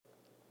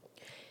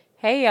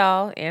Hey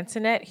y'all,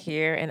 Antoinette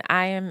here, and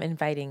I am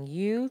inviting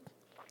you.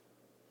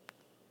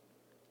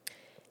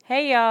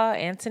 Hey y'all,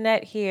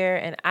 Antoinette here,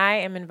 and I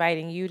am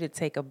inviting you to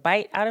take a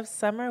bite out of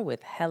summer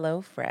with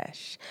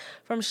HelloFresh.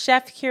 From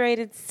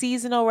chef-curated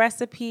seasonal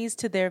recipes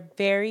to their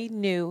very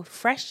new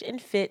fresh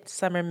and fit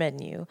summer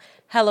menu,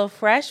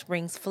 HelloFresh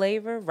brings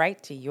flavor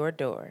right to your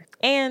door.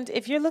 And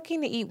if you're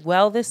looking to eat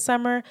well this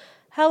summer,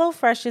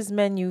 HelloFresh's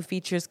menu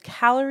features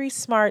calorie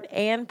smart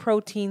and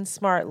protein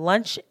smart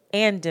lunch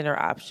and dinner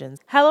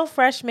options.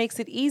 HelloFresh makes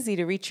it easy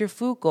to reach your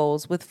food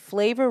goals with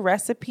flavor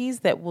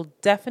recipes that will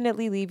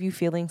definitely leave you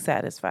feeling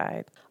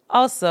satisfied.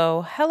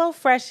 Also,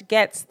 HelloFresh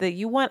gets that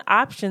you want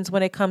options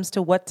when it comes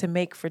to what to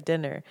make for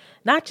dinner,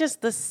 not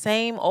just the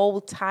same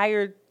old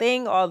tired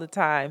thing all the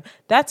time.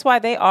 That's why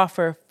they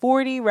offer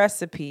 40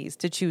 recipes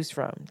to choose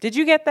from. Did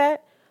you get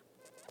that?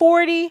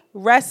 40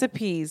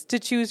 recipes to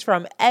choose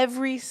from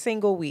every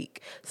single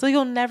week. So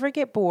you'll never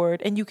get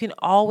bored and you can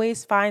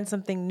always find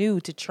something new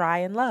to try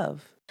and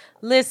love.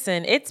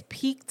 Listen, it's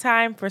peak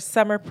time for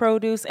summer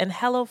produce, and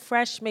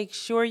HelloFresh makes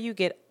sure you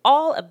get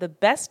all of the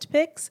best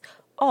picks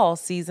all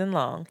season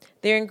long.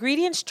 Their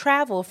ingredients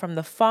travel from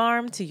the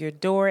farm to your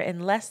door in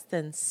less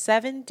than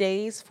 7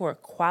 days for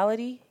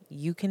quality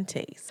you can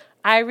taste.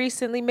 I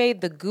recently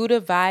made the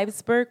Gouda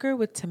Vibes burger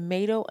with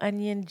tomato,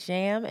 onion,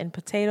 jam, and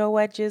potato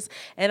wedges,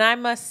 and I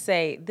must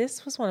say,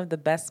 this was one of the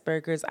best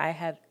burgers I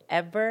have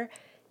ever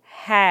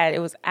had. It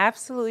was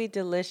absolutely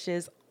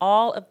delicious.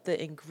 All of the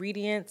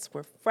ingredients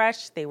were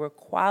fresh, they were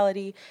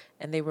quality,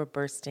 and they were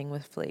bursting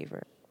with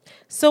flavor.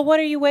 So what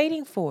are you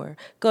waiting for?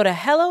 Go to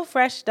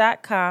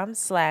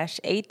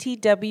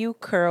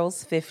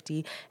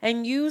HelloFresh.com/ATWCurls50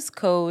 and use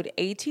code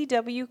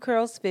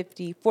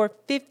ATWCurls50 for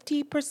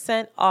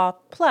 50% off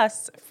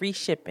plus free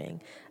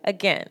shipping.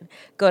 Again,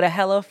 go to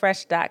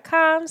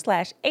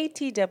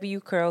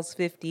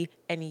HelloFresh.com/ATWCurls50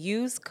 and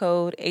use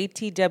code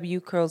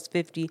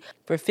ATWCurls50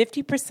 for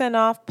 50%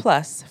 off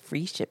plus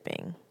free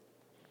shipping.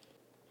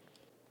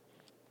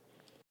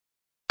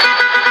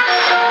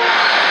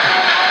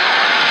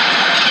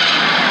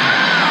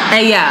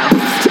 Hey yo.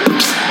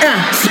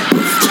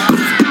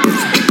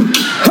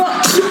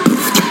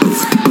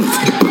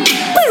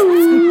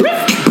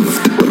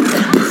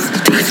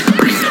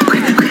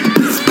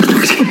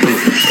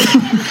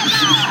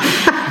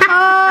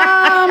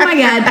 Oh my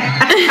God.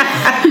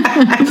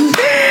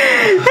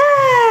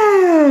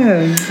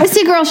 It's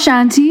your girl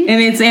Shanti.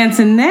 And it's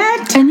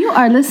Antoinette. And you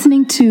are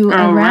listening to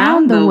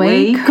Around the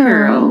Way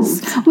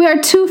Curls. We are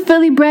two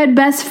Philly bred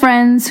best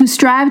friends who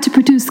strive to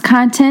produce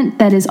content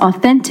that is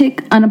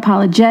authentic,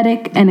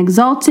 unapologetic, and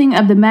exalting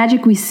of the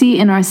magic we see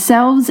in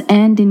ourselves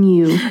and in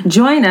you.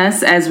 Join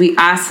us as we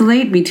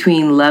oscillate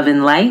between love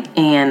and light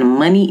and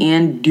money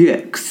and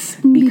dicks.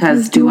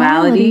 Because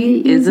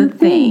duality is a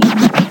thing.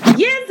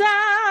 Yizzo!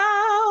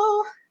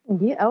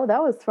 Yeah, oh,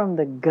 that was from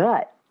the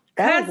gut.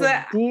 That was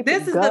a deep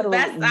this is the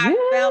best I've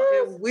felt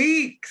in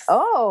weeks.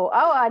 Oh,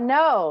 I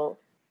know.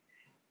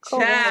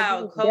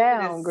 Child,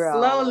 COVID is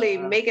slowly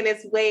making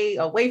its way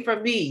away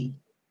from me.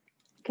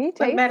 Can you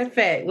taste? Matter of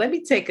fact, let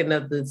me take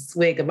another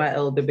swig of my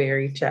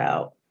elderberry,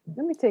 child.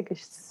 Let me take a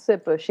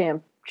sip of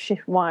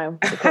wine.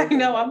 I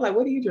know. I'm like,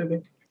 what are you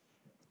drinking?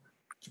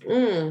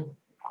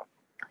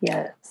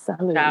 Yes,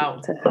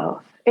 salute to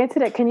health.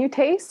 Antoinette, can you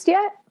taste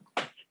yet?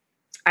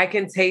 I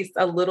can taste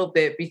a little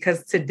bit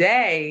because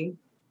today,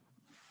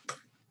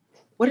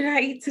 what did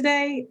I eat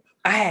today?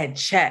 I had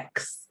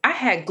Chex. I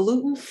had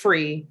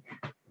gluten-free.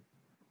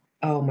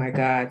 Oh my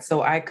God.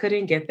 So I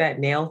couldn't get that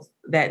nail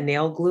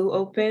glue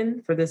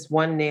open for this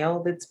one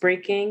nail that's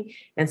breaking.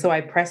 And so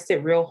I pressed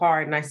it real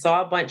hard and I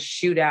saw a bunch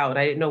shoot out.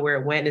 I didn't know where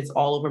it went. It's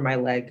all over my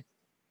leg.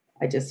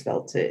 I just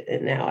felt it.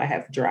 And now I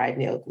have dried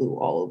nail glue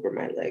all over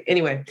my leg.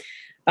 Anyway,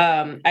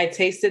 I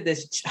tasted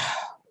this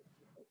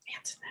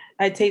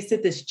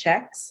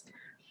Chex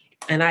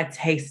and I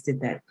tasted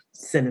that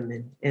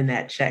cinnamon in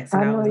that Chex.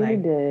 And I was like, you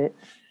did.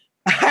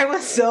 I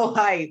was so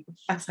hyped.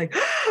 I was like,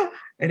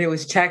 and it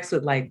was Chex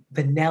with like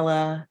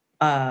vanilla,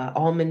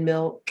 almond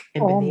milk,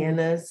 and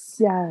bananas.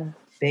 Yeah.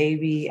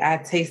 Baby, I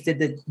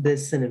tasted the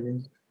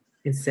cinnamon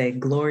and said,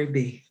 glory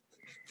be.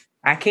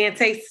 I can't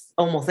taste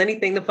almost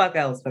anything the fuck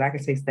else, but I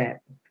can taste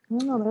that.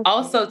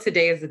 Also,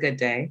 today is a good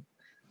day.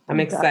 I'm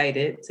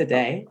excited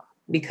today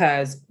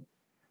because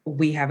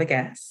we have a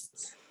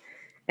guest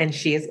and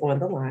she is on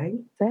the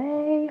line.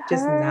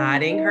 Just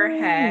nodding her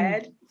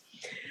head.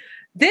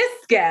 This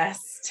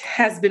guest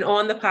has been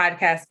on the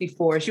podcast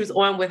before. She was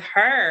on with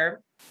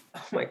her,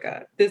 oh my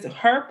God,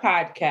 her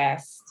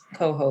podcast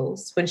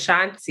co-host when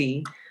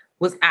Shanti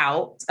was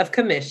out of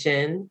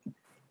commission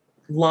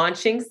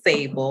launching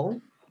Sable.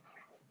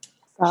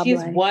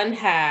 She's one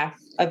half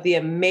of the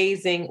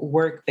amazing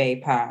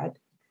Workday pod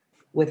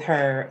with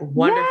her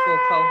wonderful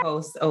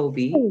co-host,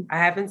 Obi. I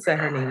haven't said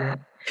her name yet.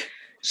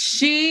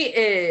 She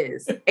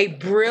is a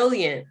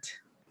brilliant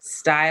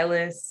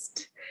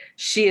stylist.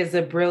 She is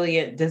a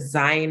brilliant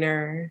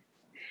designer.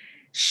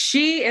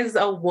 She is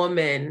a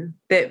woman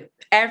that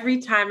every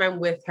time I'm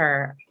with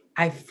her,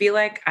 I feel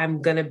like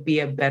I'm going to be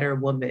a better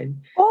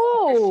woman.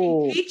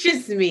 Oh. She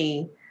teaches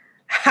me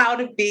how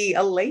to be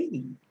a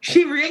lady.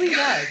 She really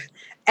does.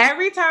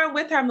 Every time I'm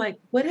with her, I'm like,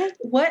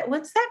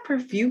 what's that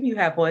perfume you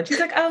have on? She's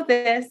like, oh,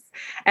 this.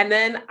 And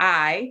then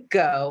I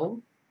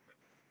go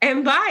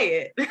and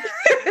buy it.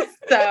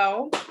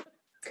 So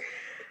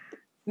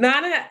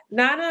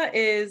Naana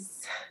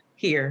is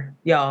here,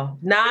 y'all.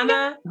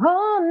 Naana.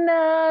 Oh,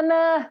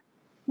 Naana.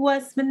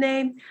 What's my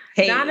name?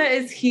 Hey. Naana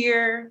is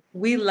here.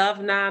 We love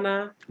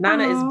Naana.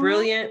 Naana is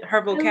brilliant.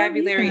 Her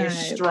vocabulary is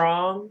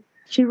strong.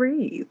 She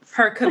reads.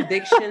 Her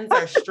convictions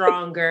are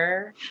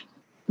stronger.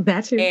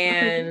 That too.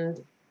 And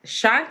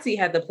Shanti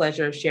had the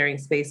pleasure of sharing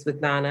space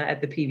with Naana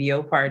at the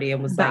PVO party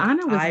and was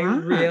I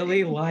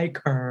really like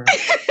her.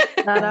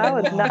 Naana, I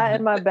was not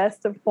in my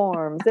best of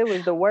forms. It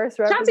was the worst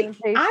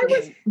representation.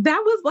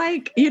 That was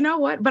like, you know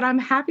what? But I'm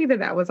happy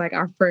that was like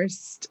our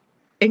first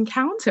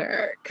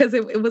encounter because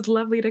it was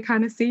lovely to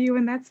kind of see you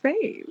in that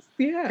space.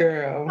 Yeah.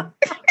 Girl.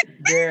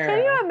 Can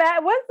you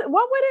imagine?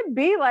 What would it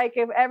be like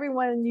if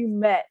everyone you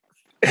met,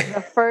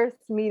 the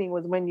first meeting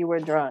was when you were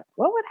drunk?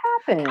 What would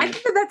happen? I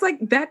think that's like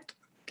that.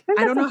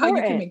 I don't know how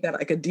you can make that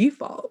like a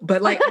default,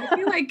 but like I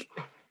feel like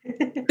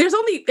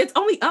it's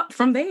only up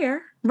from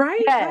there,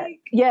 right? Yes.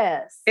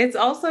 Yes. It's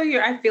also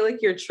I feel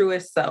like your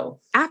truest self.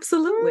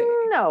 Absolutely.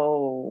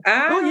 No.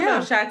 I don't know,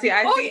 Shanti.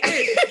 I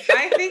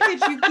think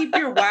that you keep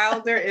your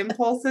wilder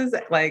impulses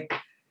like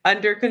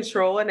under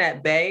control and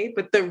at bay,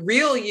 but the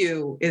real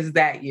you is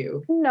that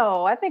you.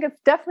 No, I think it's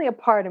definitely a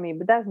part of me,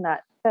 but that's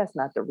not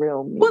the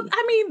real me. Well,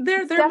 I mean,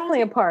 they're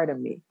definitely a part of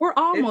me. We're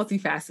all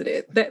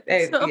multifaceted.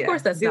 Of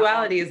course, that's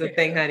duality is a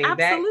thing, honey.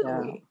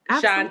 Absolutely.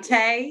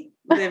 Shantae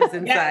lives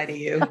inside of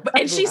you.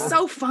 And she's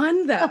so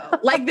fun, though.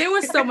 Like, there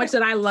was so much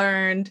that I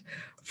learned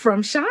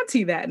from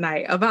Shanti that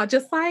night about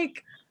just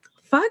like,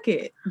 fuck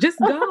it. Just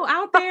go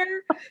out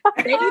there,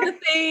 say the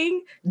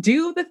thing,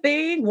 do the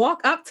thing, walk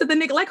up to the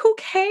nigga. Like, who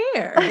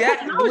cares? Yeah,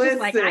 and I was just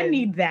like, I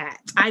need that.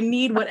 I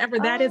need whatever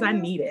that is. I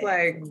need it.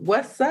 Like,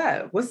 what's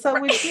up? What's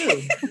up with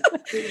you?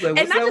 Like,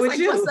 and not just like,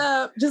 what's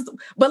up?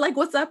 But like,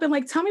 what's up? And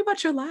like, tell me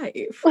about your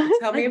life.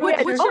 Tell me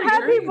about your journey.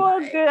 Have people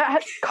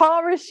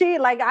call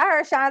Rashid. Like, I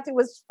heard Shanti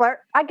was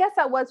flirting. I guess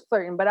I was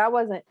flirting, but I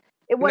wasn't.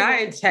 It wasn't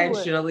not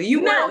intentionally.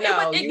 You weren't.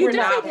 No, you were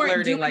not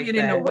flirting like that.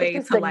 In a way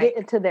to like get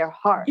into their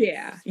heart.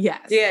 Yeah.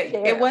 Yes. Yeah.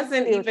 It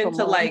wasn't even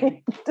to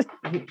like.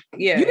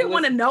 Yeah. You didn't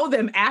want to know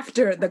them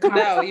after the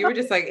conversation. No, you were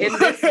just like, in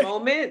this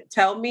moment,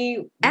 tell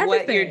me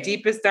what your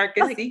deepest,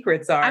 darkest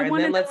secrets are, and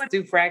then let's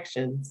do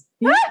fractions.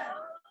 Yeah.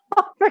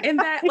 And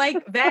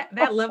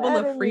that level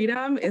of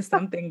freedom is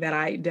something that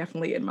I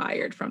definitely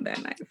admired from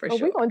that night for sure.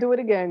 We're gonna do it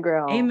again,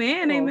 girl.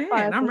 Amen.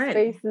 I'm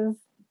ready. Spaces.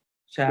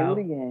 Child.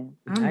 Do it again.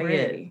 I'm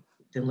ready.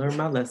 Didn't learn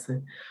my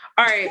lesson.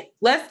 All right,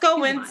 let's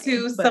go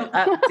into some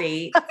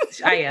updates.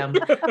 I am.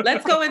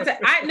 Let's go into.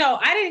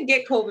 I didn't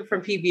get COVID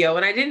from PVO,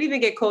 and I didn't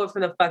even get COVID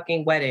from the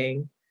fucking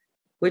wedding,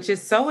 which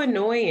is so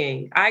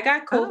annoying. I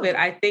got COVID,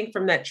 I think,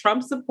 from that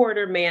Trump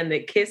supporter man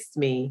that kissed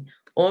me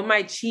on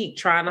my cheek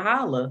trying to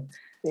holler.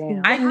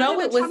 Damn. I know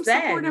it was that.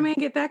 How did supporter man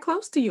get that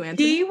close to you,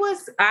 Anthony? He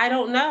was. I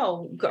don't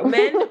know.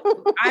 Men.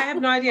 I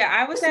have no idea.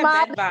 I was at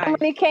Bed Bath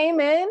when he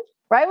came in.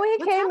 Right when he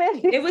came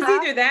in. It was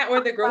either that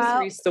or the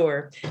grocery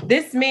store.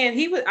 This man,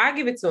 I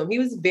give it to him. He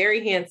was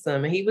very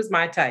handsome and he was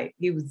my type.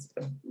 He was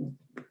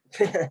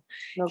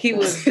he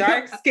was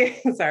dark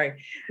skinned.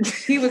 Sorry.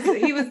 He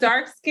was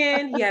dark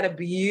skinned. He had a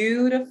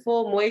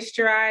beautiful,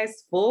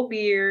 moisturized, full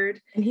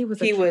beard. And he was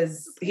like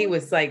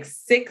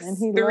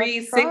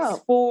 6'3",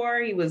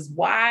 6'4". He was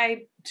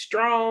wide,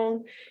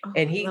 strong,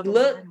 and he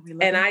looked,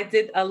 and I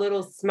did a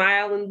little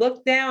smile and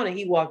looked down, and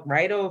he walked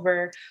right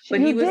over.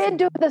 But he did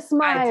do the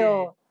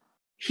smile.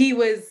 He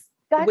was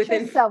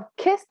yourself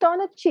kissed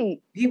on a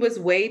cheek. He was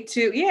way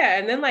too,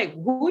 and then like,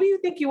 who do you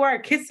think you are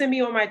kissing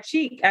me on my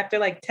cheek after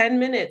like 10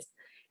 minutes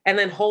and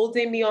then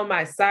holding me on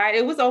my side?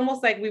 It was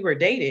almost like we were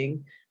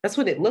dating. That's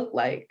what it looked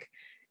like.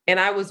 And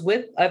I was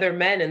with other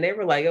men and they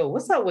were like, oh,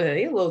 what's up with him?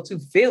 He's a little too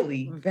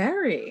Philly.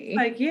 Very.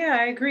 Like, yeah,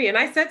 I agree. And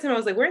I said to him, I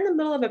was like, we're in the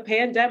middle of a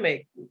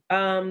pandemic.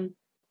 And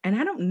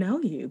I don't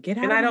know you. Get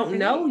out. And I don't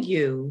know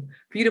you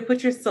for you to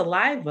put your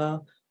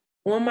saliva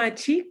on my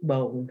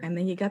cheekbone. And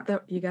then you got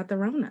the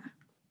Rona.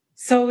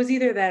 So it was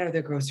either that or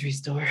the grocery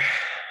store.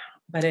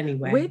 But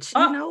anyway. Which,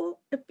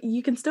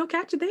 you can still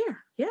catch it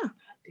there. Yeah. God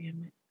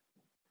damn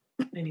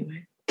it.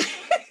 Anyway.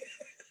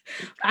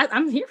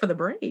 I'm here for the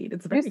braid.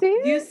 It's very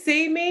You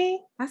see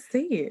me? I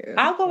see you.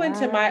 I'll go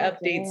into my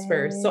updates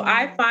first. So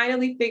I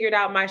finally figured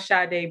out my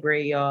Sade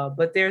braid, y'all.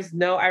 But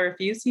I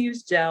refuse to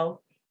use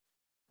gel.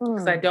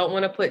 Because I don't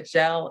want to put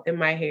gel in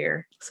my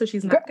hair. So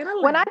she's not going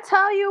to When I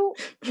tell you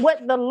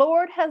what the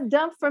Lord has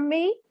done for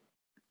me.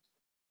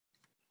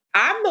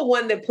 I'm the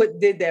one that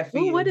did that for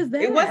you. What is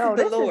that? It wasn't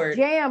the Lord. Is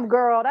jam,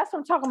 girl. That's what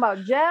I'm talking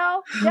about.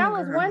 Gel. Gel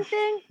is one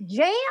thing.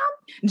 Jam?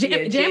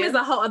 Jam is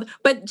a whole other,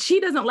 but she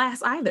doesn't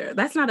last either.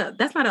 That's not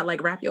a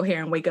like wrap your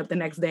hair and wake up the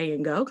next day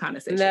and go kind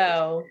of situation.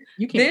 No.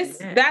 You can't.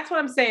 That's what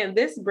I'm saying.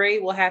 This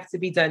braid will have to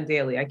be done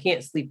daily. I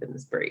can't sleep in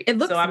this braid. It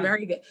looks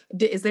very good.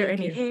 Is there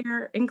any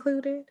hair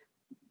included?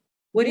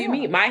 What do you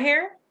mean? My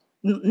hair?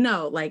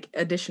 No, like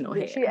additional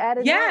hair. She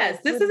added Yes,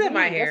 this with isn't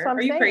my weave. hair. That's what I'm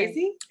Are you saying.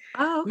 crazy?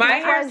 Oh, My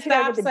That's why hair she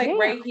had with stops the like jam.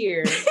 right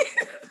here.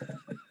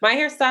 My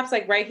hair stops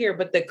like right here,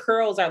 but the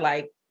curls are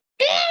like,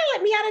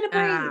 let me out of the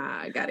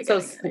braid. Got it.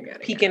 So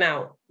peeking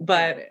out.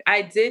 But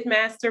I did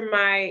master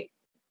my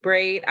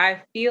braid.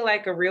 I feel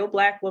like a real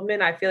Black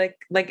woman. I feel like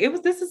it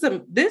was. This is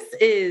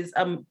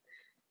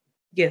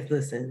yes.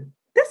 Listen,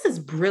 this is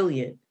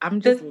brilliant.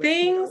 I'm just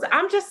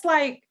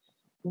like,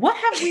 what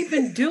have we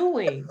been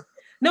doing?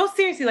 No,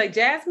 seriously, like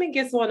Jasmine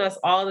gets on us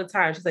all the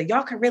time. She's like,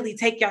 y'all can really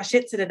take y'all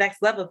shit to the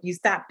next level if you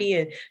stop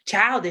being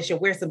childish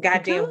and wear some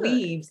goddamn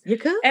weaves. You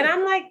could. And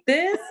I'm like,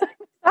 this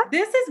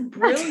is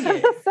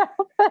brilliant.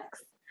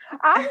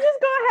 I'm just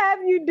gonna have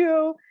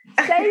you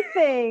say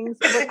things,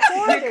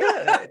 record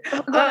it.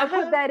 We're gonna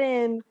put that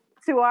in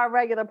to our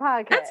regular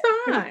podcast. That's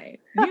fine.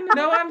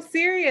 No, I'm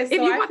serious. If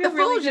so you I want feel the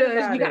full really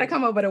judge, you got to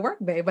come over to work,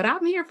 babe. But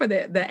I'm here for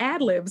the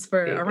ad libs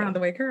for Around the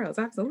Way Curls.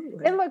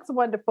 Absolutely. It looks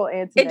wonderful,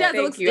 Anthony. It does.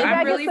 Thank you.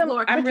 I'm really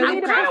proud.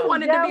 I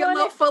wanted to be a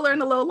little fuller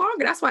and a little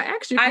longer. That's why I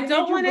asked you. I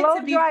don't want it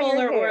to be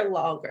fuller or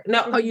longer.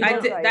 No,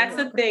 I did. That's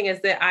the thing is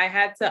that I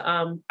had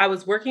to. I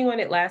was working on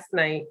it last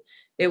night.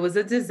 It was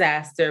a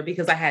disaster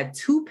because I had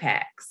 2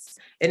 packs.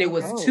 And it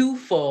was too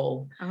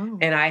full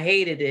and I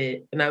hated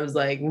it. And I was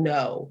like,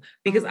 no,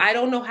 because I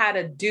don't know how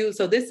to do.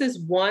 So this is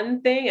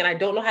one thing and I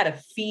don't know how to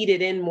feed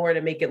it in more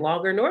to make it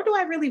longer, nor do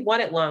I really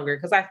want it longer.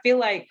 Cause I feel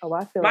like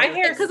my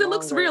hair, because it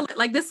looks real.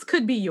 Like this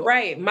could be yours.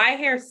 Right. My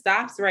hair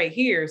stops right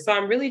here. So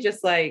I'm really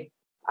just like,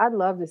 I'd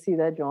love to see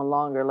that joint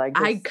longer. Like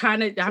I'm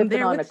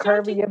there on the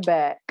curve of your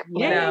back.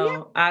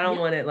 I don't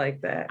want it like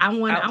that. I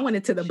want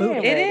it to the boot.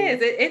 It is.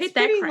 It's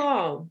pretty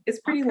long. It's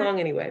pretty long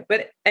anyway.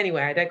 But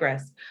anyway, I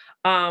digress.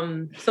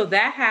 So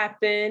that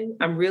happened.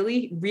 I'm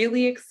really,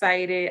 really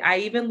excited. I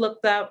even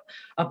looked up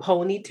a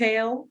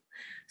ponytail.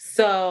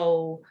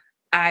 So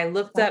I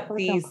looked up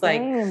these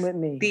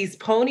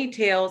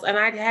ponytails and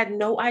I had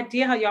no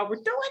idea how y'all were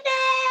doing it.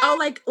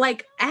 Oh,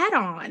 like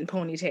add-on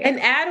ponytail. An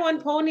add-on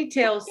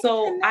ponytail.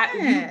 So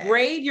you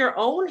braid your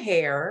own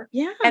hair.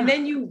 Yeah. And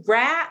then you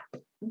wrap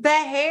the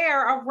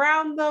hair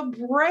around the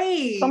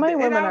braid. So many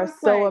women are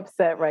so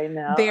upset right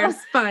now. There's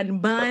fun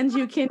buns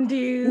you can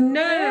do.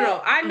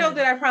 No. I know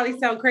that I probably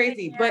sound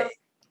crazy, but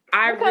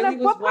I really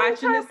was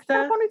watching this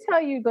stuff. What ponytail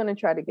are you going to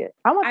try to get?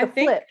 I want the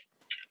flip.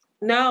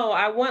 No,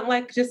 I want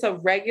like just a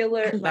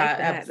regular flip.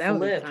 I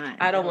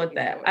don't want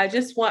that. I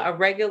just want a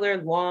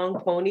regular long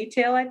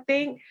ponytail, I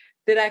think,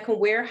 that I can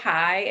wear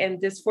high and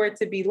just for it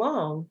to be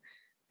long.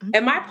 Mm-hmm.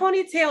 And my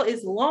ponytail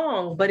is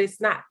long, but it's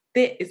not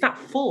thick. It's not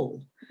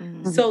full.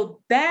 Mm-hmm.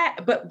 So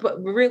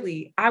but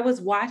really, I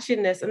was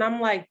watching this and I'm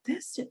like,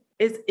 this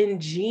is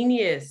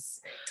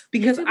ingenious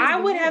because I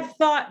would have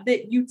thought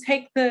that you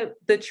take the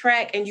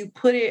track and you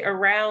put it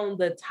around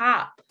the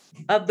top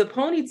of the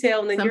ponytail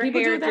and then some your people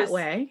hair do that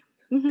way.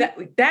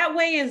 Mm-hmm. That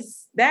way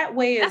is that's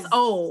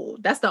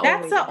old. That's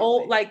the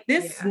old like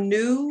this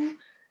new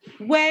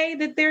way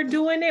that they're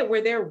doing it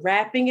where they're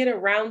wrapping it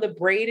around the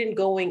braid and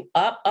going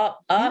up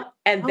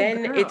and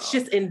then it's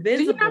just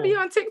invisible. Do you not be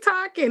on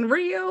TikTok and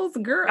Reels,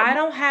 girl? I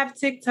don't have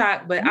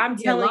TikTok, but I'm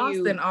telling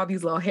you, and all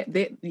these little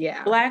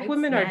Black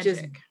women are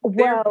just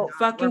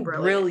fucking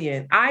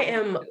brilliant. I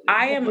am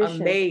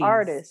amazed.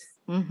 Artists.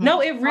 Mm-hmm.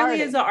 No, it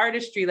really is an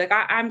artistry. Like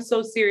I'm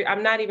so serious.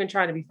 I'm not even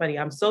trying to be funny.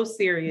 I'm so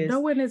serious. No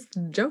one is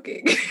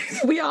joking.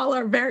 We all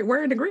are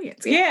we're in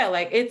agreement. Yeah,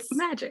 like it's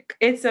magic.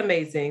 It's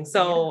amazing.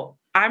 So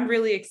I'm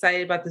really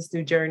excited about this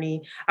new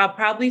journey. I'll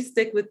probably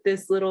stick with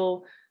this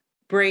little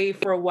braid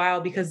for a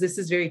while because this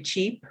is very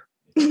cheap.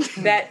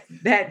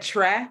 that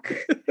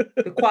track,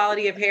 the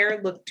quality of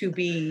hair looked to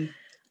be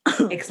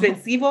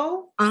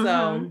expensivo.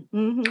 So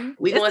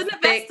we want to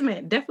stick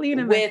definitely an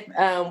investment.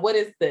 With what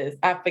is this?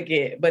 I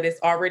forget, but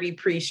it's already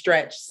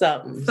pre-stretched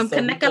something. Some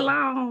connect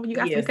along. You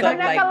got some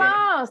connect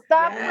along.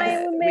 Stop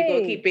playing with me. We're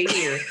gonna keep it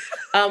here.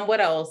 What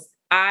else?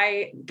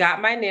 I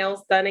got my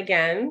nails done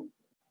again.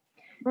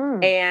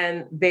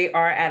 And they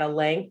are at a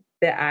length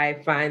that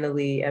I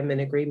finally am in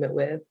agreement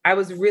with. I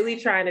was really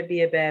trying to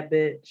be a bad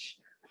bitch.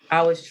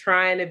 I was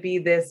trying to be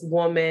this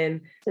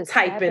woman just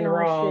typing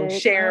wrong,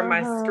 sharing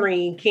my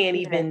screen, can't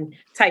even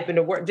type in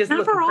the word, just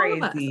looking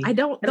crazy. I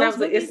don't. And I was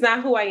like, it's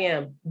not who I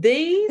am.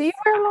 These. Do you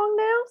wear long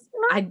nails?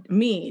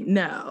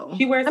 No.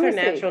 She wears her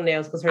natural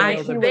nails because her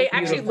nails are they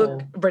actually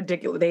look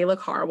ridiculous. They look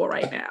horrible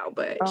right now,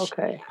 but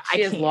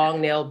she has long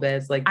nail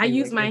beds. Like I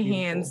use my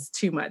hands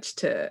too much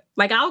to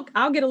like.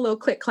 I'll get a little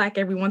click clack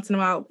every once in a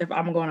while. If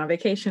I'm going on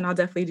vacation, I'll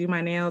definitely do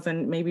my nails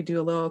and maybe do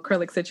a little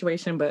acrylic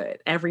situation.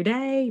 But every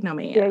day, no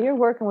man. Yeah, you're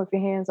working with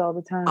your hands all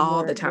the time.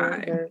 All the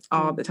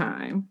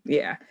time.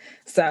 Yeah.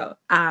 So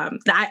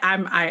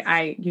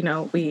I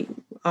we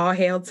all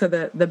hail to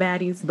the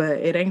baddies, but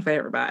it ain't for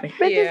everybody.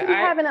 Bitches be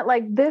having it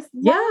like this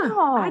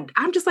long.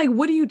 I'm just like,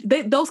 what do you?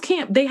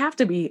 They have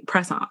to be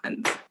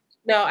press-ons.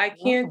 No, I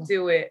can't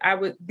do it.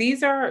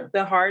 These are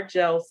the hard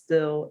gel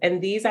still,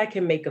 and these I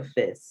can make a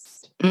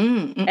fist.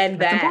 And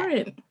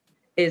that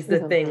is the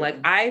thing. Like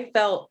I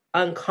felt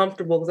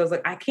uncomfortable because I was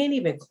like, I can't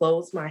even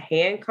close my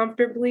hand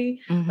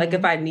comfortably. Like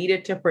if I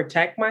needed to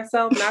protect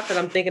myself, not that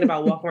I'm thinking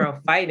about walking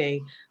around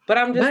fighting, but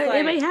I'm just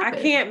like, I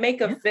can't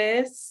make a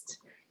fist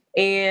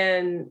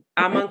and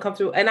I'm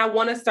uncomfortable and I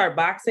want to start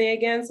boxing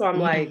again. So I'm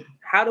like,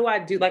 how do I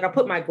do? Like I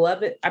put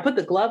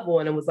the glove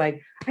on and was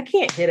like, I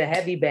can't hit a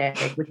heavy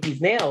bag with these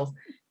nails.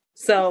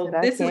 So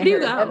this is where do you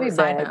go? Heavy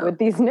bag with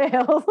these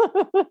nails.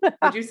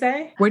 What'd you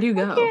say? Where do you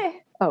go?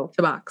 To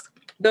box.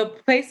 The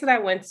place that I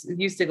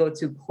used to go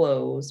to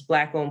closed,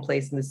 Black-owned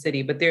place in the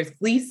city, but there's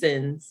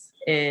Gleason's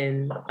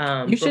in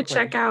You should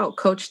check out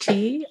Coach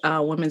T,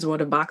 Women's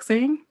World of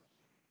Boxing.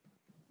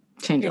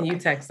 Can you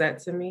text that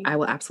to me? I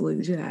will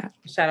absolutely do that.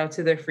 Shout out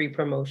to their free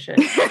promotion.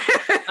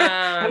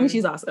 I mean,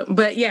 she's awesome.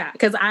 But yeah,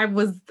 because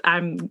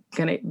I'm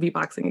gonna be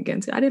boxing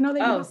again too. I didn't know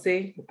that. Oh,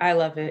 see, I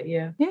love it.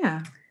 Yeah.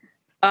 Yeah.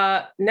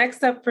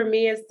 Next up for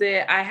me is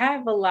that I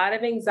have a lot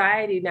of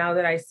anxiety now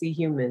that I see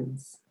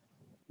humans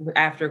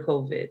after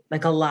COVID,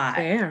 like a lot.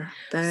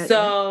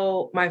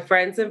 So my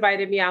friends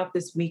invited me out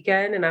this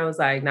weekend and I was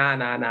like, nah.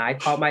 I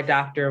called my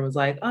doctor and was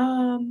like,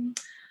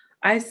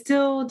 I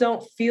still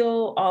don't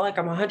feel all like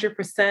I'm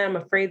 100%. I'm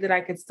afraid that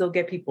I could still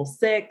get people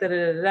sick.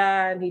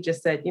 And he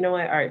just said, you know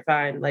what? All right,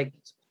 fine. Like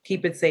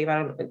keep it safe.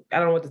 I don't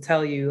know what to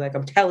tell you. Like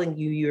I'm telling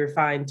you, you're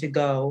fine to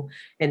go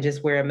and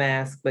just wear a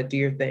mask, but do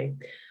your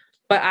thing.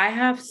 But I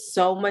have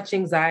so much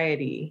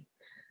anxiety.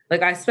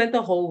 Like I spent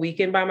the whole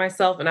weekend by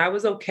myself and I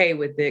was okay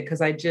with it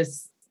because I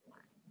just,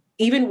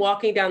 even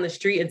walking down the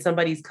street and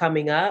somebody's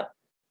coming up,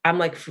 I'm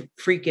like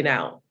freaking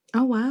out.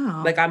 Oh,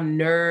 wow. Like I'm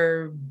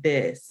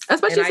nervous.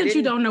 Especially since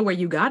you don't know where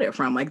you got it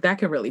from. Like that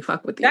could really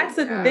fuck with you. That's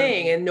the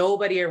thing. And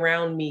nobody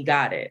around me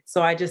got it.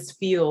 So I just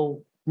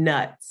feel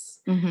nuts.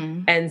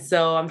 And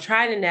so I'm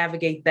trying to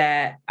navigate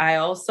that. I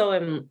also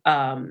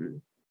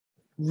am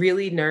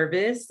really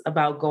nervous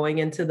about going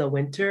into the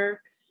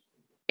winter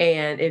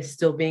and it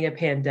still being a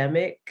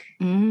pandemic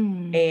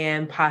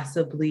and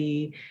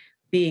possibly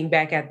being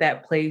back at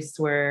that place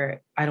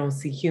where I don't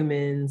see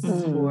humans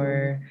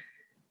for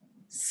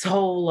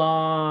so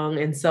long.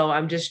 And so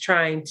I'm just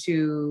trying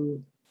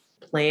to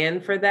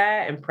plan for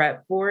that and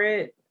prep for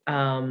it.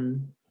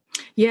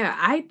 Yeah,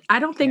 I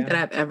don't think that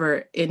I've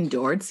ever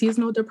endured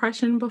seasonal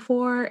depression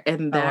before.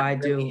 And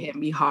that really hit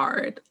me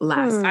hard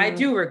last I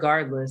do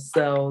regardless.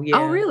 So yeah.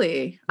 Oh,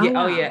 really? Yeah.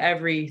 Wow. Oh yeah.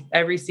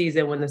 Every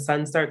season when the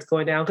sun starts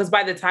going down. Because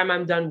by the time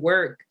I'm done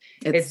work,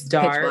 it's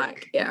dark. Pitch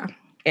black. Yeah.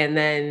 And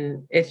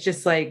then it's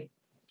just like,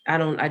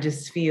 I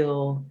just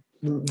feel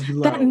low.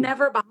 That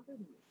never bothered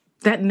me.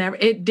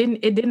 It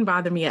didn't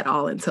bother me at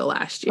all until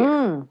last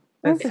year.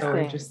 That's so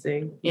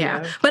interesting.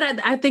 Yeah.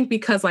 But I think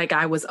because like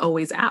I was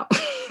always out.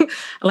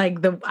 Like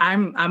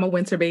I'm a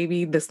winter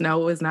baby. The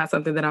snow is not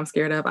something that I'm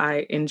scared of.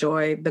 I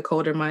enjoy the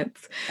colder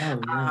months.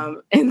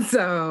 And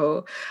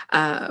so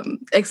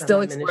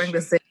still exploring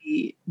the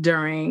city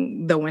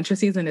during the winter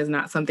season is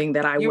not something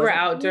that You were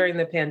out during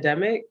the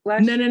pandemic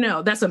last year?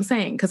 No. That's what I'm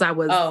saying. Because I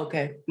was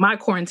my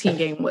quarantine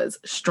game was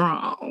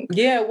strong.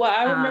 Yeah, well,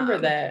 I remember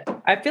that.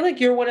 I feel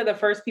like you're one of the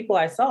first people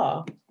I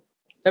saw.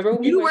 Remember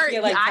when we were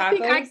get like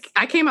tacos? I think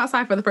I came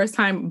outside for the first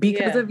time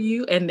because of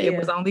you, and it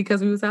was only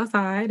because we was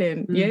outside.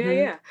 And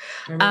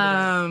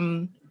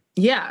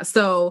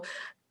so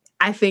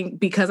I think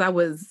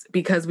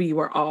because we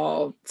were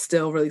all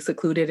still really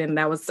secluded, and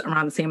that was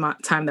around the same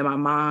time that my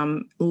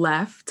mom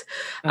left.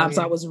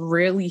 So I was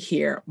really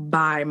here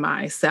by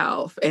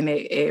myself, and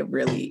it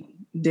really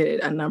did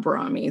a number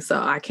on me. So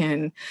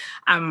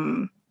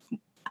I'm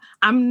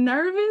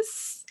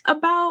nervous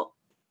about.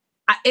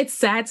 It's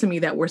sad to me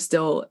that we're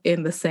still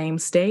in the same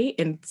state,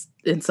 and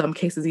in some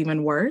cases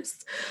even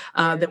worse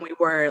than we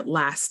were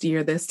last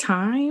year this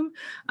time.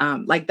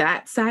 Like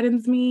that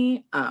saddens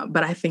me.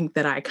 But I think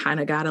that I kind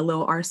of got a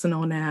little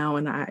arsenal now,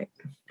 and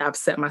I've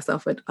set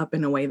myself up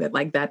in a way that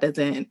like that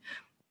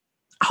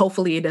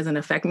hopefully it doesn't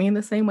affect me in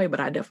the same way, but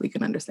I definitely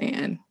can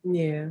understand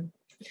the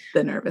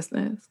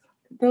nervousness.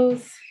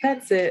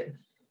 That's it.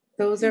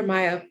 Those are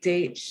my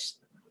updates.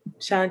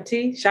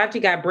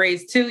 Shanti got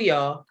braids too,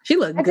 y'all. She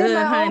looked good,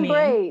 honey.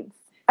 Braids.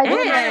 I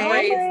did my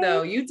braids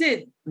though. You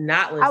did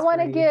not. I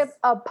want to give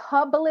a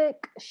public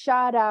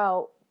shout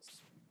out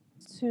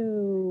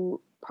to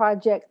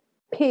Project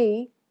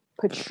P,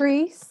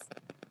 Patrice,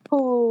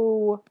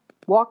 who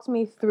walked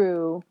me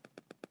through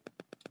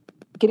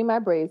getting my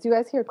braids. You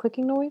guys hear a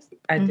clicking noise?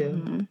 I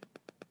do.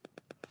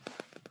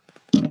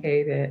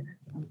 Hate it.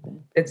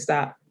 It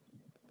stopped.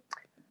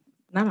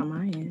 Not on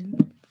my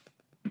end.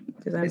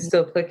 It's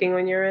still clicking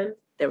on your end?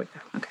 There we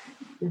go.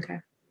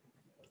 Okay.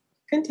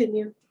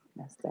 Continue.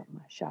 That's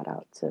my shout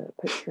out to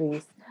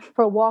Patrice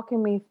for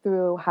walking me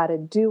through how to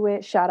do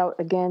it. Shout out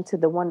again to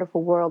the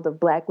wonderful world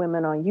of Black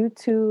women on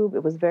YouTube.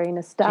 It was very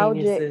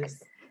nostalgic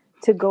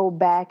to go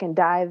back and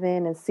dive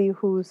in and see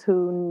who's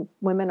who.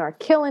 Women are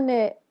killing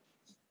it.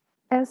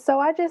 And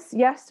so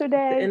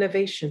yesterday... The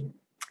innovation.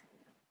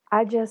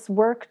 I just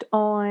worked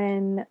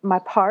on my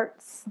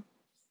parts.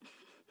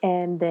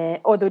 And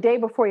then, or the day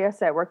before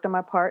yesterday, I worked on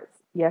my parts.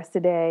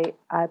 Yesterday,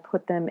 I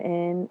put them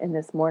in, and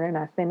this morning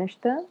I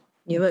finished them.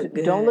 You look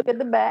good. Don't look at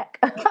the back.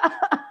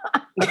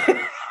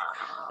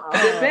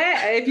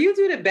 If you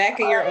do the back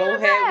of your own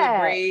head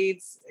with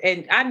braids,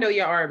 and I know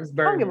your arms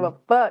burn. I don't give a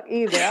fuck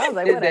either. I was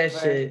like, whatever. That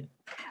shit.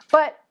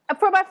 But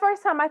for my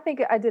first time, I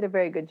think I did a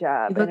very good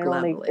job. And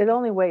it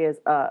only way is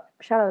up.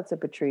 Shout out to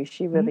Patrice.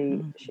 She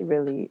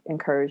really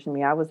encouraged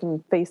me. I was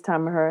in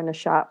FaceTiming her in the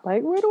shop,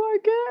 like, where do I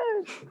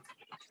get?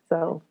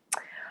 So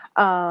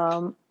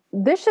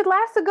this should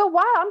last a good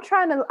while. I'm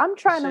trying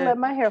to let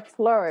my hair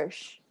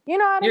flourish. You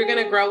know what I mean? You're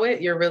gonna grow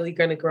it? You're really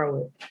gonna grow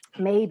it.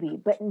 Maybe.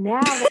 But now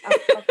that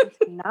I'm talking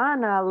to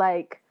Naana,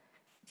 like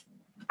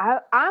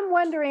I'm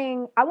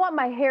wondering, I want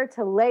my hair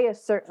to lay a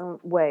certain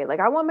way.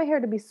 Like I want my hair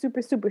to be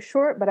super, super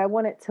short, but I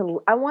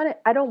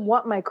don't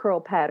want my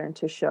curl pattern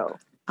to show.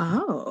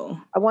 Oh.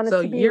 I want it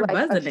to be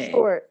like a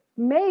short,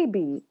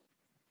 maybe.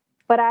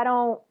 But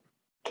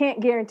can't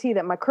guarantee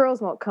that my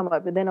curls won't come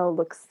up, and then it'll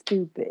look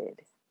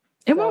stupid.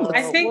 It won't.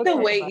 I think the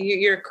way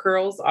your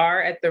curls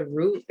are at the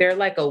root, they're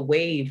like a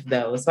wave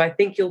though. So I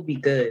think you'll be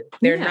good.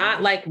 They're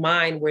not like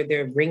mine where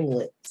they're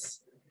ringlets.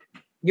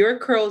 Your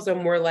curls are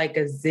more like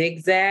a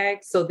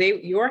zigzag. So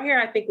your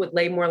hair, I think, would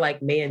lay more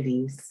like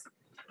Mandy's.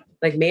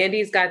 Like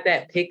Mandy's got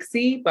that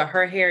pixie, but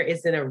her hair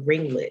isn't a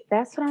ringlet.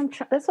 That's what I'm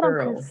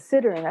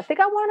considering. I think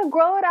I want to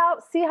grow it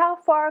out, see how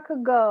far I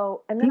could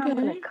go, and then I'm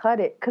going to cut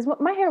it. Because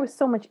my hair was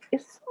so much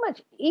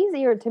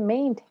easier to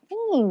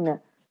maintain.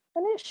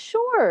 And it's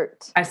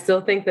short. I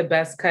still think the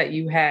best cut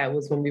you had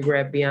was when we were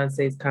at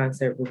Beyonce's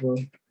concert with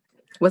Will.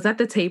 Was that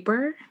the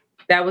taper?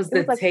 That was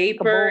the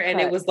taper, and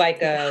it was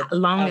like a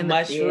long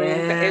mushroom.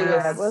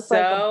 Yeah. It was so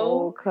like a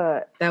bowl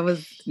cut. That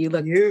was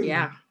very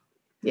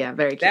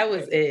cute. That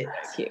was it.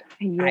 Cute.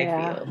 Yeah. I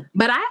feel.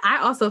 But I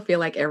also feel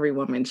like every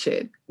woman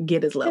should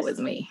get as low as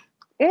me.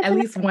 At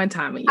least one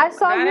time a year.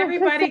 Not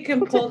everybody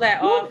can pull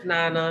that off,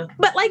 Naana.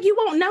 But like you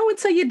won't know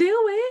until you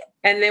do it.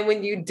 And then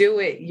when you do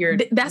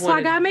it, that's why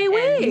I got made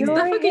wigs. The fuck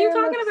are you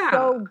talking about?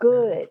 So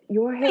good.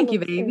 Your hair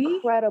looks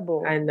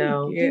incredible. I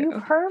know. Do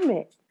you perm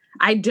it?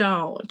 I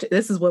don't.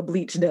 This is what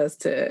bleach does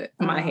to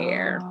my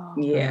hair.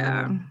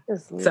 Yeah.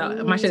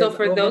 So my shit. So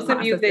for those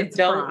of you that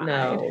don't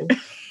know,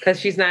 because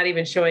she's not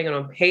even showing it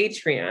on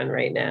Patreon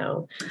right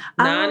now,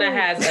 Naana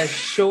has a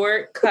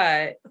short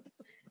cut.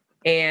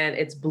 And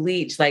it's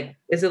bleached. Like,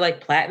 is it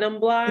like platinum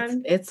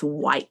blonde? It's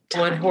white.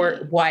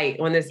 White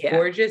on this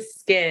gorgeous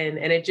skin,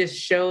 and it just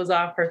shows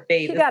off her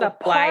face. It's the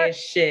flyest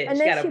shit. And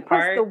then she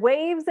puts the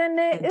waves in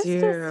it. It's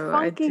just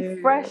funky,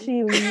 fresh,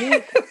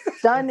 unique,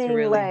 stunning.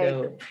 Really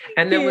dope.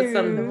 And then with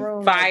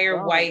some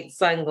fire white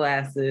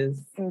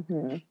sunglasses,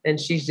 and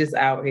she's just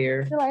out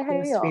here. You're like,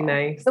 hey, must be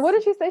nice. So what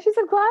did she say? She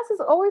said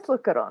glasses always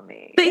look good on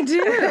me. They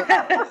do.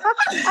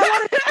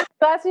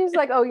 Glasses. She's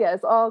like, oh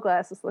yes, all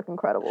glasses look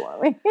incredible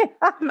on me.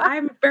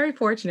 I'm very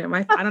fortunate.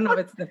 I don't know if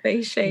it's the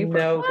face shape.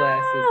 No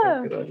glasses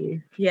look good on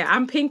you. Yeah,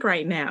 I'm pink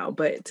right now,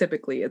 but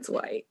typically it's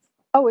white.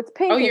 Oh, it's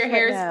pink. Oh, your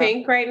hair is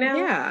pink right now?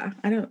 Yeah.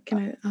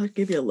 I'll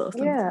give you a little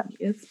something. Yeah.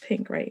 It's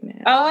pink right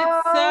now.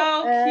 Oh,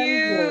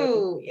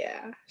 it's so cute.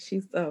 Yeah.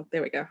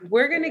 There we go.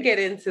 We're going to get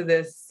into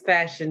this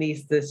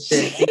fashionista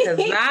shit because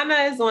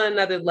Naana is on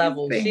another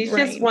level. She's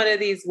just one of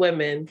these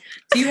women.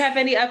 Do you have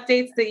any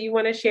updates that you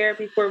want to share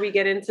before we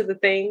get into the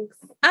things?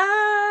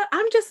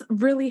 I'm just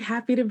really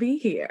happy to be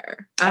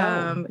here.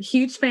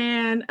 Huge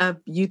fan of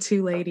you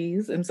two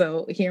ladies. And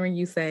so hearing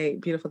you say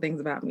beautiful things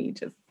about me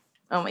just,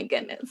 oh my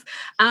goodness.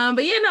 But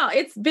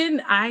it's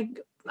been,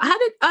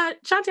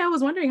 Shanti, I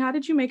was wondering, how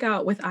did you make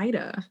out with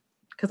Ida?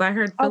 Because I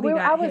heard Philly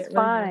got I was hit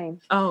fine.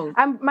 Oh.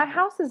 My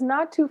house is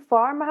not too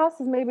far. My house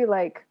is maybe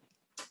like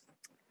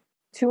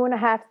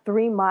 2.5,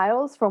 3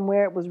 miles from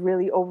where it was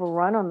really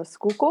overrun on the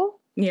Schuylkill,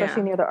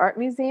 especially near the art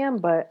museum.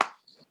 But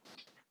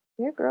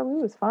yeah, girl, we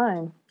was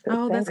fine.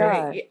 Oh, that's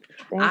great.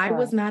 I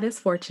was not as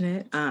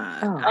fortunate.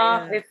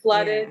 It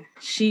flooded.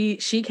 Yeah.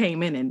 She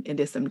came in and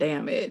did some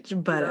damage,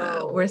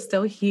 but we're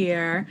still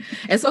here.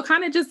 And so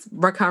kind of just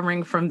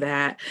recovering from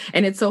that.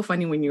 And it's so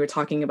funny when you were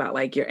talking about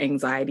like your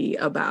anxiety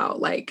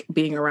about like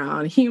being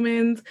around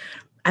humans.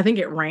 I think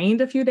it rained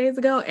a few days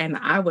ago and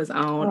I was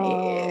on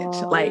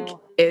edge. Like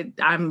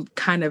I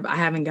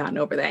haven't gotten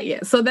over that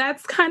yet. So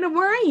that's kind of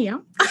where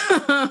I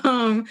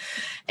am.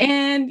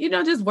 And,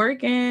 just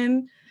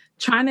working.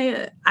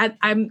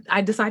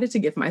 I decided to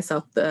give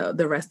myself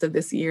the rest of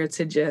this year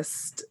to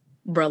just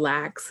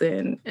relax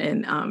and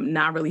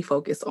not really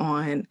focus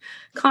on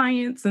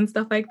clients and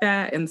stuff like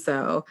that. And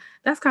so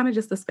that's kind of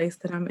just the space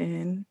that I'm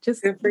in.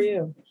 Just good for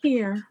you.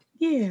 Here.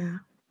 Yeah.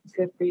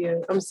 Good for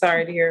you. I'm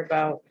sorry to hear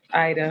about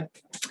Ida.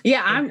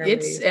 Yeah,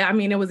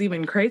 it was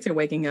even crazier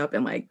waking up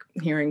and like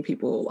hearing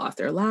people lost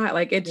their lives.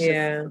 Like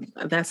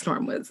that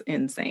storm was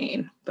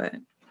insane. But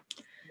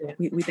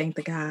we thank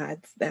the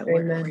gods that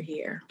we're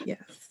here.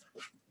 Yes.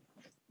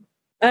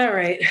 All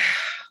right.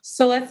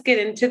 So let's get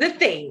into the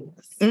things.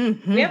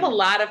 Mm-hmm. We have a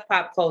lot of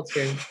pop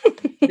culture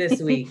this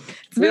week.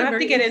 We don't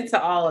have to get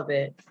into all of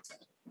it.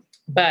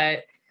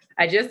 But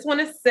I just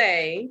want to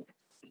say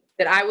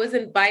that I was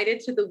invited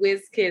to the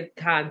WizKid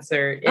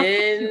concert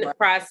in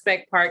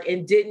Prospect Park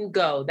and didn't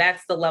go.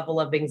 That's the level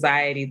of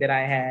anxiety that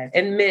I had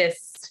and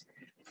missed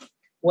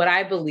what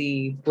I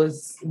believe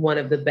was one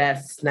of the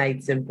best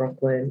nights in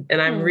Brooklyn.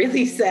 And I'm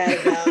really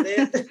sad about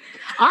it.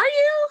 Are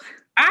you?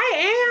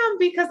 I am,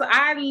 because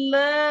I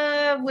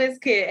love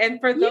WizKid. And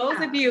for those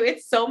of you,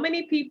 it's so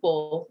many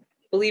people,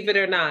 believe it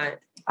or not,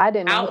 I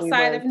didn't know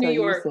outside of New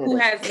York who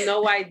has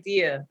no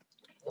idea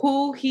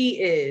who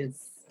he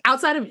is.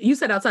 You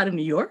said outside of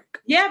New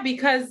York? Yeah,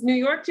 because New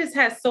York just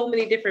has so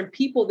many different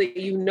people that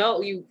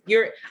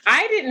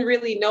I didn't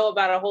really know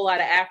about a whole lot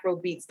of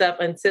Afrobeat stuff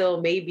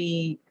until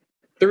maybe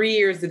 4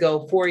 years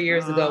ago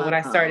when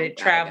I started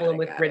traveling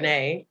with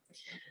Renee.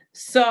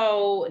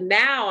 So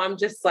now I'm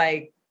just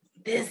like,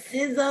 this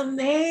is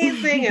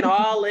amazing, and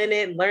all in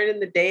it, learning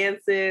the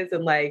dances,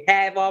 and like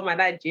have all my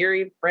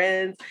Nigerian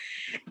friends.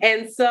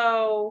 And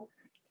so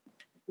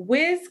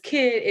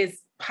WizKid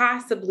is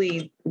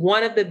possibly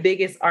one of the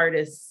biggest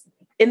artists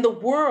in the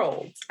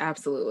world.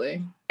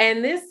 Absolutely.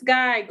 And this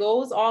guy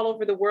goes all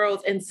over the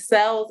world and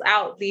sells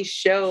out these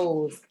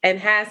shows and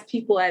has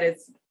people at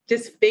his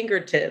just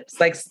fingertips,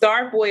 like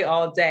Starboy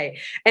all day.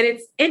 And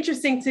it's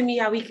interesting to me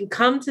how he can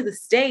come to the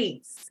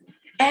States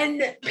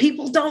and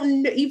people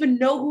don't even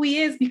know who he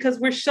is because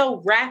we're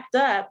so wrapped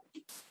up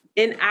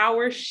in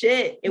our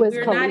shit. And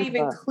we're not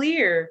even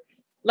clear.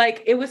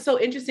 Like, it was so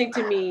interesting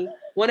to me.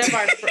 One of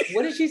our,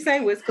 what did she say?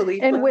 Wiz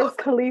Khalifa? And Wiz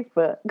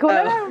Khalifa.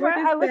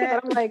 I look at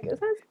it, I'm like, is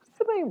that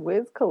somebody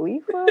Wiz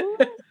Khalifa?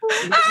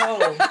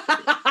 No.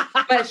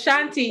 But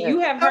Shanti,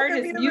 you have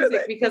heard his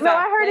music because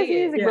I heard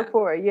his music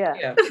before. Yeah.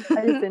 I just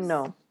didn't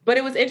know. But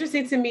it was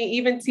interesting to me,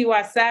 even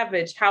T.Y.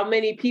 Savage, how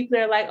many people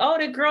are like, oh,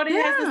 the girl that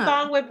has the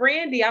song with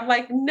Brandy. I'm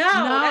like, no,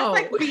 that's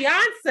like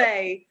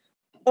Beyonce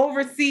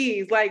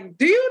overseas. Like,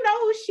 do you know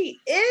who she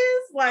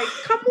is? Like,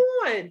 come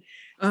on.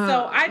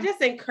 So I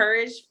just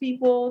encourage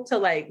people to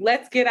like,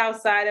 let's get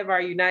outside of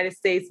our United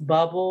States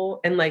bubble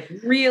and like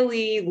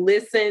really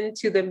listen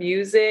to the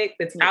music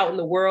that's out in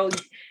the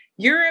world.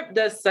 Europe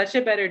does such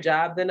a better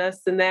job than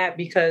us in that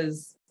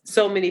because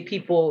so many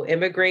people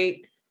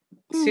immigrate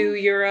to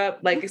Europe,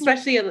 like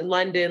especially in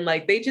London,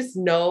 like they just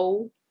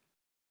know,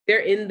 they're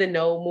in the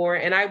know more.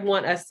 And I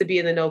want us to be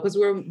in the know because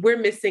we're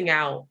missing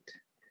out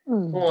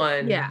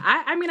on. Yeah,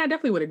 I mean, I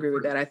definitely would agree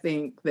with that. I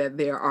think that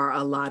there are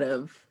a lot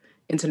of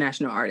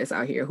international artists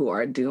out here who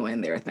are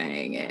doing their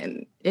thing,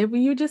 and if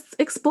you just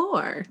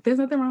explore, there's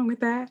nothing wrong with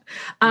that.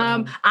 I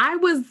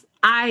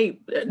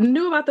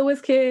knew about the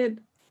WizKid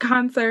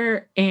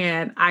concert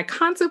and I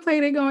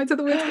contemplated going to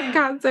the WizKid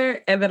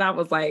concert, and then I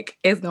was like,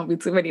 it's gonna be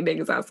too many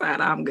niggas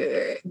outside, I'm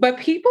good. But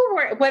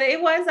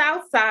it was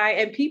outside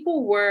and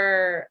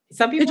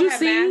some people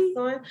had masks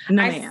on. No,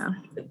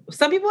 ma'am.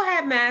 Some people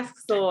had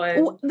masks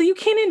on. Well, you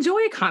can't enjoy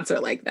a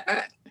concert like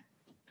that.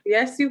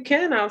 Yes, you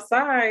can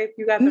outside.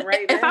 You got the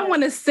right. If I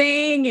want to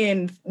sing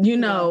and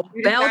belt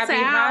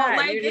out,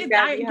 like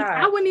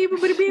I wouldn't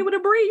even be able to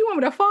breathe. You want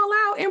me to fall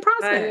out in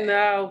process? I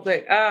know,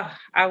 but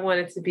I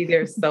wanted to be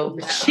there. So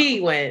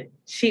she went.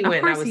 And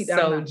I was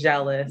so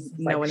jealous.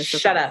 Like,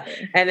 shut up.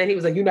 And then he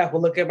was like, "You're not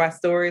gonna look at my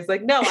stories."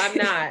 Like, no, I'm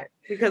not,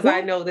 because I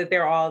know that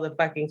they're all the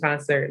fucking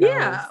concert.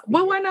 Yeah,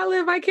 well, why not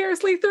live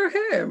vicariously through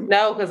him?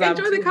 No, because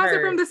enjoy the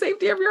concert from the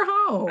safety of your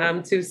home.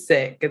 I'm too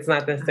sick. It's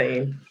not the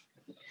same.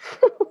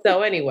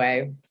 So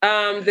anyway,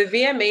 the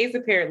VMAs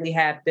apparently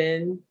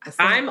happened.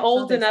 I'm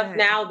old enough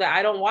now that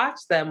I don't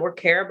watch them or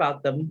care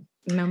about them.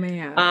 No,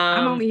 ma'am.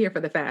 I'm only here for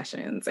the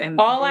fashions. And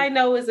all I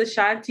know is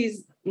Ashanti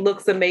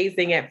looks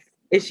amazing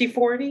is she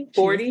 40?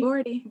 40? She's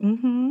 40.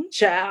 Mm-hmm.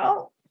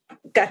 Child,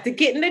 got to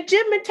get in the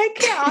gym and take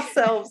care of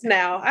ourselves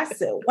now. I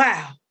said,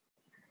 wow.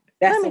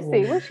 Let me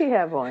see. What she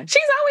have on?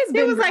 She's always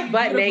been like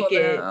butt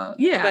naked.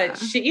 Yeah. But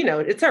she,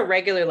 it's her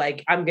regular,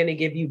 like, I'm going to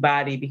give you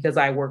body because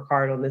I work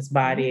hard on this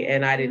body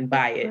and I didn't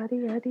buy it.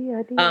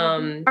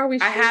 Are we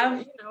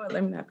sure?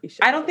 Let me not be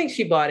sure. I don't think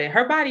she bought it.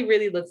 Her body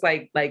really looks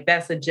like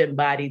that's a gym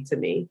body to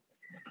me.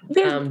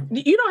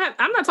 You don't have,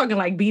 I'm not talking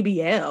like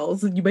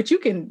BBLs, but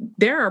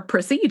there are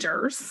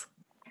procedures.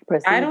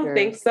 I don't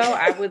think so.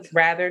 I would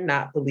rather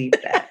not believe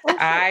that.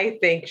 I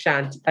think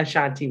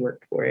Ashanti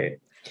worked for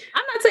it.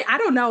 I'm not saying I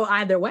don't know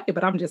either way,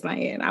 but I'm just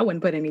saying I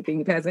wouldn't put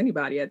anything past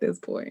anybody at this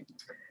point.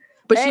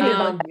 But she did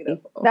look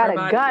beautiful. Not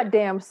a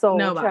goddamn soul,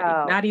 nobody,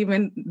 child. Not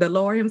even the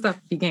Lord himself.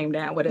 If he came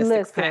down with a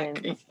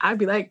six-pack, I'd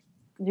be like,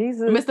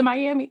 Jesus, Mr.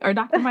 Miami or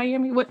Dr.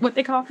 Miami, what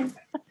they call him?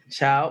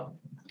 Child.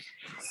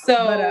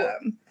 So,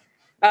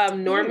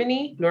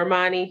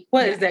 Normani.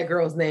 What is that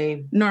girl's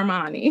name?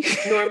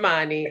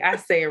 Normani. I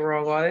say it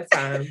wrong all the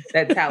time.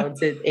 That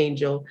talented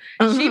angel.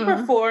 She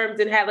performed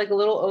and had like a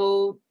little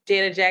ode.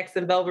 Janet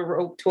Jackson Velvet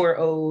Rope Tour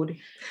ode.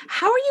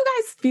 How are you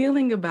guys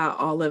feeling about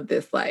all of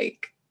this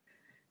like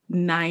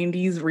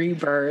 90s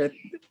rebirth,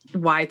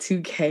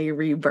 Y2K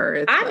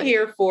rebirth? I'm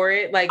here for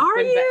it. Like,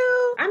 are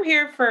you? I'm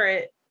here for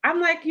it.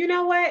 I'm like, you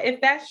know what? If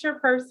that's your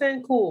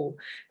person, cool.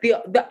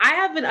 I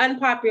have an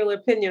unpopular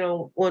opinion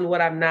on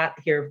what I'm not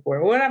here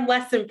for, what I'm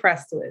less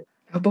impressed with.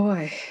 Oh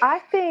boy. I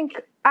think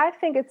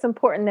it's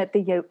important that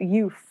the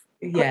youth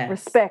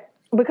respect,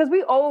 because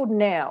we old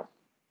now.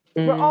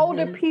 We're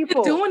older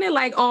people. You're doing it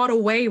like all the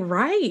way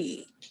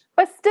right.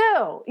 But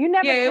still, you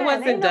never can. It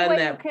wasn't done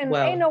that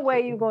well. Ain't no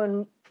way you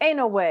going. Ain't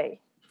no way.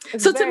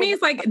 So to me,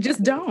 it's like,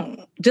 just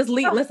don't. Just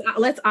leave.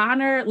 Let's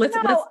honor. Let's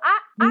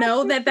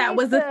know that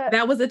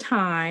was a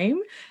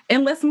time,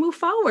 and let's move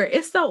forward.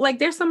 It's so like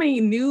there's so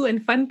many new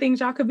and fun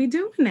things y'all could be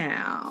doing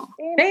now.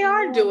 They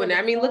are doing it.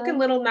 I mean, look at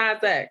Lil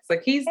Nas X.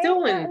 Like he's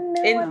doing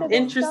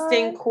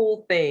interesting,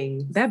 cool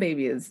things. That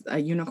baby is a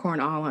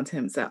unicorn all onto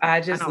himself. I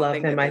just love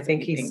him. I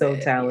think he's so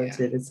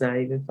talented. Yeah. It's not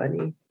even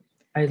funny.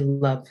 I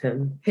love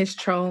him. His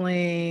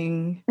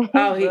trolling.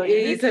 Oh,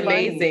 he's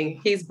amazing.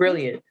 Funny. He's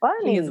brilliant.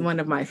 Funny. He's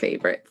one of my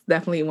favorites.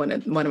 Definitely one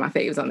of my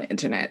faves on the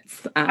internet.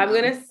 I'm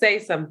gonna say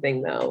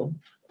something though.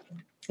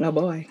 Oh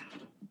boy,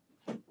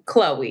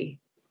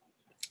 Chloe.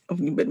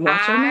 You better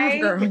watch your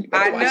mouth, girl.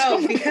 I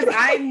know because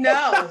I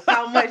know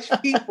how much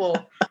people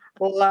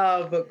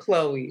love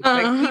Chloe.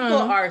 Like people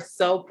are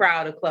so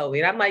proud of Chloe,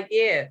 and I'm like,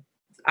 yeah,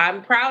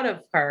 I'm proud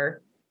of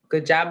her.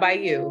 Good job by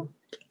you.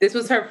 This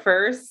was her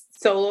first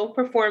solo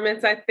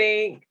performance, I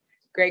think.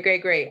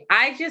 Great.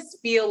 I just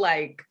feel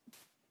like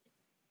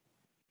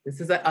this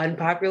is an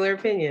unpopular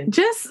opinion.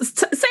 Just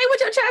say with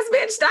your chest,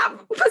 bitch.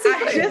 Stop.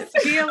 I just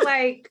feel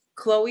like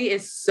Chloe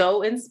is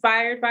so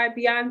inspired by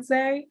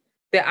Beyonce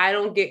that I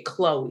don't get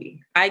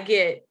Chloe. I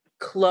get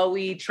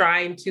Chloe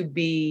trying to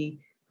be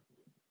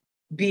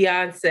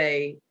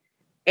Beyonce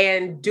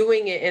and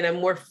doing it in a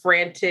more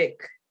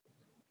frantic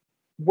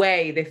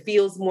way that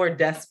feels more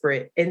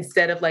desperate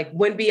instead of like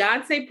when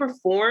Beyonce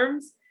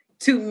performs,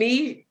 to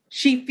me,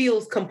 she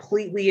feels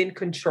completely in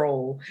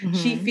control. Mm-hmm.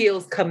 She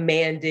feels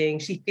commanding.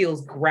 She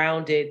feels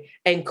grounded.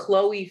 And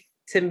Chloe,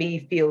 to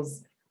me,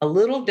 feels a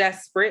little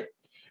desperate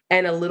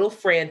and a little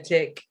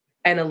frantic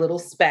and a little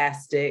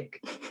spastic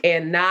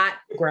and not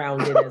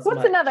grounded as much.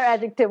 What's another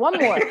adjective? One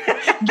more. Give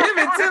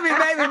it to me,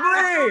 baby,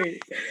 please.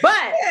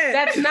 But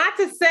that's not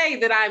to say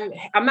that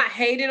I'm not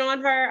hating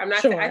on her. I'm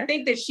not. Sure. I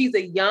think that she's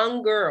a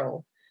young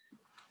girl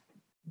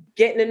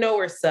getting to know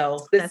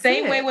herself. The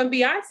same way when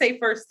Beyonce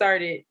first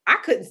started, I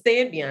couldn't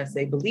stand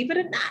Beyonce, believe it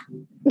or not.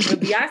 When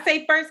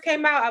Beyonce first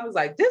came out, I was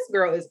like, this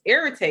girl is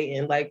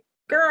irritating. Like,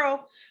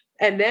 girl.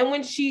 And then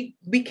when she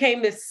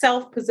became this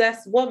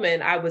self-possessed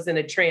woman, I was in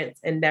a trance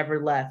and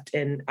never left.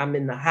 And I'm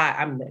in the hive.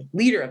 I'm the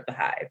leader of the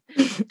hive.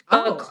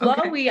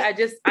 Chloe,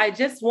 okay. I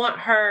just want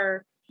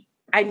her.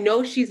 I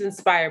know she's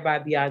inspired by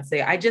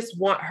Beyonce. I just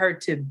want her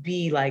to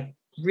be like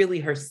really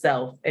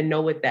herself and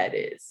know what that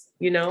is.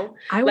 You know,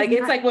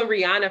 it's like when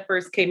Rihanna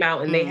first came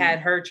out and they had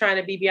her trying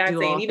to be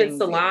Beyonce, and even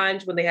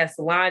Solange, when they had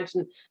Solange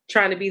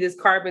trying to be this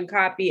carbon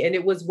copy. And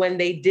it was when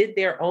they did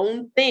their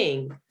own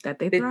thing that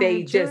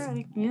they just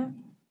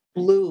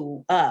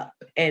blew up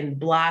and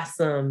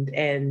blossomed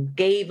and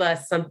gave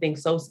us something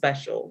so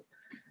special.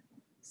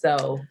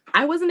 So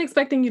I wasn't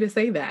expecting you to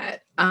say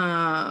that.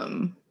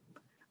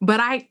 But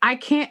I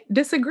can't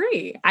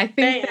disagree. I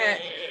think that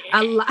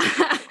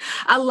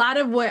a lot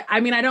of what, I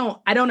mean, I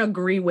don't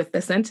agree with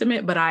the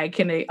sentiment, but I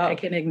can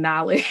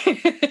acknowledge,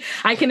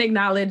 I can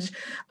acknowledge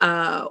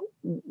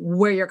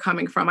where you're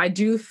coming from. I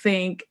do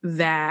think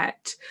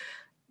that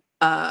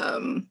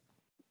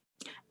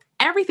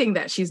everything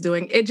that she's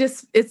doing,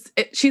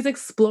 she's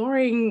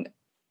exploring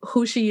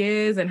who she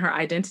is and her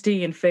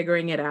identity and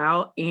figuring it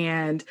out.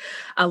 And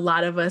a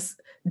lot of us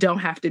don't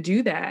have to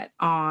do that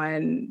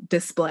on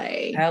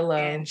display. Hello.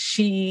 And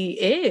she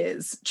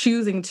is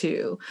choosing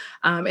to.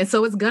 And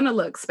so it's going to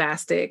look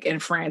spastic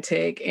and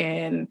frantic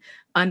and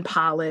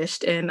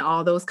unpolished and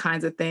all those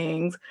kinds of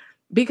things,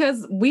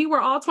 because we were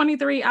all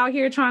 23 out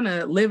here trying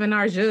to live in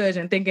our zhuzh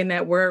and thinking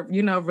that we're,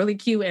 really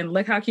cute and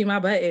look how cute my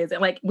butt is. And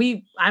like,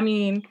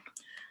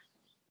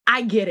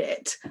 I get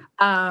it.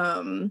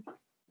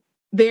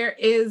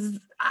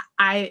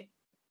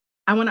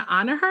 I want to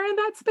honor her in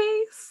that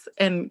space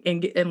and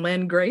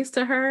lend grace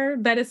to her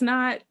that it's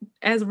not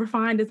as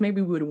refined as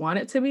maybe we would want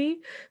it to be,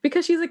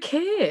 because she's a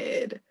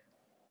kid.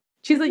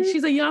 She's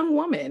she's a young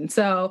woman.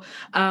 So,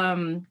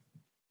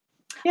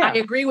 I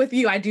agree with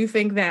you. I do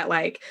think that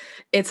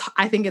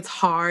I think it's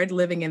hard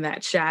living in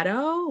that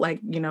shadow.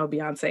 Like,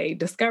 Beyonce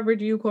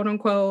discovered you, quote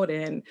unquote,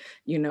 and,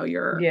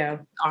 you're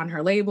on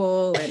her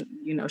label and,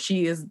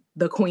 she is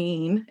the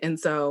queen. And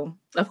so,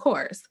 of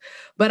course,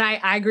 but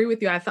I agree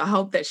with you. I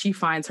hope that she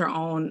finds her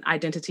own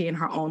identity in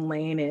her own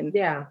lane and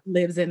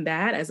lives in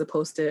that, as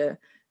opposed to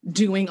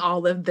doing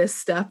all of this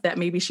stuff that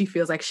maybe she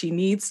feels like she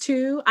needs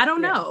to. I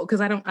don't know,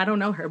 because I don't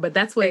know her, but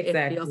that's what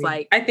it feels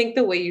like. I think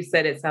the way you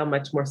said it sound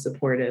much more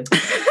supportive.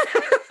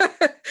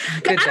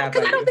 Good job.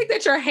 Because I don't think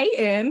that you're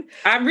hating.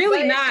 I'm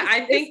really not.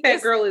 I think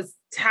that girl is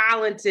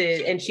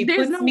talented and she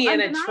puts me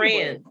in a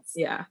trance.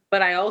 Yeah.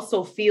 But I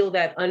also feel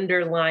that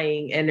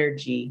underlying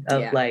energy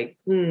of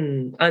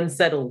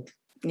unsettled.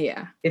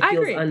 Yeah. It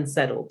feels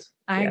unsettled.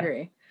 I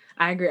agree.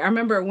 I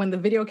remember when the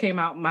video came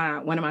out,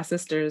 one of my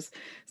sisters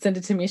sent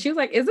it to me. She was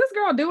like, is this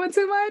girl doing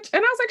too much?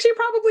 And I was like, she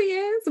probably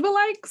is,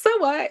 but so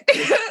what?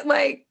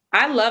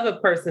 I love a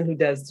person who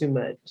does too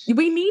much.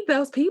 We need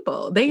those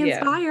people. They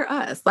inspire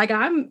us.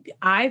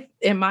 I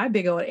in my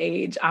big old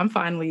age, I'm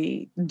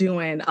finally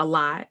doing a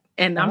lot.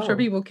 And I'm sure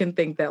people can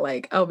think that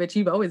oh, bitch,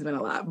 you've always been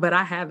a lot, but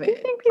I haven't. You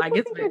think people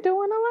think you're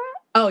doing a lot?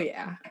 Oh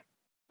yeah.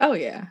 Oh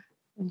yeah.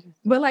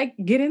 But like,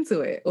 get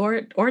into it,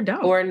 or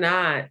don't, or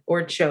not,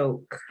 or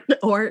choke,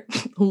 or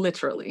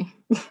literally.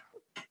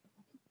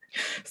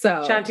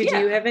 So, Shanti, do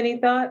you have any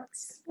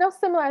thoughts? No,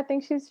 similar. I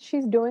think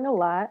she's doing a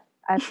lot.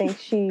 I think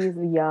she's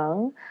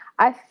young.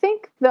 I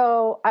think,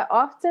 though, I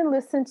often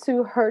listen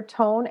to her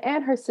tone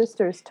and her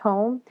sister's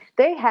tone.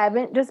 They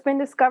haven't just been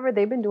discovered.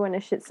 They've been doing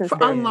this shit since for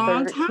a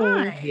long 13,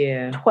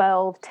 time.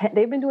 12, 10.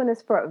 They've been doing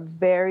this for a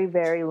very,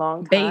 very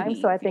long time.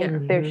 Babies, so I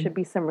think there should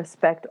be some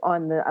respect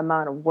on the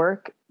amount of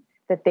work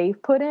that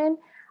they've put in.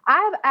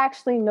 I've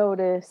actually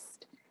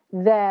noticed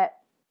that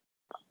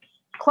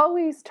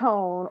Chloe's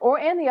tone,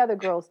 and the other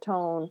girl's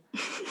tone,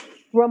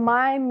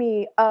 remind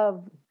me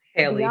of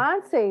Haley.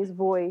 Beyonce's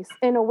voice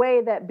in a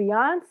way that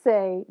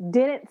Beyonce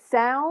didn't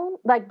sound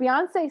like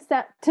Beyonce.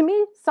 To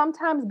me,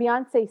 sometimes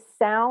Beyonce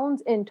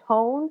sounds in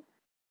tone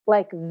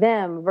like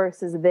them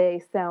versus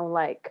they sound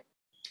like.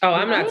 Oh,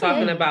 I'm not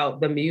talking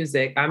about the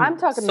music. I'm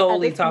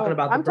solely talking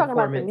about the performance. I'm talking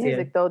about the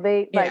music, though.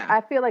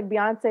 I feel like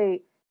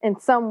Beyonce, in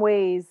some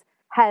ways,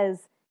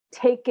 has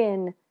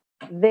taken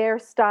their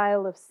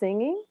style of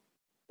singing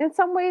in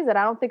some ways that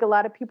I don't think a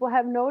lot of people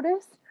have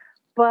noticed.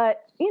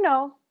 But,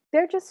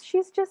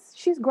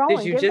 she's growing.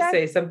 Did you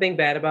say something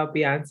bad about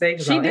Beyonce?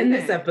 She did in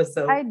this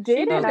episode. I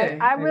did. And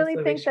I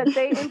really think that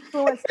they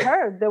influenced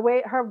her, the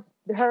way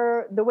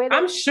the way that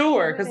I'm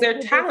sure, because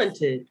they're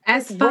talented.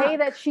 The way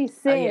that she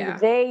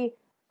sings,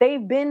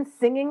 they've been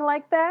singing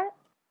like that.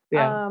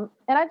 Yeah.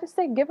 And I just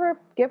say give her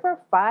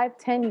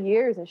 5-10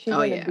 years and she's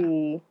gonna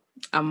be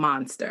a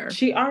monster.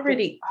 She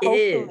already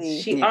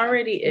is. She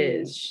already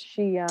is.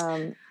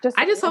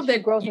 I just hope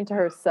that grows into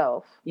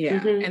herself. Yeah.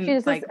 Mm-hmm. And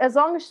she's as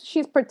long as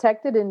she's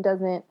protected and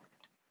doesn't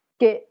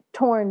get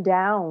torn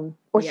down,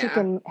 or she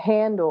can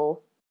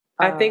handle.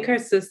 I think her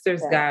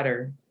sisters got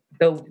her.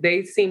 Though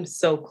they seem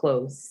so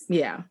close.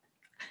 Yeah.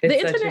 It's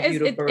the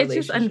internet it's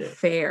just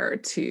unfair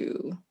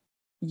to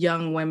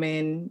young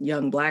women,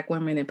 young Black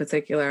women in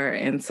particular.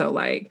 And so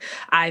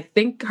I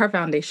think her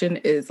foundation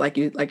is like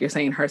you're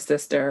saying, her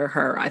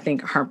sister, I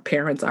think her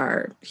parents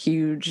are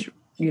huge,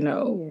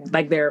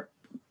 they're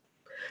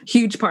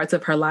huge parts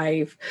of her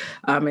life.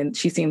 And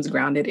she seems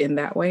grounded in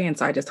that way. And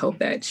so I just hope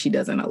that she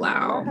doesn't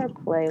allow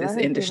this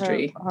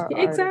industry.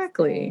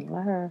 Exactly.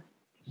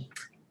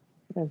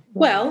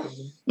 Well,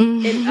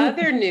 in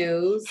other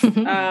news,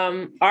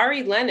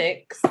 Ari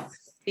Lennox,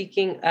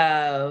 speaking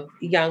of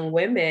young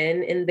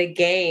women in the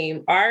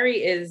game, I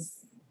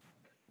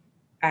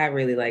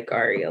really like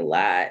Ari a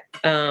lot.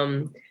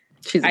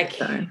 She's I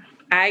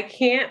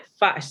can't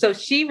find. So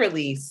she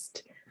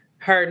released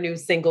her new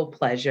single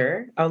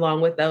Pleasure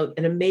along with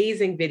an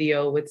amazing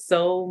video with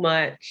so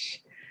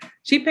much.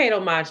 She paid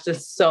homage to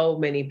so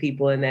many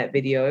people in that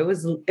video. It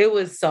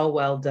was so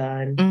well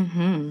done.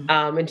 Mm-hmm.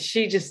 And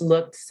she just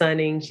looked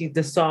stunning.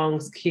 The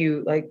song's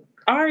cute. Like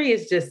Ari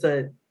is just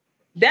I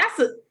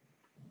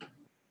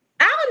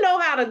don't know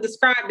how to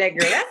describe that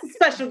girl. That's a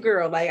special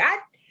girl. Like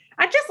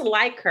I just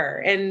like her.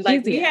 And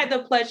we had the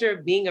pleasure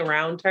of being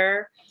around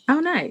her. Oh,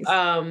 nice.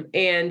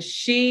 And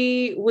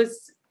she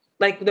was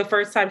like, the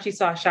first time she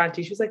saw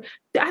Shanti, she was like,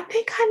 I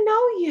think I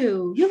know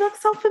you. You look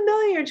so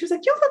familiar. And she was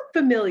like, you look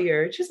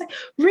familiar. And she was like,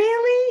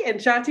 really?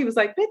 And Shanti was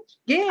like, bitch,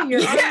 yeah, you're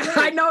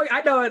I know it.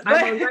 I know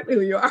exactly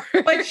who you are.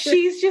 But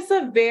she's just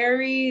a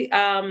very,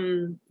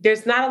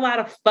 there's not a lot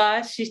of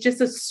fuss. She's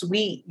just a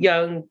sweet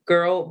young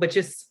girl, but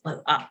just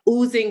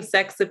oozing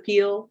sex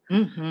appeal.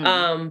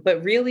 Mm-hmm.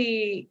 But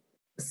really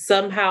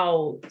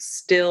somehow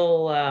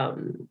still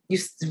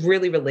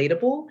really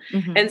relatable.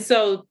 Mm-hmm. And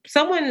so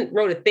someone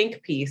wrote a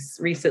think piece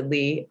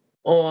recently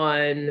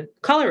on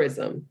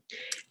colorism,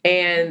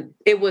 and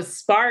it was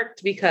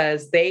sparked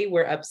because they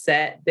were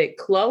upset that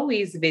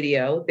Chloe's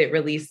video that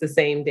released the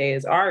same day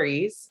as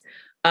Ari's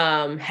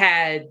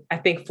had, I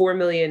think, 4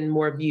 million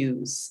more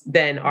views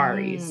than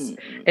Ari's.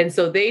 And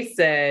so they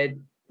said,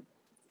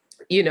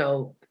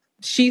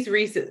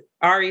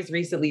 Ari's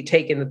recently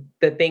taken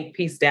the think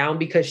piece down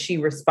because she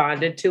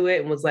responded to it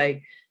and was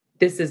like,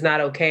 this is not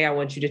okay. I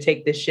want you to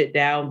take this shit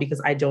down because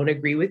I don't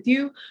agree with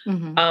you.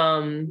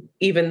 Mm-hmm.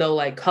 Even though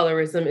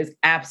colorism is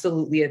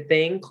absolutely a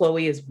thing,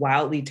 Chloe is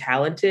wildly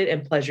talented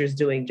and Pleasure's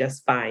doing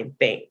just fine.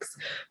 Thanks.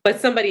 But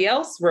somebody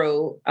else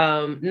wrote,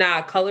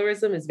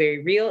 colorism is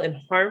very real and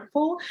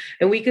harmful,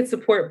 and we could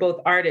support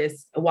both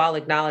artists while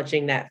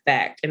acknowledging that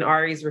fact. And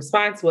Ari's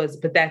response was,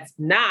 but that's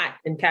not,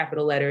 in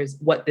capital letters,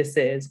 what this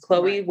is.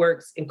 Chloe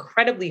works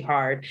incredibly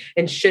hard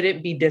and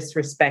shouldn't be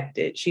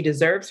disrespected. She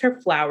deserves her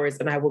flowers,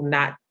 and I will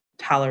not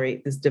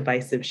tolerate this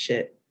divisive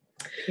shit.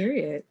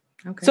 Period.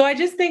 Okay. So I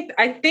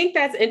think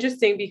that's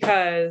interesting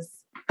because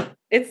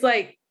it's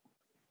like,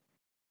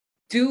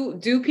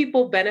 do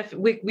people benefit?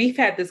 We've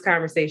had this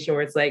conversation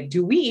where it's like,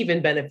 do we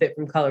even benefit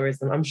from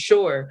colorism? I'm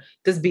sure.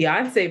 Does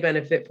Beyonce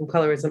benefit from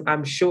colorism?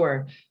 I'm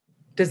sure.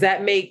 Does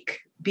that make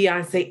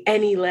Beyonce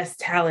any less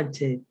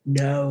talented?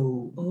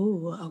 No.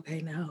 Oh, okay.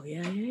 No.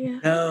 Yeah.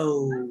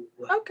 No.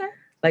 Okay.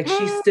 Like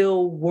she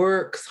still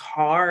works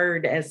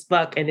hard as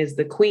fuck and is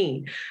the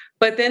queen.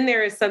 But then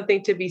there is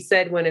something to be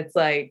said when it's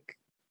like,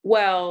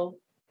 well,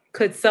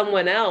 could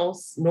someone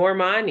else,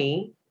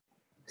 Normani,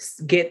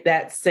 get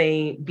that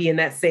same, be in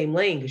that same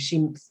lane? Because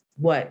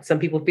some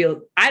people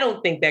feel, I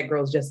don't think that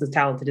girl's just as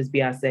talented as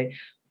Beyonce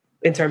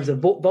in terms of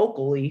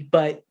vocally,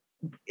 but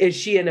is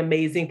she an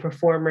amazing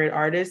performer and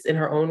artist in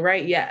her own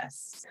right?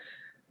 Yes.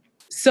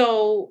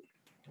 So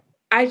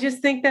I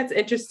just think that's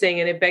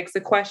interesting. And it begs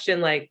the question,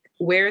 like,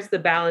 where's the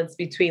balance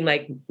between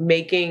like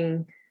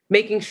making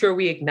sure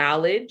we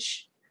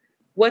acknowledge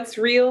what's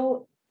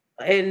real,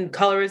 and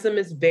colorism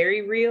is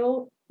very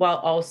real, while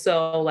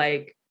also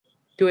like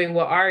doing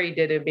what Ari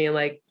did and being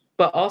like,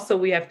 but also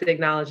we have to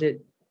acknowledge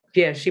it.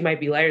 Yeah, she might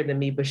be lighter than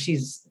me, but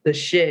she's the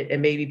shit.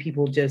 And maybe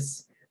people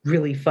just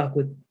really fuck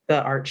with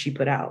the art she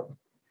put out.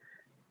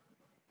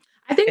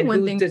 I think and one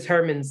who thing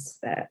determines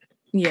that.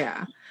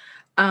 Yeah.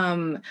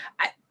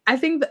 I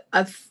think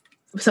that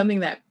something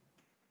that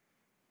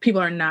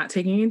people are not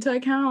taking into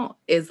account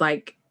is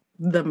like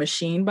the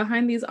machine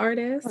behind these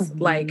artists. Mm-hmm.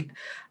 Like,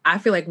 I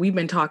feel like we've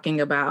been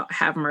talking about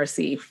Have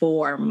Mercy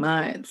for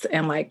months,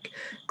 and like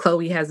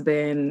Chloe has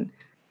been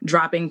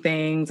dropping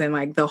things, and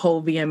like the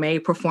whole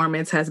VMA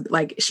performance has,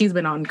 like, she's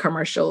been on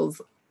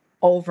commercials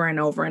over and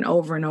over and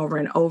over and over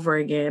and over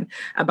again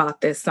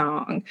about this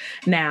song.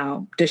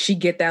 Now, does she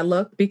get that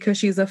look because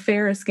she's a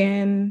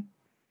fair-skinned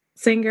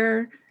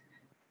singer?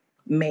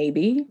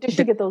 Maybe. Does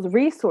she get those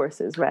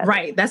resources, rather?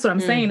 Right. That's what I'm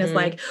saying. Is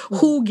like,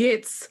 who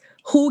gets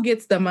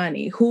the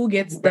money? Who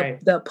gets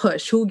the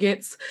push? Who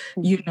gets,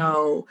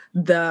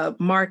 the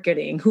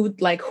marketing? Who?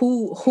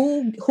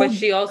 But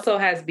she also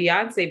has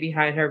Beyonce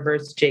behind her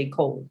versus J.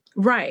 Cole.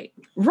 Right.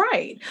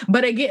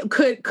 But again,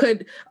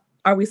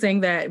 are we saying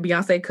that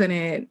Beyonce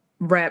couldn't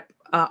rep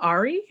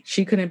Ari?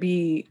 She couldn't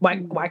be.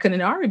 Why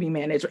couldn't Ari be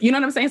managed? You know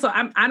what I'm saying? So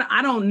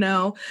I don't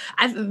know.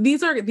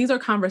 These are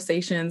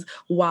conversations,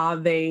 while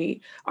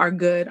they are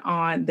good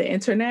on the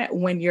internet,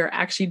 when you're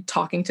actually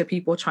talking to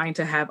people trying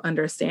to have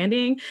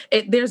understanding,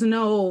 there's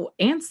no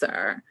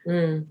answer.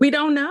 We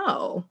don't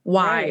know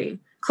why. Right.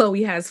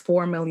 Chloe has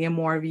 4 million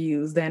more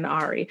views than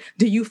Ari.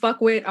 Do you fuck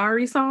with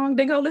Ari's song?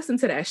 Then go listen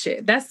to that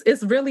shit.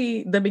 It's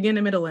really the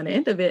beginning, middle, and the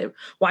end of it.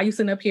 Why you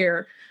sitting up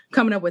here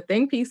coming up with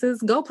think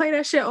pieces? Go play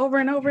that shit over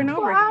and over and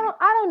over again.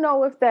 I don't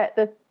know if that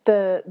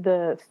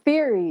the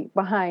theory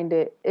behind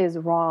it is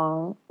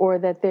wrong, or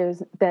that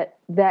there's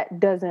that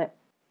doesn't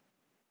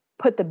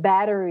put the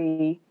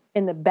battery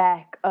in the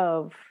back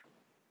of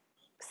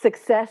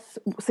success,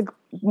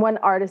 one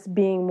artist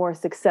being more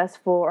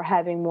successful or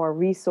having more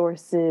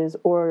resources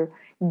or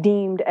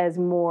deemed as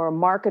more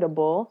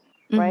marketable,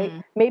 right?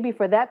 Maybe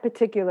for that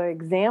particular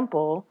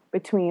example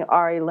between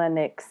Ari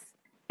Lennox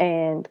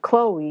and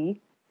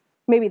Chloe,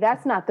 maybe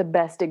that's not the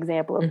best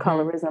example of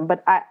colorism,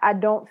 but I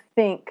don't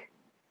think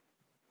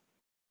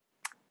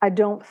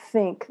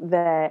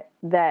that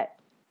that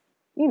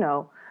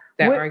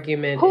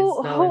argument is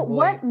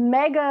what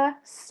mega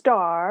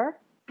star.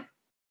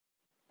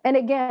 And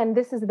again,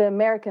 this is the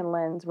American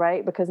lens,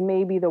 right? Because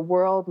maybe the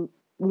world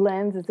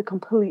lens is a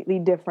completely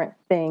different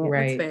thing.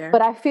 Right. That's fair.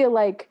 But I feel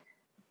like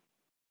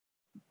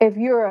if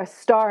you're a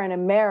star in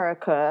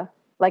America,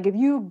 like if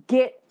you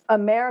get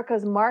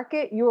America's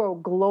market, you're a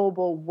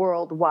global,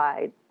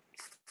 worldwide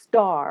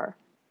star,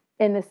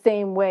 in the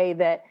same way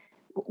that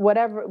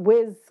whatever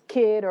Wiz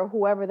Kid or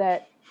whoever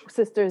that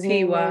sister's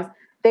name is,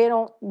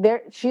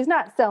 she's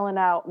not selling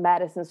out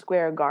Madison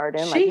Square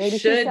Garden. She like maybe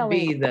should she's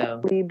selling be though.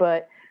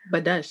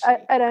 But does she?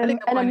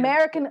 An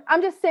American,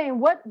 I'm just saying,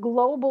 what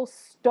global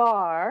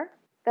star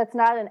that's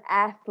not an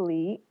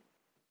athlete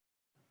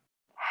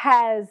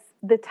has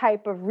the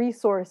type of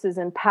resources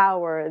and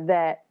power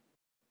that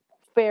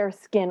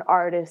fair-skinned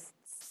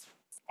artists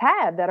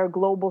have that are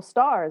global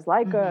stars,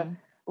 like a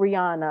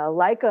Rihanna,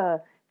 like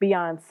a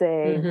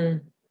Beyonce?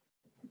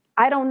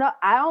 I don't know.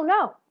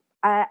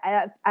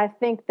 I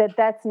think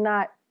that's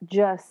not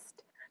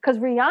just because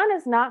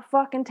Rihanna's not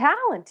fucking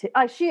talented.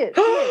 She is.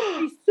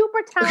 She's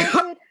super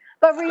talented,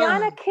 but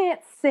Rihanna can't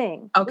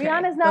sing. Okay.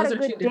 Rihanna's not a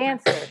good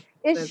dancer.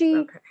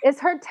 Is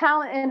her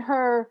talent in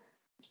her?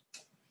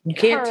 You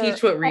can't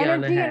teach what Rihanna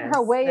energy has. And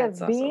her way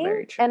of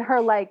being and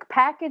her like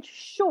package,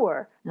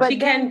 sure. But she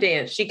can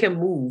dance. She can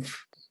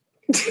move.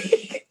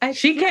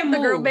 She can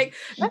move. Girl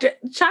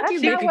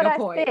Chanti's making a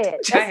point.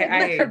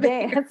 I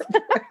dance.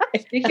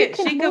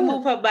 She can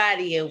move her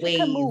body in ways.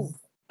 In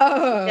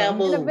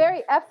a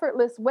very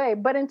effortless way.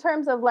 But in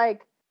terms of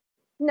like,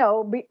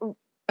 a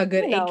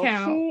good 8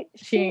 count.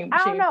 She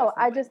I don't know.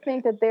 I just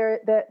think that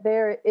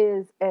there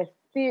is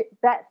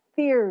that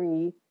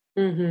theory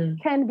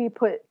can be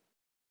put.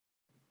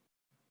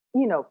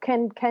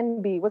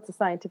 Can be, what's the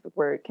scientific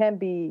word? Can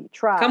be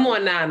tried. Come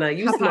on, Naana,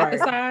 you smart.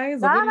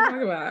 Hypothesize? What are you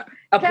talking about?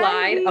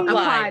 Applied.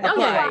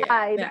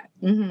 Yeah.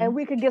 And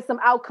we could get some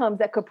outcomes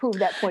that could prove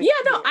that point. Yeah,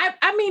 no,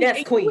 I mean,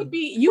 yes,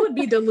 you would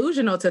be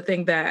delusional to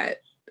think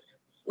that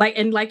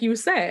And like you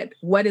said,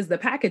 what is the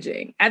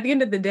packaging? At the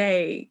end of the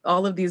day,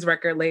 all of these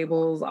record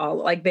labels,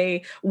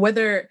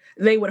 whether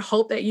they would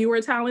hope that you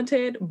were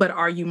talented, but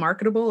are you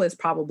marketable is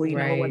probably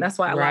number one. That's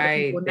why a lot of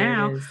people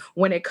now,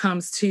 when it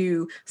comes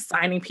to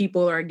signing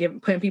people or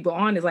putting people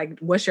on, is like,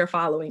 what's your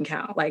following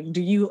count? Like,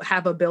 do you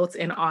have a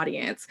built-in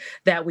audience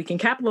that we can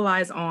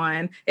capitalize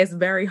on? It's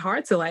very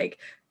hard to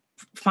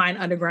find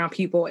underground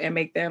people and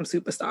make them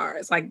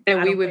superstars.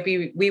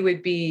 We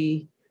would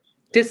be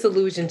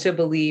disillusioned to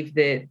believe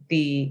that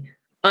the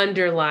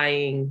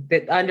colorism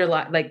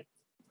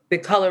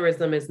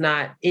is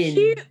not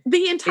in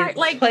the entire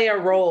play a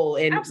role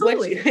in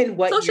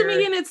what social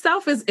media in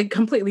itself is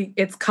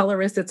it's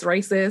colorist, it's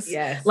racist.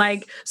 Yes.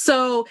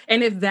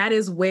 And if that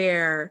is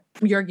where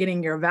you're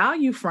getting your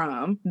value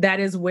from, that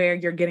is where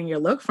you're getting your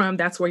look from,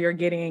 that's where you're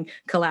getting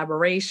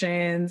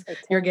collaborations,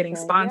 you're getting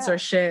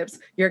sponsorships,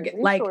 you're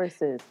getting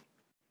resources.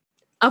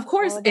 Of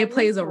course, it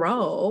plays a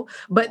role,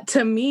 but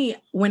to me,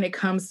 when it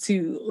comes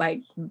to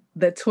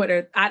the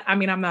Twitter, I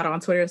mean, I'm not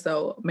on Twitter,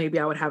 so maybe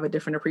I would have a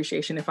different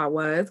appreciation if I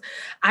was.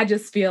 I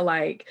just feel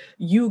like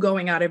you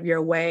going out of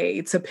your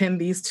way to pin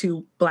these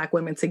two Black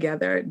women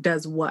together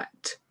does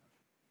what?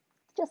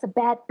 Just a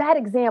bad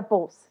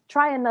examples.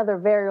 Try another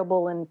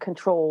variable and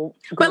control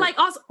group. But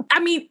also, I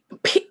mean,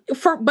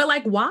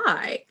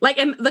 why?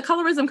 And the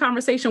colorism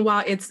conversation,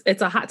 while it's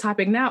a hot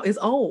topic now, is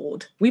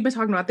old. We've been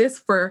talking about this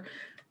for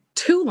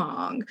too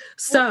long.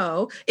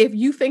 So if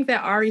you think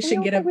that Ari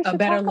should get a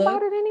better look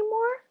about it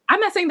anymore,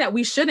 I'm not saying that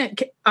we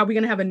shouldn't. Are we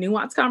going to have a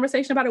nuanced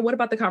conversation about it? What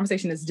about the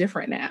conversation is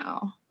different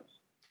now?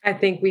 I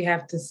think we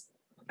have to.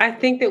 I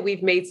think that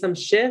we've made some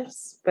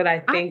shifts, but I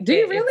think do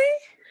you really?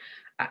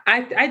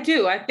 I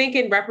do. I think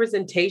in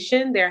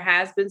representation there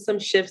has been some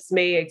shifts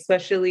made,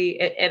 especially,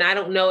 and I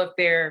don't know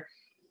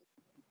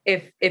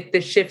if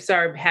the shifts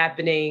are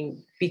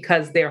happening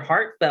because they're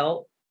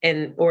heartfelt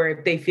or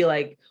if they feel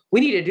like we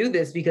need to do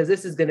this because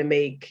this is going to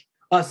make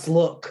us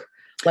look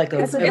like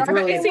it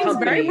seems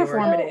very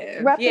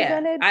performative.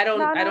 I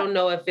don't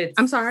know if it's.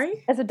 I'm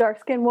sorry. As a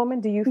dark-skinned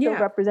woman, do you feel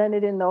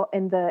represented in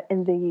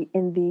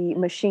the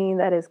machine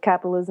that is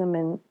capitalism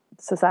and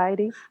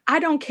society? I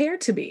don't care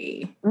to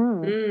be.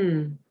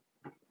 I'm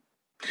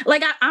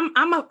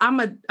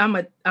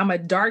a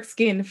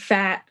dark-skinned,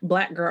 fat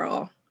Black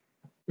girl.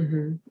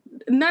 Mm-hmm.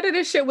 None of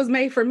this shit was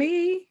made for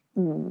me,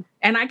 and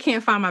I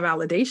can't find my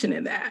validation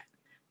in that.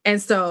 And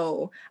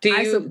so, do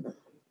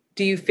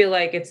you feel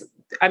like it's?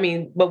 I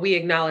mean, but we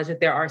acknowledge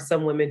that there are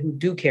some women who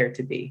do care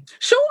to be.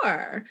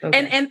 Sure,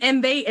 okay.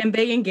 and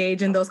they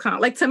engage in those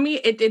to me,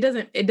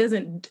 it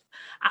doesn't.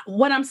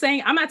 What I'm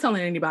saying, I'm not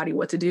telling anybody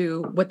what to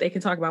do, what they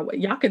can talk about. What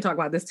y'all can talk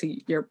about this till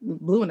you're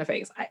blue in the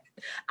face.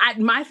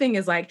 My thing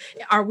is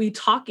are we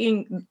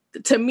talking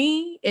to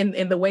me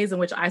in the ways in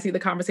which I see the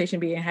conversation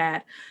being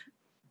had?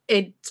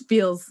 It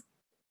feels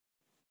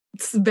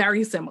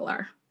very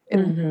similar.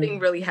 Nothing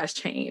really has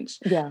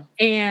changed. Yeah.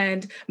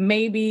 And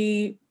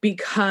maybe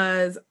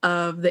because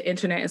of the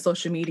internet and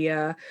social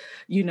media,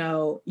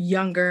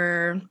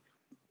 younger,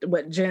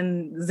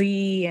 Gen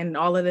Z and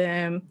all of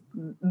them,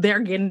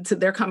 they're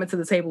coming to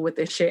the table with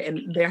this shit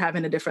and they're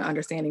having a different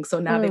understanding. So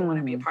now they want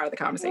to be a part of the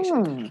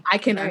conversation. I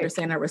can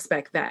understand and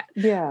respect that.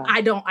 Yeah.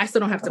 I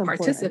still don't have to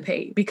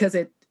participate because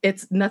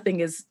it's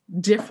nothing is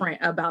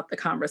different about the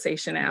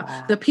conversation now.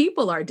 Wow. The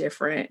people are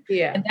different.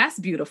 Yeah. And that's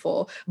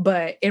beautiful.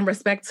 But in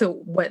respect to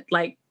what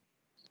to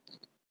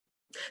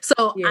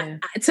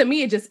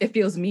me, it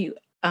feels mute.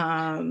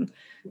 I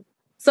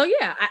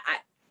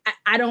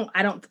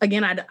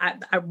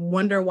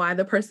wonder why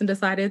the person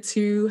decided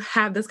to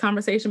have this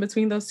conversation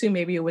between those two.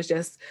 Maybe it was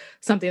just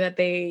something that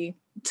they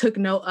took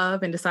note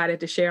of and decided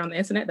to share on the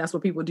internet. That's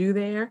what people do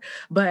there.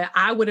 But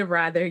I would have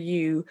rather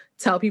you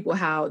tell people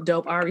how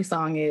dope Ari's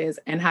song is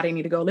and how they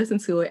need to go listen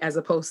to it, as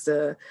opposed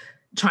to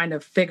trying to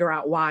figure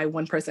out why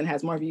one person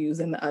has more views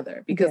than the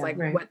other. Because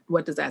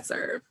what does that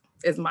serve?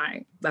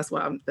 That's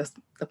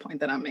the point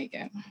that I'm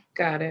making.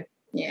 Got it.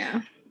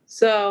 Yeah.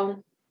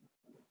 So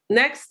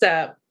next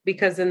up,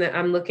 because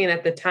I'm looking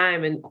at the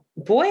time and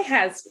boy,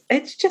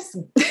 it's just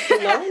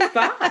blown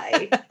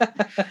by.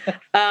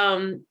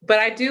 But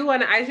I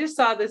just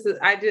saw this,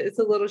 it's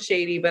a little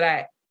shady,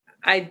 but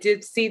I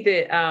did see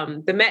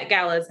that the Met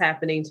Gala is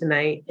happening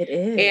tonight. It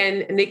is.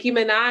 And Nicki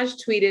Minaj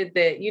tweeted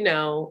that,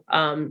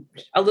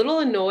 a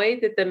little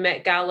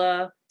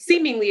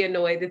seemingly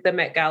annoyed that the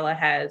Met Gala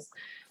has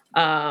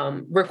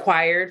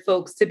required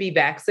folks to be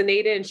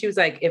vaccinated. And she was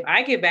like, if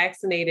I get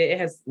vaccinated,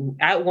 it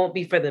won't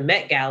be for the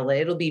Met Gala.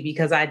 It'll be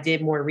because I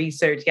did more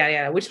research, yada,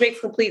 yada, which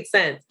makes complete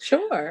sense.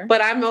 Sure.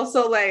 But I'm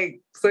also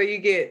like, so you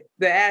get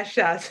the ass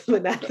shots,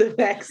 but not the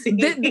vaccine.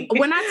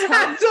 When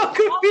I tell all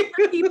the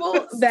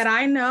people that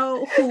I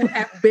know who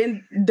have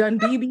been done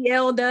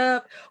BBL'd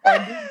up or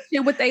did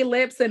shit with their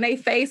lips and their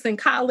face and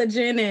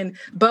collagen and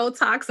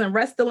Botox and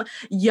Restylane,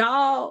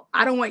 y'all,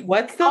 I don't want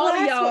what's the all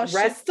last y'all one?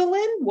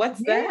 Restylane? What's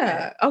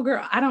that? Oh,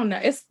 girl, I don't know.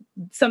 It's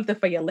something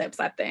for your lips,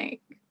 I think.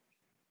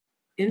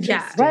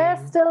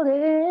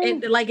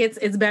 Interesting. Like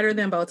it's better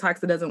than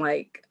Botox. It doesn't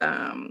like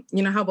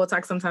you know how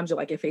Botox sometimes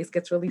your face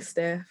gets really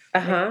stiff.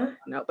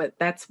 No, but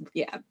that's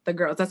the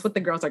girls. That's what the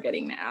girls are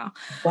getting now.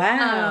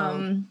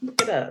 Wow.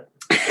 Look it up.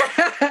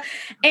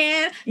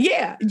 And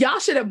y'all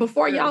should have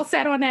before y'all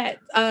sat on that.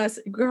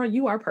 Girl,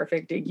 you are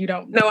perfect. You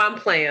don't. No, I'm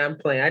playing.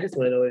 I just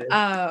want to know what it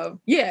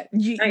is.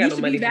 You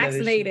should be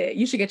vaccinated.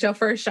 You should get your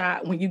first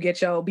shot when you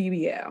get your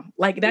BBL.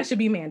 Like that should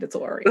be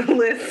mandatory.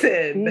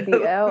 Listen,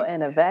 BBL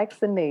and a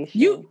vaccination.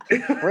 You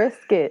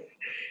risk it.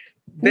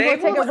 They will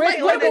take a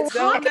risk. What are you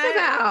talking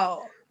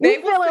about? They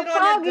will sit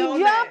on a donut.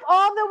 Jump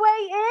all the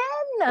way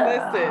in.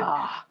 Listen,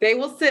 they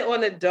will sit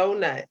on a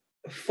donut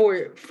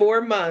for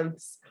 4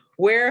 months.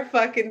 Wear a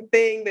fucking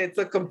thing that's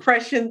a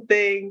compression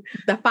thing.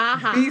 The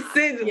faja.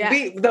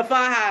 The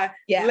faja.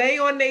 Yeah. Lay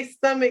on their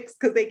stomachs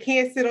because they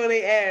can't sit on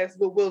their ass,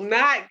 but will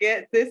not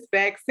get this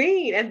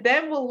vaccine. And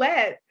then we'll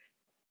let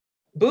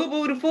Boo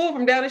Boo the fool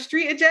from down the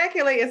street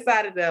ejaculate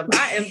inside of them.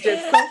 I am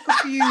just so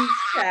confused,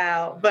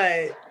 child.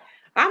 But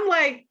I'm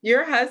like,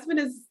 your husband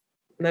is...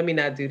 Let me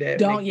not do that.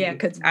 Don't,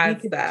 because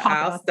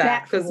I'll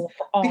stop.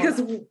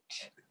 Because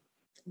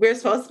we're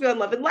supposed to be on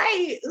Love and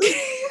Light.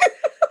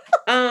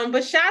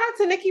 But shout out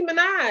to Nicki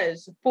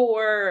Minaj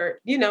for,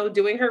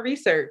 doing her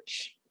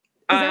research.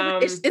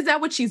 Is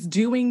that what she's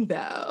doing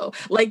though?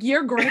 Like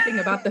you're griping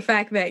about the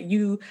fact that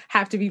you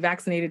have to be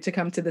vaccinated to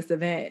come to this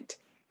event.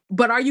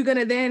 But are you going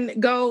to then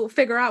go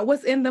figure out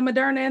what's in the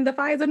Moderna and the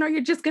Pfizer? Or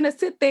you're just going to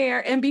sit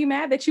there and be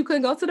mad that you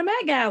couldn't go to the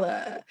Met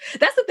Gala.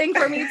 That's the thing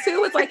for me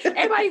too. It's like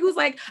everybody who's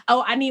like,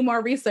 oh, I need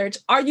more research.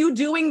 Are you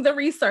doing the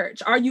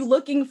research? Are you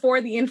looking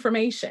for the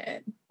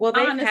information? Well,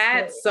 they've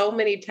had so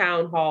many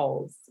town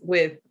halls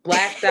with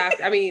Black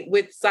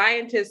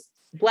scientists,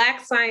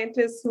 Black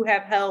scientists who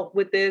have helped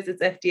with this.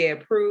 It's FDA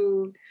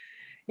approved.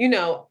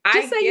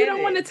 Just say you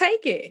don't want to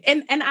take it.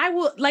 And I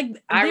will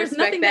there's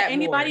nothing that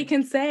anybody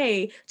can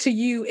say to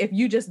you if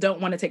you just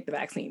don't want to take the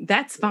vaccine.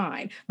 That's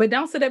fine. But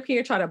don't sit up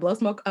here, try to blow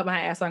smoke up my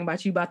ass talking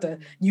about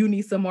you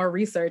need some more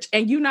research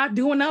and you not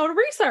doing no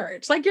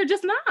research. Like you're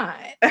just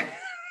not.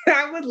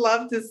 I would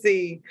love to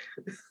see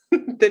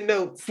the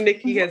notes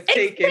Nikki has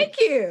taken. Thank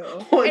you.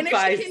 And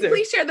if she can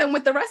please share them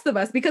with the rest of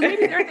us because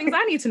maybe there are things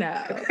I need to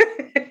know.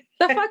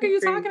 The fuck are you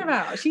talking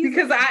about?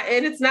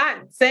 And it's not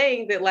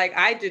saying that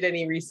I did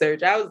any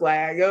research. I was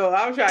like,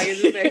 I'm trying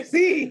to get this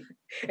vaccine.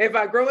 If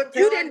I grow it,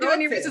 you didn't do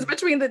any research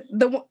between I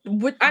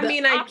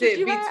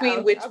did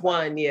between which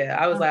one. Yeah,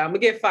 I was like, I'm gonna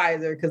get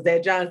Pfizer because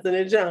that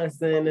Johnson &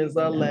 Johnson is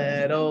a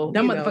little.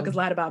 Them motherfuckers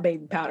lied about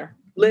baby powder.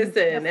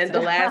 Listen, and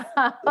the last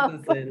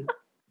listen.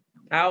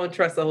 I don't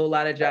trust a whole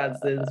lot of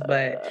Johnsons,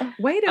 but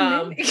wait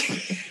a minute.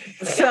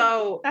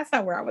 So that's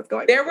not where I was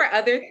going. There were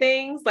other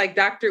things like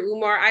Dr.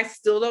 Umar. I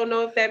still don't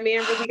know if that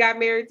man really got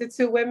married to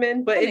 2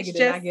 women, but it's just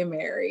did not get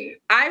married.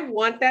 I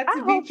want that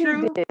to be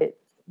true. He did.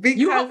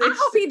 Because I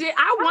hope he did.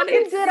 I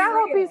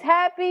hope he's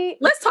happy.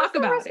 Let's talk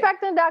about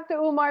respecting Dr.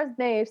 Umar's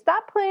name.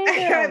 Stop playing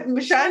him.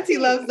 Shanti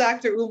loves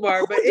Dr.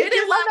 Umar, but it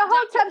didn't love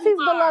the Hoteps. He's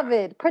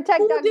beloved. Protect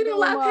Dr. Umar. Who didn't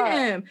love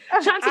him?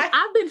 Shanti,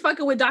 I've been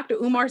fucking with Dr.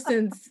 Umar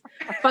since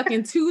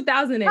fucking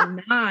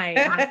 2009.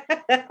 What's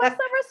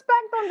the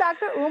respect on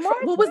Dr. Umar?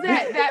 What was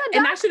that?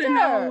 And I should have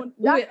known.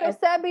 Dr.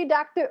 Sebi,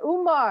 Dr.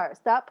 Umar.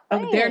 Stop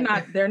playing.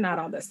 They're not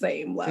on the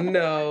same level.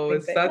 No,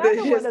 it's not.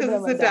 It's just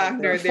because it's a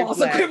doctor. False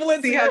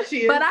equivalence. See how she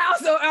is. But I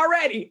also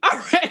already.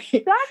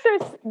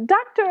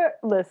 Doctor,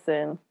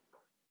 listen.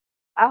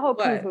 I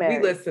hope he's married.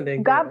 We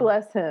listening. God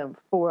bless him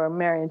for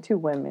marrying 2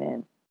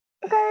 women.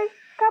 Okay.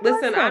 God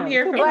bless him. I'm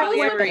here for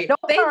polyamory.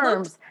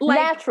 Terms.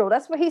 Natural.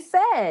 That's what he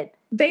said.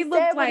 They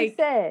looked like.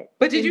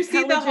 But did you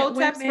see the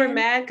Hoteps were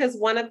mad because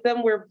one of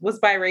them was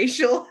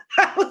biracial?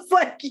 I was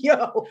like,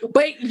 yo.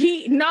 But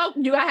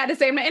I had to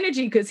save my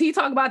energy because he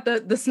talked about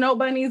the snow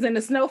bunnies and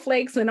the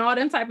snowflakes and all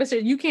them type of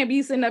shit. You can't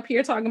be sitting up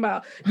here talking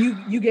about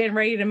you getting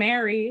ready to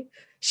marry.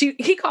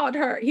 He called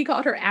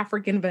her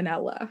African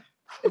vanilla.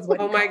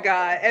 Oh my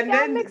God. And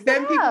then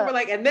people were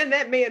like, and then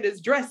that man is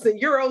dressed in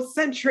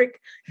Eurocentric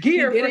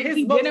gear for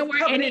his most didn't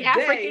wear any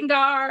African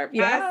garb.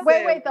 Yeah.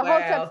 Wait, the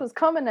Hoteps was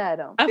coming at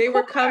him. They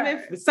were coming.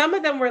 Some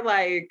of them were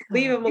like,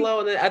 leave him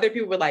alone. And other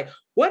people were like,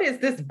 what is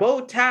this bow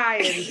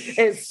tie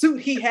and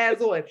suit he has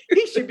on?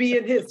 He should be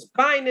in his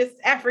finest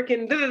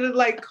African,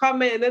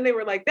 comment. And then they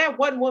were like, that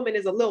one woman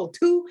is a little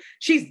too,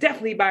 she's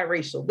definitely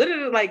biracial.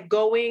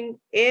 Going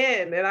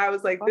in. And I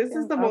was like, this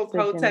is the most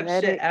Hotep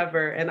shit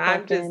ever. And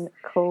I'm just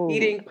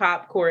eating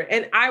popcorn.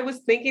 And I was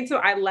thinking too,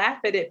 I laugh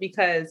at it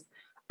because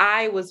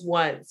I was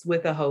once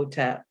with a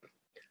Hotep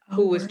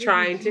who was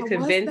trying to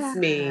convince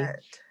me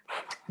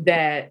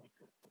that,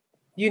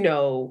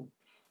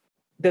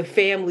 the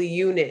family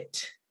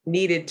unit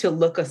needed to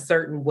look a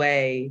certain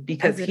way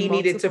because he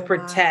needed to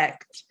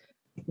protect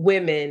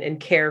women and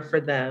care for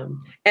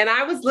them. And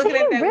I was looking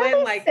at that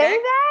really like that.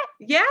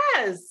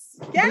 Yes.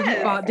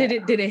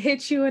 Did it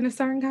hit you in a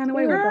certain kind of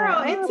way?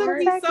 Girl, it took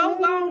me so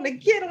long to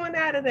get on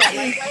out of that.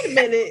 Like, wait a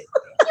minute.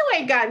 You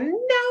ain't got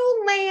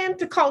no land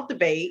to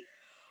cultivate.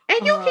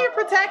 And you can't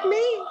protect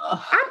me.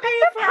 I'm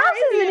paying for house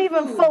isn't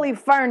even fully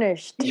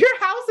furnished. Your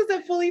house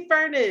isn't fully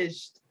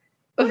furnished.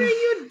 What are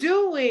you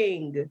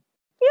doing?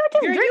 You're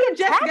just drinking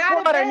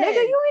tap water, nigga.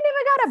 You ain't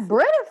even got a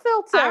Brita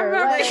filter.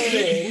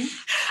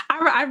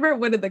 I read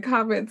one of the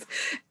comments,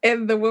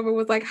 and the woman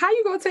was like, "How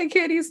you gonna take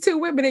care of these two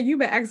women and you've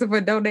been asking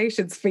for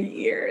donations for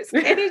years?"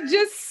 And it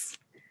just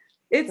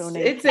it's an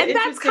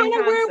interesting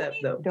concept,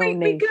 though.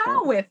 We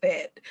go with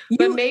it.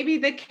 But maybe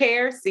the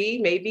care,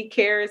 maybe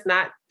care is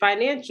not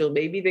financial.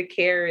 Maybe the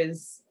care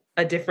is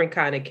a different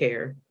kind of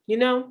care. You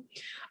know,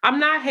 I'm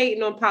not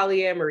hating on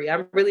polyamory.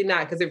 I'm really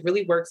not, because it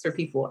really works for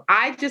people.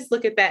 I just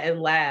look at that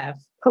and laugh.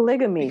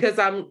 Polygamy. Because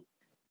I'm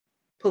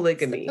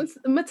polygamy. It's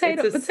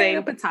the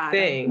same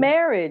thing.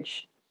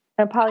 Marriage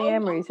and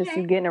polyamory is just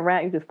you getting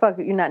around. You just fuck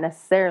it. You're not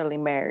necessarily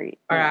married.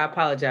 All right, I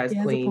apologize,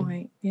 Queen. That's a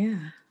point. Yeah.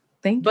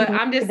 Thank you. But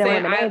I'm just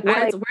saying,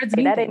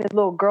 that ain't his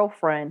little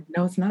girlfriend.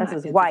 No, it's not. That's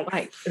his wife.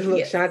 Look,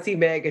 yes. Shanti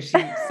mad because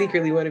she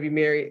secretly want to be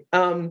married.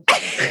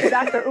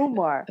 Dr.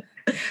 Umar.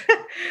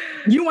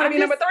 You want to be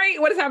number 3?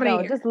 What is happening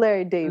here? Just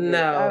Larry David.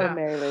 No. I would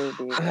marry Larry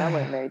David. I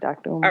wouldn't marry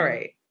Dr. Umar. All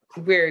right.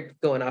 We're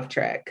going off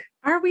track.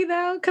 Are we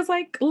though? Because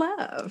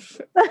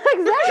love.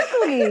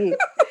 Exactly.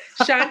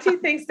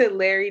 Shanti thinks that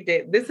Larry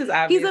did. This is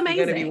obviously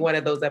going to be one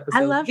of those episodes.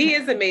 I love him. He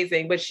is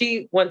amazing, but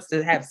she wants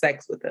to have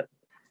sex with him.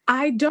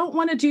 I don't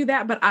want to do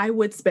that, but I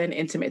would spend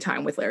intimate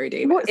time with Larry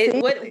David. What is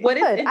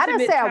intimate I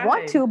didn't say time? I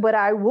want to, but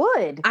I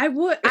would. I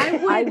would.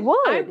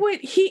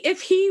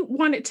 If he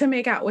wanted to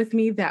make out with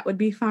me, that would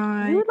be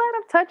fine. You would let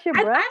him touch your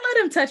butt? I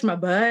let him touch my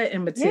butt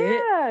and my tit.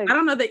 Yeah. I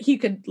don't know that he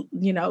could,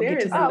 there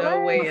get is to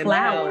no way in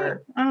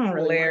flower.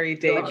 hell Larry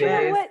David you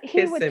know what?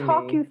 He would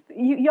talk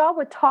y'all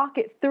would talk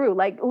it through.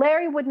 Like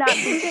Larry would not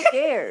be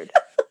scared.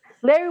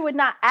 Larry would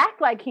not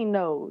act like he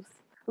knows.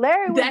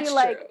 Larry would be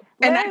like, true.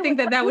 And I think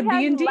that would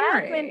be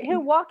endearing. Laughing,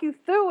 he'll walk you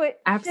through it.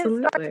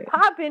 Absolutely. Shit starts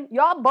popping.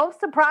 Y'all both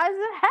surprised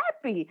and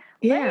happy.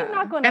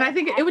 Yeah. And I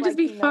think it would just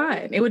be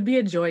fun. It would be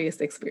a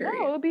joyous experience.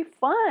 No, it would be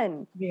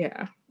fun.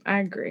 Yeah, I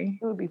agree.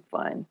 It would be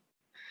fun.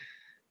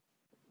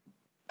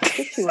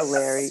 Get you a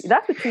Larry.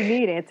 That's what you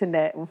need,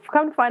 Antoinette.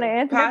 Come to find out,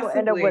 Antoinette will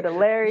end up with a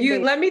Larry.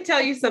 Let me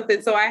tell you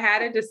something. So I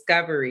had a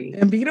discovery.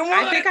 And be the one.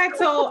 I think I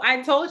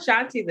told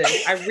Shanti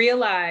this. I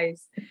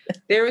realized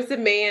there was a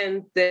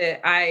man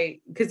that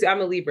because I'm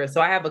a Libra,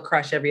 so I have a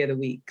crush every other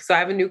week. So I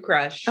have a new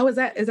crush. Oh, is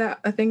that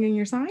a thing in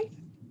your sign?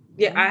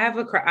 Yeah, I have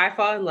I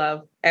fall in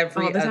love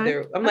every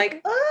other. Time? I'm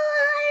like,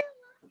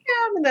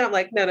 and then I'm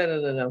like,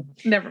 no.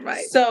 Never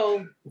mind.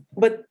 So,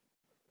 but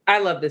I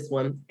love this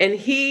one, and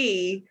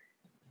he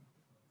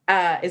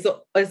is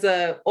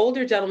a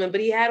older gentleman, but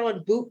he had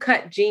on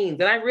bootcut jeans,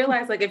 and I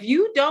realized if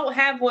you don't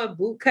have on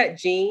bootcut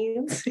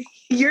jeans,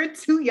 you're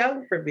too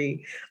young for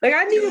me.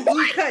 I need a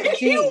bootcut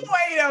jean.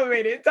 Wait a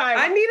minute,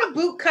 I need a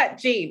bootcut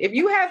jean. If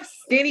you have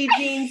skinny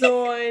jeans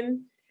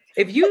on,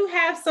 if you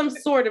have some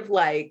sort of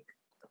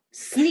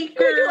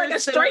sneakers, a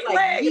straight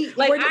leg,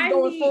 I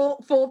need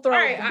full throw. All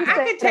right, I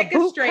can take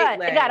a straight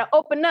leg. It gotta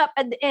open up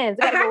at the ends.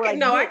 I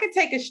can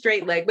take a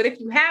straight leg, but if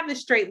you have the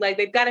straight leg,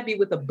 they've got to be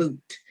with a boot.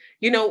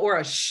 Or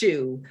a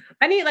shoe.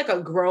 I need a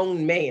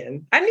grown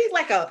man. I need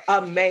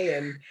a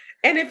man.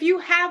 And if you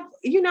have, on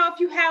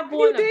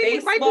a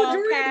baseball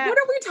cap. What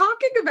are we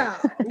talking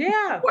about?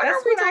 Yeah,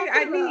 that's what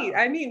I need.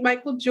 I need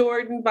Michael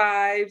Jordan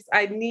vibes.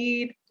 I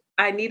need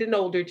an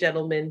older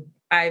gentleman.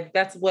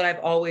 That's what I've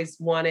always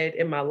wanted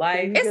in my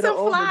life. It's some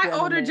fly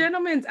older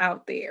gentlemen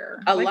out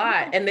there. A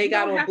lot. And they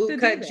got on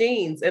bootcut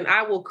jeans, and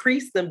I will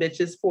crease them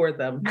bitches for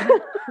them.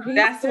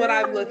 That's what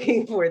I'm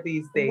looking for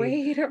these days.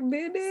 Wait a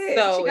minute.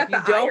 So if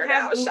you don't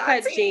have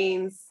bootcut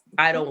jeans,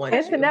 I don't want you.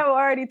 Antoinette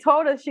already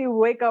told us she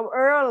wake up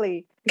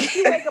early.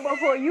 She wake up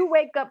before you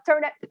wake up,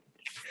 turn that.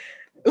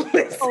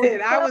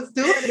 Listen, I was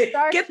doing it.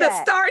 Get the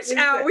starch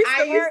out. We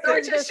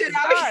starch this shit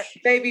out.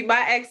 Baby,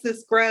 my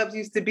ex's scrubs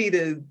used to be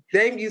the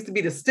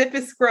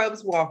stiffest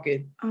scrubs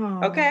walking.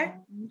 Oh. Okay?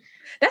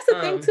 That's the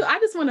thing too. I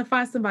just want to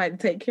find somebody to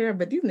take care of,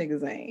 but these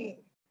niggas ain't.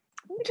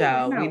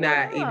 Child, we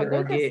not even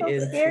gonna get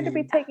into. Scared to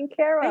be taken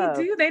care of.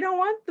 They do. They don't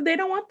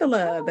want the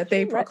love that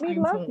they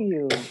proclaim. Let me love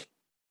you.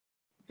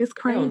 It's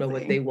crazy. I don't know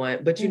what they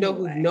want, but you know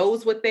who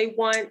knows what they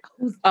want?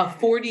 A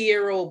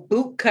 40-year-old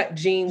bootcut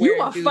jean.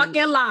 You a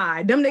fucking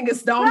lie. Them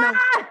niggas don't know.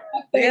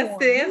 Yes,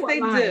 they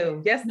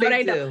do. Yes,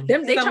 they do.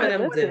 They try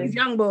to do these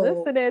young boys.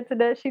 Listen to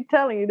that. She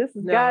telling you this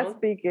is God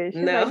speaking.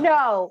 She's like,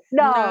 no.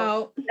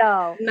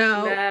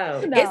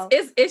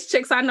 It's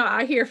chicks I know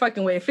out here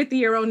fucking with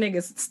 50-year-old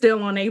niggas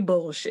still on a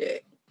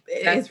bullshit.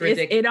 That's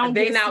ridiculous.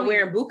 They not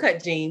wearing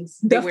bootcut jeans.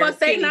 The fuck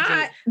they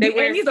not. They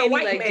wear skinny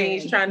leg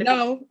jeans trying to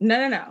No.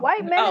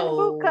 White man in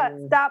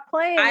bootcut. Stop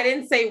playing. I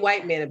didn't say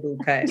white man in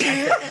bootcut. I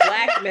said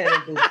black man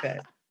in bootcut.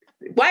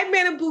 White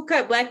man in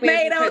bootcut, black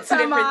man in bootcut, two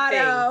different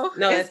things.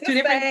 No, that's two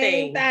different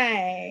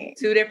things.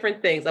 Two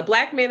different things. A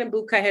black man in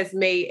bootcut has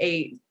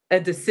made a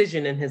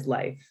decision in his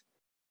life.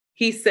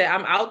 He said,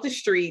 I'm out the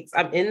streets.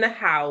 I'm in the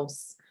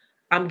house.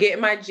 I'm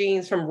getting my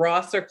jeans from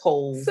Ross or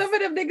Kohl's. Some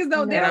of them niggas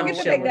don't get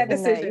to make that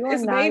decision.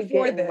 It's made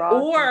for them.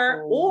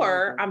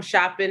 Or I'm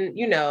shopping,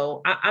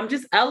 I'm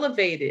just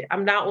elevated.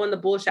 I'm not on the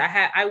bullshit.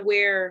 I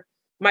wear,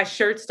 my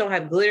shirts don't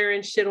have glitter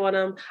and shit on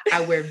them.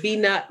 I wear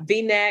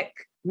V-neck,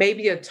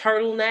 maybe a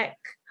turtleneck,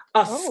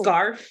 a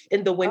scarf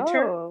in the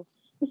winter. Oh.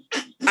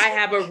 I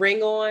have a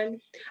ring on.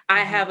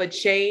 I have a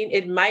chain.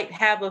 It might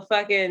have a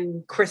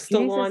fucking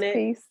crystal on it.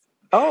 Piece.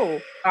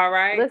 Oh, all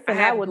right. Listen,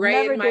 I would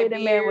never date a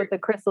man with a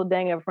crystal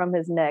dangling from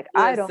his neck.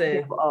 Listen. I don't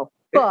give a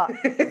fuck.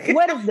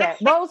 What is that?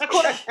 Rose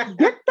quartz?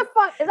 Get the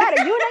fuck. Is that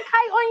a eunuch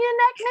height on your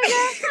neck,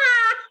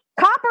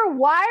 nigga? Copper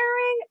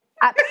wiring?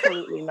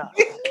 Absolutely not.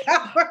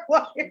 Copper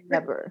wiring.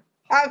 Never.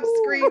 I'm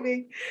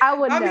screaming.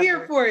 I'm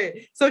here for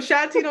it. So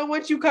Shanti, don't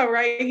want you come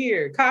right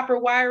here. Copper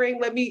wiring.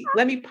 Let me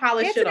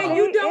polish it off.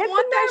 You don't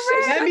want that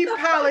shit. Let me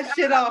polish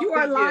it off. You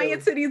are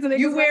lying to these niggas.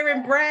 You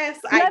wearing brass?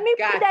 Let me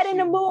put that in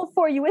the moon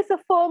for you. It's a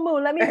full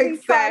moon. Let me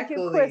recharge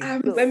your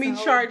crystals. Let me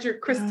charge your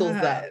crystals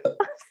up.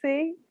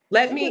 See?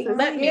 Let me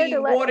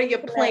water your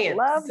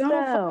plants.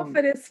 Don't fall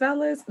for this,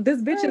 fellas.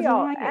 This bitch is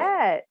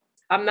lying.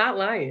 I'm not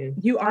lying.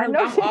 You are. I'm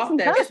off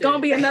that. It's gonna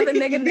be another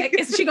nigga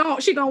next. She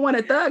gonna want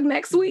a thug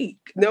next week.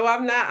 No,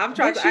 I'm not. I'm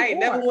trying to. I ain't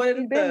never wanted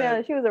a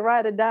thug. She was a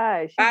ride or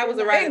die. I was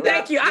a ride or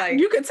die. Thank you.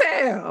 You could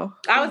tell.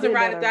 I was a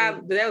ride or die,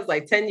 but that was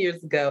like 10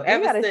 years ago.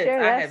 Ever since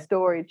share that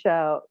story,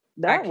 child.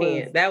 That was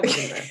enough. That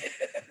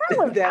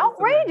was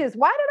outrageous.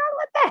 Why did I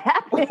let that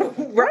happen?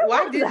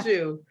 Why did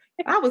you?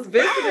 I was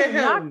visiting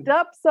him. Knocked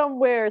up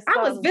somewhere.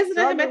 I was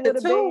visiting him at the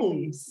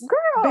Tombs.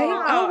 Girl.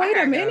 Babe, wait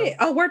a minute.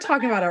 Oh, we're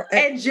talking about her.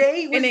 And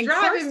Jay was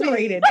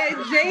incarcerated.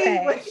 And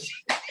Jay was...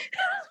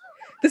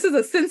 This is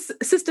a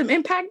system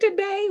impacted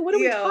day? What are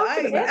we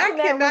talking about? I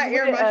cannot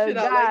air my shit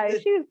out like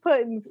this. She was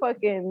putting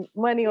fucking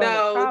money on the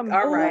trauma.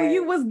 All right.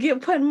 You was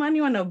putting money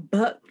on a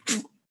book.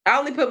 I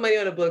only put money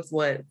on the books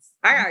once.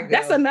 I gotta go.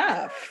 That's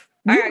enough.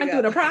 You went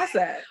through the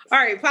process. All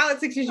right,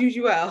 politics as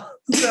usual.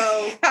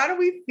 So how do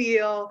we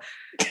feel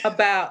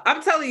about,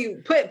 I'm telling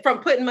you,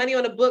 from putting money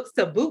on the books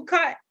to boot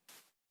cut,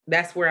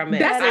 that's where I'm at.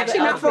 That's actually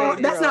not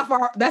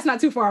far. That's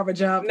not too far of a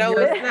jump. No,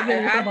 it's not.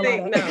 I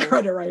think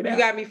no. Right now. You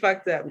got me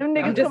fucked up. Them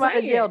niggas come out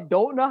of jail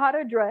don't know how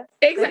to dress.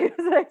 Exactly.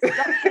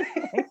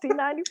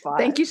 1995.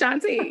 Thank you,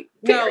 Shanti.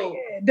 No,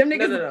 them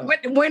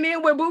niggas went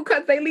in with boot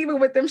cuts. They leaving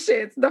with them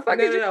shits. The fuck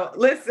is no.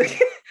 Listen,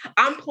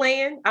 I'm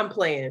playing.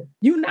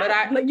 You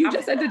not? You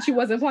just said that you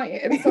wasn't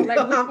playing. So like,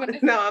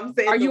 I'm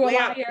saying. Are you a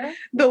liar?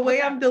 The way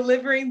I'm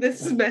delivering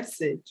this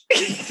message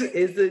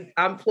is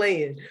I'm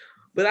playing.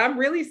 But I'm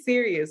really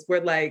serious.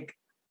 Where like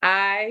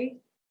I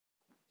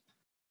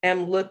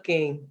am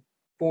looking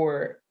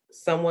for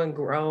someone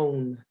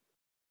grown,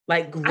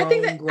 like grown.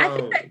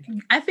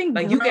 I think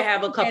like you can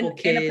have a couple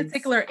kids. In a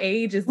particular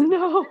age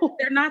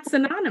they're not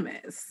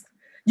synonymous.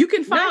 You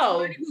can find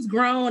somebody who's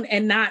grown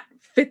and not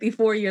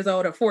 54 years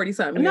old or 40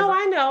 something. No,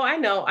 I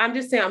know. I'm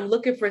just saying I'm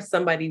looking for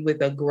somebody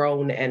with a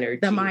grown energy.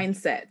 The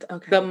mindset.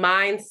 Okay. The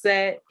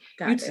mindset.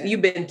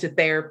 You've been to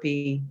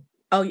therapy.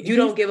 Oh, you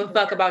don't give a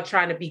fuck about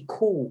trying to be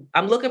cool.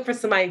 I'm looking for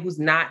somebody who's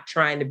not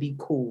trying to be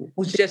cool,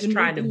 who's just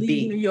trying to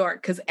be. New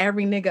York, because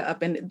every nigga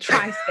up in the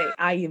tri-state,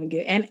 I even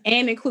get, and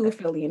include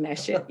Philly in that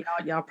shit.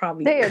 Y'all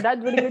probably. They're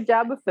not doing a good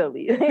job of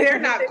Philly. They're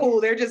not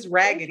cool. They're just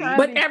raggedy.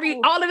 But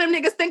all of them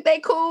niggas think they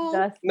cool.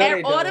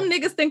 All them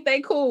niggas think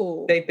they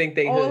cool. They think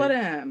they all of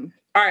them.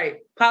 All right,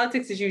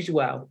 politics as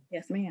usual.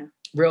 Yes, ma'am.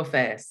 Real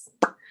fast.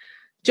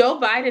 Joe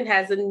Biden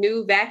has a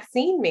new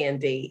vaccine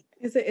mandate.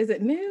 Is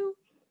it new?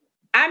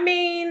 I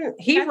mean,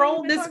 he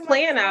rolled this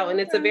plan out and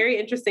it's a very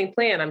interesting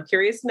plan. I'm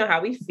curious to know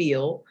how we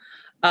feel.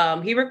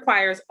 He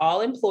requires all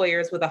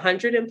employers with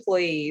 100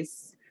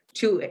 employees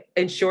to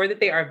ensure that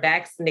they are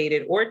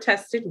vaccinated or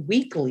tested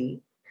weekly.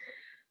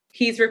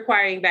 He's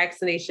requiring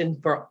vaccination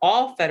for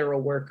all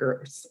federal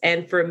workers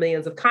and for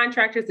millions of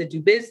contractors that do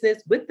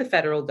business with the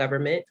federal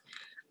government.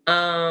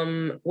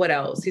 What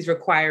else? He's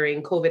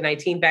requiring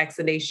COVID-19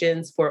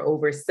 vaccinations for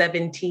over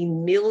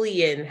 17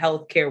 million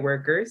healthcare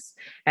workers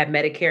at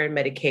Medicare and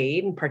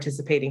Medicaid and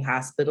participating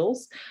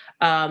hospitals.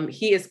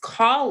 He is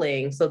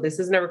calling, so this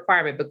isn't a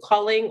requirement, but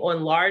calling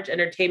on large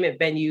entertainment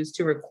venues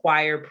to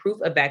require proof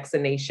of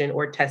vaccination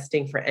or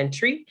testing for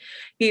entry.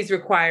 He's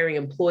requiring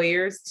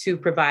employers to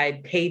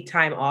provide paid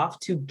time off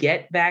to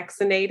get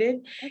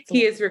vaccinated.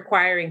 He is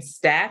requiring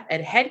staff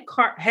at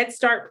Head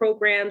Start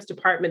programs,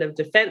 Department of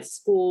Defense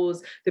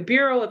schools, the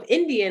Bureau of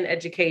Indian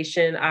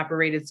Education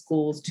operated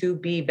schools to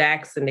be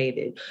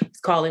vaccinated. He's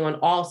calling on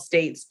all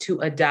states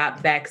to adopt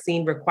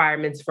vaccine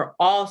requirements for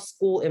all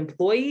school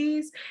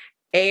employees.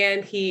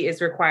 And he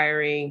is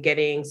requiring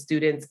getting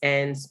students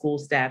and school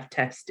staff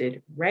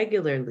tested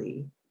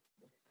regularly.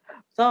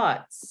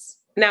 Thoughts?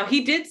 Now,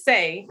 he did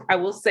say, I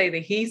will say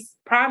that he's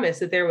promised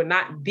that there would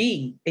not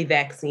be a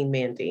vaccine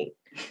mandate.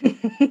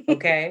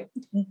 Okay?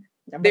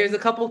 There's a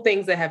couple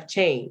things that have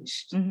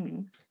changed.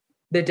 Mm-hmm.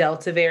 The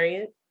Delta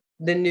variant,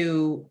 the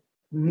new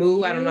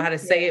Mu, I don't know how to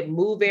say it,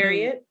 Mu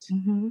variant.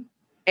 Mm-hmm.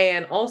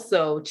 And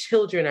also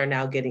children are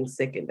now getting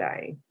sick and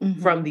dying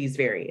from these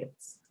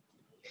variants.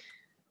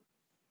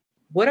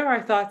 what are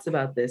our thoughts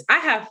about this? I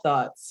have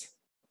thoughts.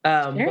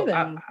 Share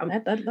them.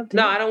 I'd love to.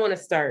 No, I don't want to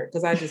start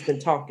because I've just been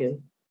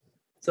talking.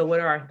 So what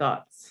are our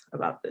thoughts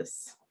about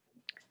this?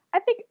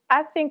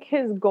 I think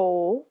his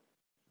goal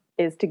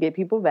is to get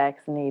people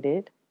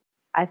vaccinated.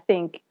 I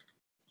think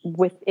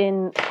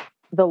within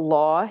the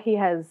law, he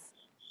has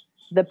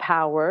the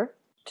power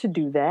to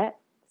do that.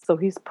 So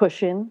he's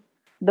pushing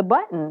the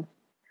button.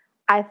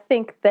 I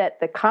think that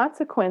the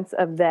consequence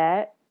of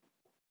that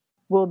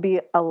will be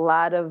a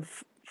lot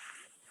of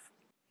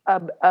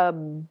a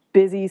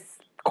busy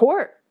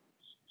court.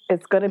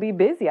 It's going to be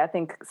busy. I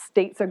think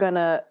states are going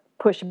to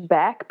push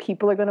back.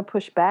 People are going to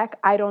push back.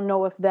 I don't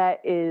know if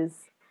that is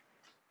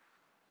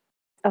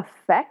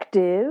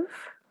effective,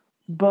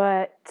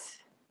 but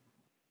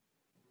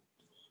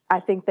I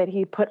think that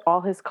he put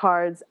all his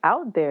cards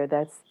out there.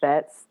 That's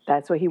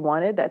what he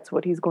wanted. That's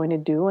what he's going to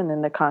do. And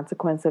then the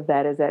consequence of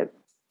that is that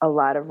a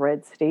lot of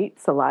red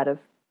states, a lot of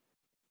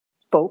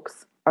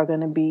folks are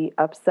going to be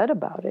upset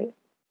about it.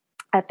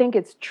 I think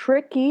it's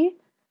tricky.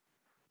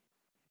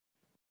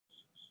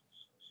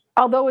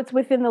 Although it's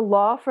within the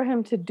law for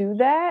him to do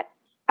that,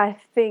 I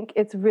think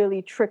it's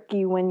really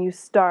tricky when you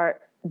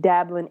start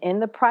dabbling in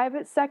the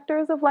private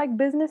sectors of like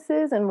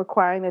businesses and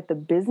requiring that the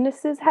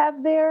businesses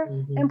have their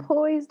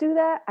employees do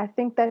that. I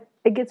think that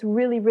it gets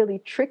really, really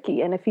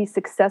tricky. And if he's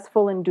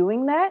successful in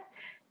doing that,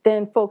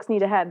 then folks need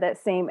to have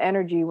that same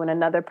energy when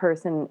another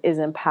person is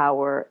in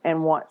power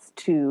and wants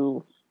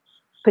to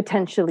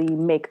potentially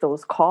make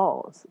those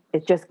calls.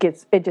 It just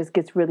gets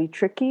really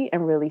tricky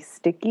and really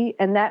sticky,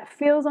 and that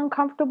feels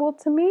uncomfortable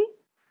to me.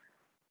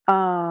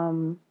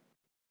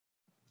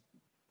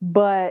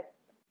 But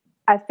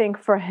I think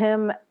for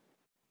him,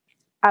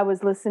 I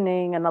was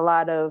listening, and a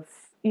lot of,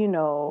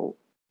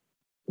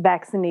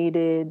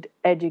 vaccinated,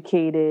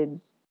 educated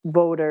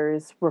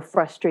voters were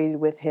frustrated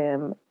with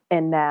him.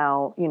 And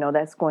now,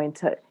 that's going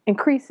to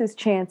increase his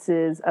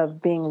chances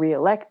of being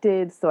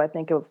reelected. So I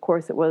think, of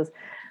course, it was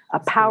a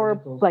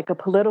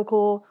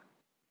political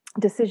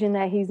decision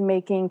that he's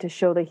making to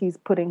show that he's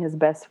putting his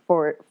best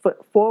foot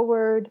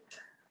forward.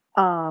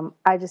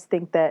 I just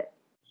think that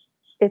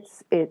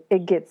it's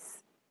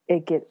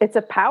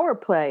a power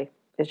play.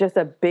 It's just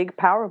a big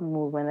power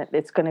move, and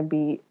it's going to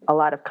be a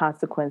lot of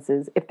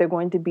consequences. If they're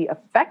going to be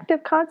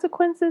effective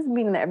consequences,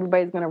 meaning that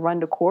everybody's going to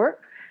run to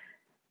court,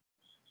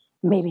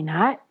 maybe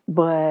not.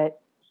 But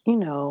do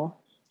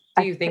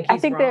you think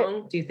he's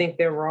wrong? Do you think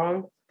they're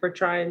wrong for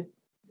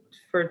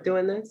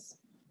doing this?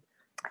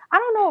 I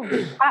don't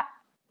know.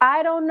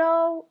 I don't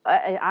know.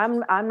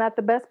 I'm not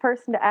the best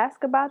person to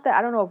ask about that.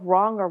 I don't know if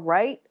wrong or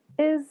right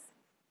is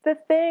the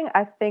thing.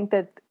 I think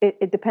that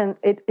it depends.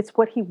 It's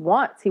what he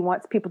wants. He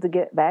wants people to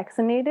get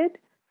vaccinated.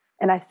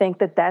 And I think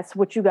that that's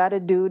what you got to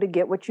do to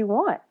get what you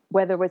want.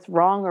 Whether it's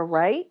wrong or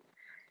right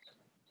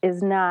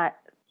is not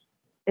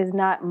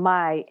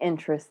my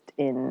interest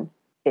in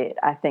it.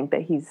 I think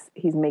that he's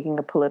making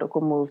a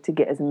political move to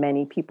get as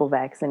many people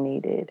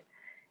vaccinated.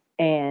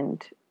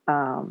 And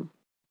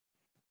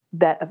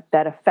that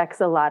affects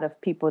a lot of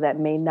people that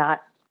may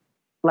not,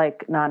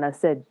 like Naana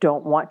said,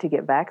 don't want to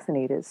get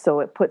vaccinated. So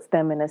it puts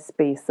them in a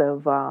space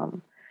of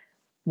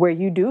where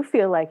you do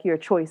feel like your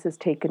choice is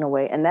taken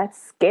away. And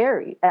that's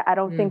scary. I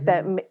don't think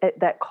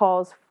that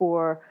calls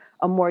for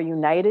a more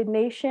united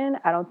nation.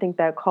 I don't think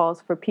that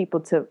calls for people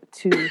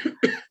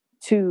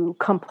to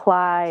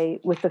comply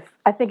with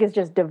I think it's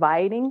just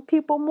dividing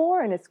people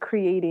more, and it's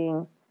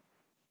creating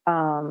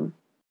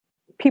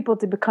people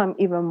to become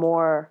even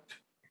more,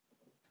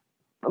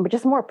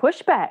 just more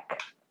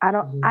pushback.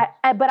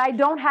 But I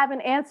don't have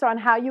an answer on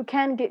how you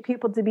can get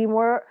people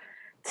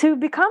to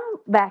become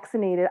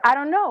vaccinated. I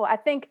don't know. I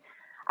think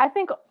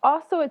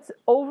also it's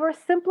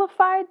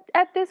oversimplified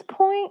at this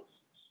point.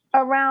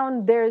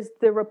 Around there's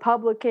the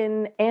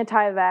Republican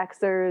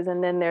anti-vaxxers,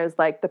 and then there's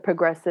like the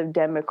progressive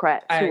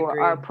Democrats who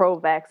are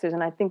pro-vaxxers.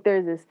 And I think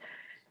there's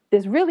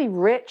this really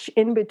rich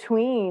in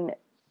between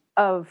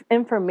of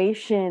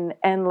information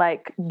and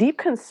like deep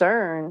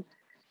concern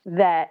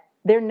that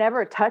they're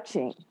never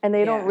touching, and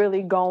they don't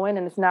really go in,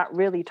 and it's not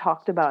really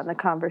talked about in the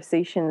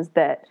conversations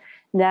that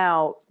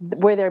now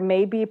where there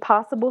may be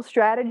possible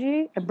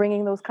strategy and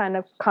bringing those kind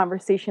of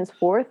conversations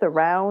forth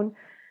around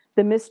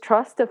the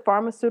mistrust of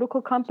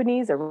pharmaceutical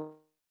companies, around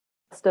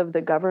of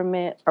the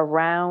government,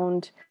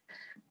 around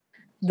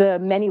the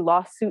many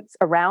lawsuits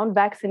around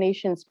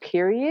vaccinations,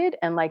 period,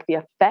 and like the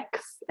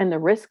effects and the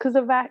risks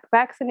of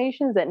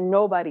vaccinations that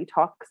nobody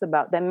talks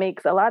about. That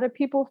makes a lot of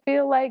people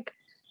feel like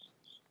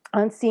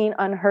unseen,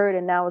 unheard,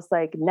 and now it's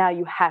like, now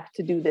you have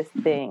to do this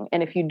thing,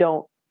 and if you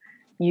don't,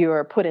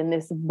 you're put in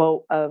this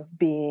boat of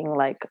being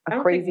like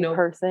a crazy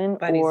person.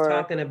 Nobody's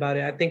talking about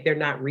it. I think they're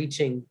not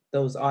reaching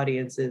those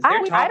audiences.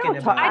 They're talking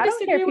about it. I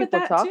don't hear people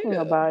talking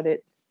about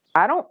it.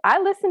 I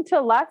listen to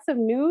lots of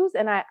news,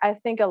 and I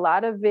think a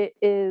lot of it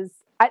is.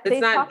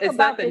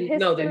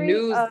 The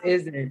news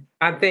isn't.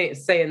 I think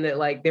saying that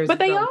like there's but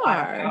they a lot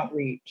are of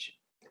outreach.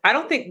 I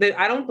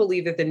don't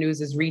believe that the news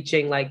is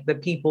reaching like the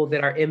people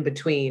that are in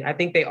between. I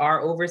think they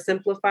are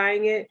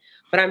oversimplifying it,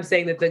 but I'm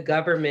saying that the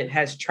government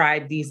has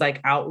tried these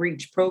like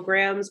outreach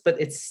programs, but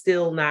it's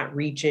still not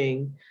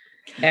reaching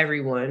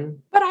everyone.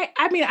 But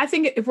I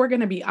think if we're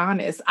going to be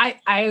honest,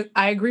 I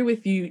agree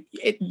with you.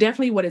 It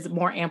definitely what is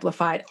more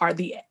amplified are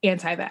the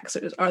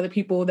anti-vaxxers, are the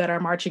people that are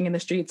marching in the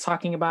streets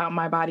talking about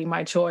my body,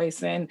 my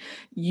choice, and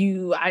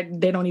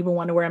they don't even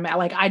want to wear a mask.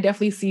 Like I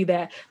definitely see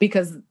that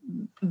because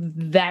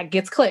that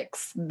gets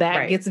clicks,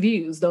 that gets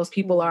views. Those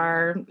people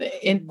are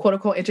in quote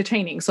unquote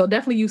entertaining. So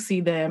definitely you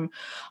see them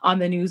on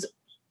the news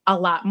a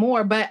lot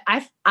more. But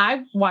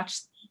I watch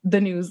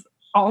the news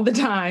all the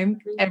time,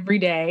 every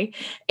day.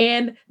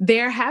 And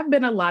there have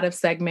been a lot of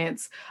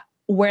segments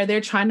where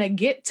they're trying to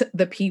get to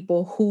the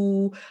people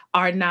who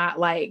are not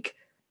like,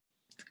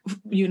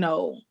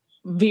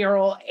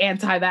 viral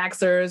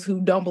anti-vaxxers who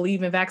don't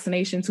believe in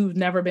vaccinations, who've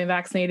never been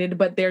vaccinated,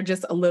 but they're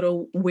just a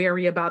little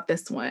wary about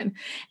this one.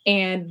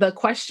 And the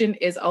question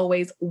is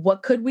always,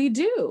 what could we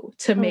do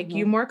to make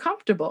you more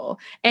comfortable?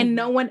 And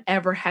no one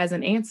ever has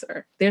an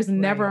answer. There's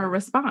never a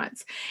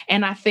response.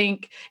 And I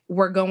think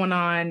we're going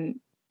on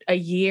a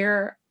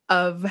year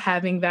of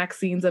having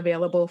vaccines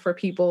available for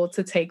people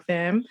to take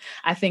them.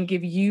 I think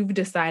if you've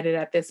decided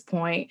at this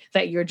point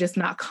that you're just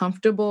not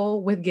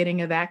comfortable with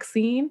getting a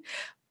vaccine,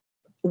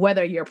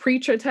 whether your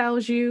preacher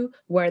tells you,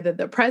 whether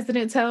the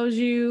president tells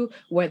you,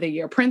 whether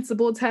your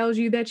principal tells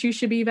you that you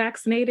should be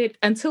vaccinated,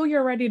 until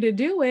you're ready to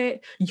do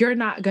it, you're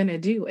not going to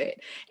do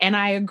it. And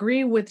I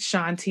agree with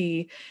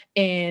Shanti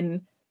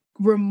in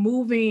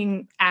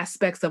removing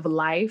aspects of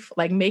life,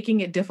 like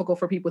making it difficult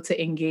for people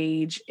to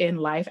engage in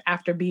life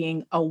after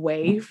being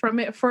away from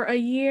it for a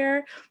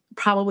year,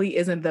 probably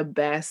isn't the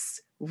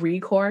best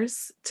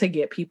recourse to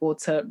get people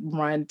to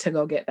run to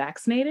go get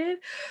vaccinated.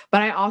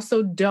 But I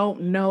also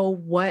don't know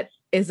what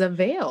is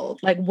availed.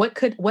 Like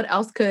what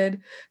else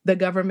could the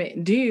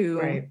government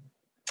do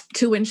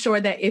to ensure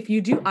that if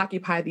you do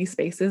occupy these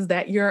spaces,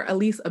 that you're at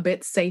least a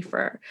bit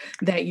safer,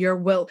 that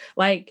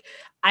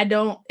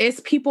it's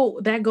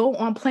people that go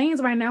on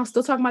planes right now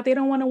still talking about they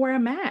don't want to wear a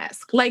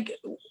mask. Like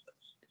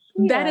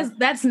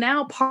that's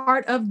now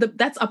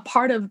that's a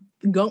part of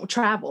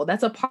travel.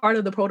 That's a part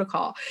of the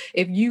protocol.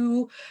 If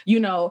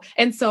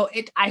and so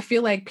I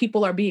feel like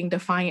people are being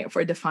defiant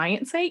for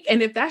defiant's sake.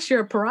 And if that's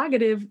your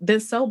prerogative, then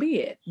so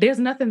be it. There's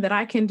nothing that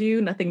I can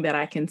do, nothing that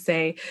I can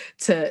say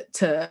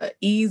to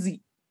ease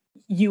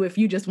you if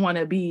you just want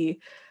to be,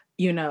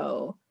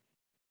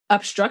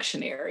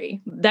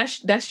 obstructionary.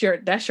 That's your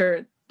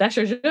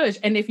judge.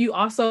 And if you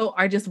also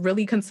are just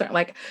really concerned,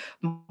 like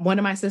one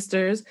of my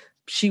sisters,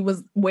 she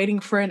was waiting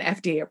for an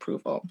FDA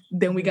approval.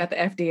 Then we got the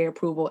FDA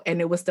approval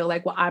and it was still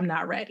like, well, I'm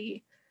not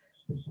ready.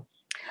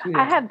 Yeah.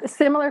 I have a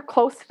similar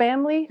close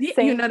family,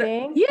 same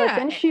thing. Yeah. But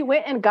then she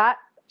went and got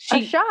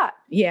a shot.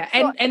 Yeah.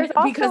 So and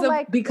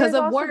because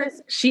of work,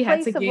 she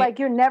had to get like,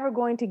 you're never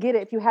going to get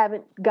it if you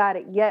haven't got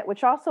it yet,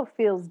 which also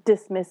feels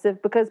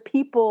dismissive because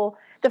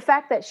the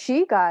fact that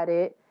she got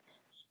it.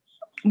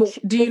 Well,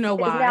 do you know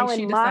why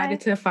she decided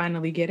to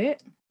finally get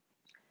it?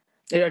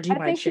 I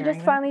think she just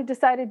finally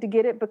decided to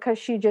get it because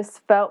she just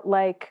felt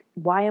like,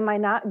 why am I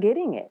not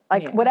getting it?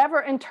 Like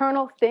whatever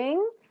internal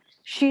thing,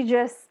 she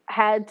just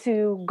had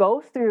to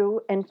go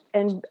through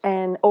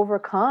and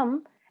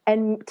overcome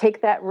and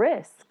take that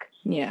risk.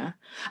 Yeah.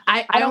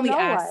 I only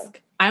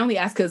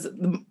ask because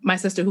my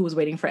sister who was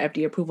waiting for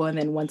FDA approval, and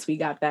then once we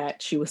got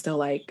that, she was still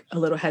like a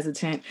little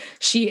hesitant.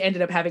 She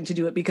ended up having to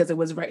do it because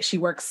she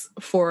works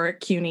for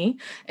CUNY,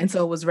 and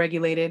so it was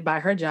regulated by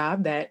her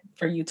job that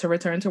for you to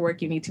return to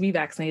work, you need to be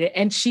vaccinated.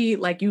 And she,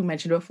 like you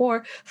mentioned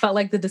before, felt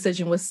like the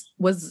decision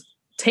was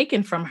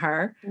taken from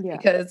her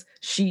because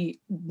she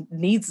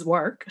needs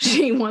work.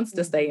 She wants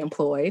to stay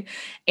employed.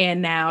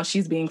 And now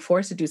she's being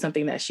forced to do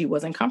something that she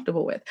wasn't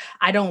comfortable with.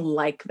 I don't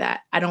like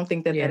that. I don't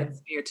think that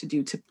is fair to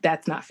do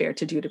that's not fair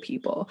to do to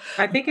people.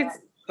 I think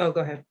go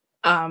ahead.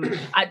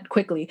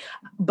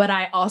 But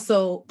I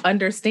also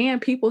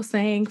understand people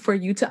saying for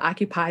you to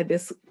occupy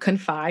this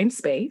confined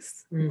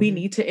space, we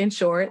need to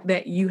ensure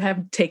that you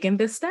have taken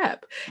this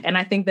step. And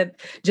I think that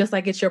just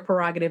like it's your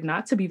prerogative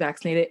not to be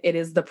vaccinated, it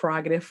is the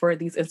prerogative for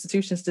these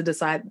institutions to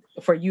decide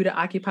for you to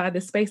occupy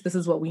this space. This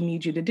is what we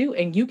need you to do.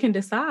 And you can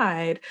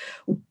decide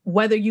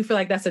whether you feel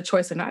like that's a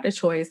choice or not a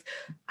choice,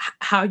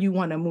 how you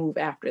want to move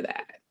after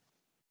that.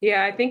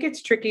 Yeah, I think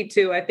it's tricky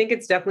too. I think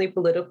it's definitely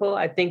political.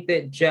 I think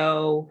that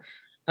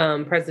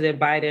President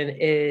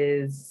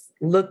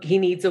Biden he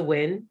needs a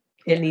win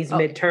in these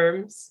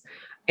midterms.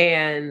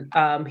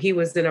 And he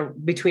was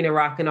between a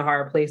rock and a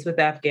hard place with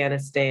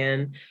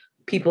Afghanistan.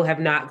 People have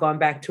not gone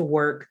back to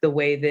work the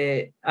way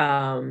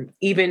that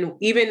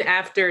even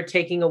after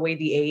taking away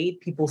the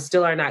aid, people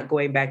still are not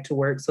going back to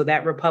work. So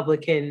that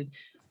Republican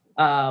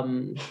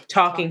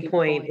talking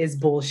point is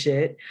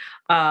bullshit.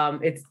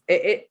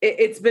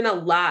 It's been a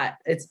lot.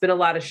 It's been a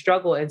lot of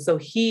struggle. And so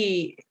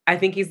I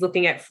think he's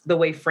looking at the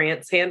way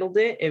France handled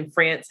it. And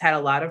France had a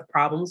lot of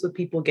problems with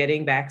people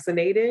getting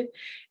vaccinated.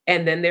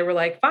 And then they were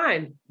like,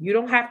 fine, you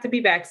don't have to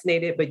be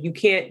vaccinated, but you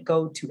can't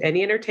go to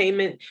any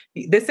entertainment.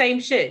 The same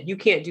shit. You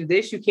can't do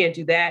this. You can't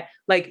do that.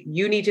 Like,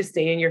 you need to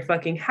stay in your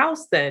fucking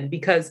house then,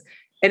 because,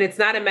 and it's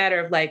not a matter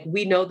of like,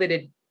 we know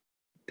that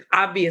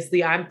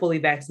obviously I'm fully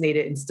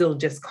vaccinated and still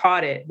just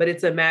caught it, but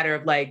it's a matter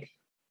of like,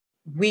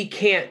 we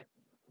can't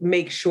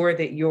make sure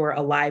that you're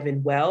alive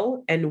and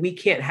well, and we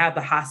can't have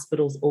the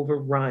hospitals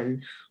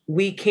overrun.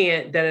 We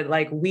can't,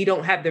 we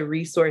don't have the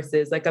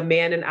resources. Like, a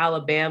man in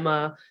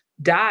Alabama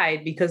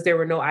died because there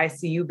were no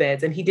ICU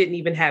beds, and he didn't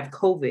even have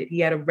COVID. He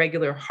had a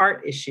regular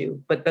heart issue,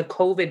 but the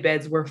COVID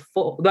beds were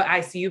full. The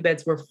ICU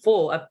beds were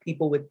full of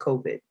people with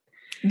COVID.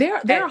 There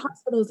are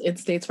hospitals in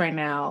states right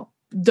now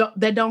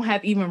that don't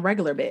have even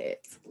regular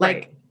beds,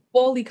 like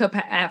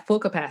at full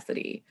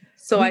capacity.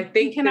 So I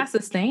think we cannot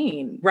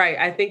sustain. Right.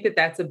 I think that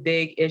that's a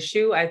big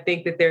issue. I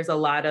think that there's a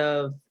lot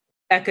of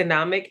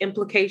economic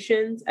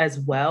implications as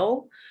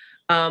well.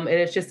 And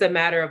it's just a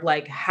matter of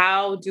like,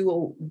 how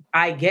do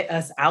I get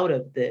us out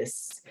of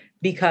this?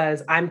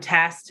 Because I'm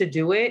tasked to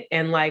do it.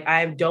 And like,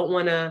 I don't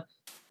want to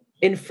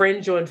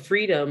infringe on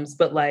freedoms,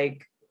 but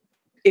like,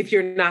 if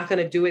you're not going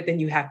to do it, then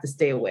you have to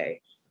stay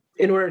away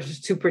in order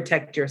just to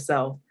protect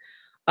yourself.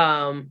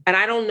 And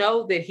I don't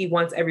know that he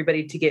wants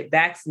everybody to get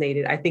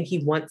vaccinated. I think he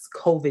wants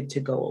COVID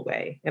to go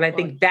away. And I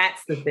think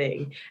that's the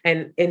thing.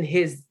 And in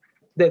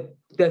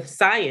the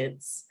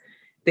science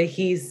that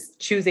he's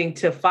choosing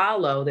to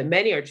follow, that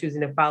many are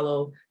choosing to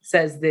follow,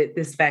 says that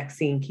this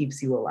vaccine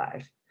keeps you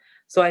alive.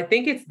 So I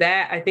think it's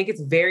that. I think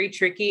it's very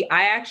tricky.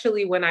 I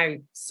actually, when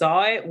I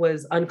saw it,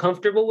 was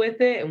uncomfortable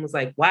with it and was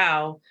like,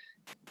 wow.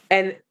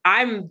 And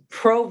I'm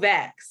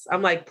pro-vax.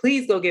 I'm like,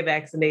 please go get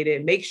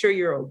vaccinated. Make sure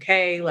you're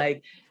okay.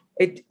 Like,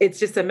 it's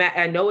just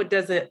I know it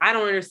doesn't, I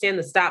don't understand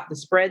the stop the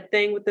spread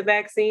thing with the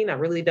vaccine. I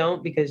really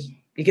don't, because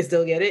you can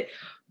still get it.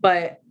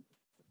 But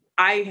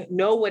I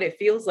know what it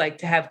feels like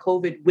to have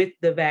COVID with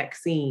the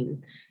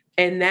vaccine.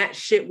 And that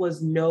shit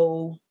was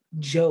no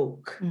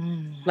joke.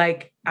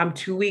 Like, I'm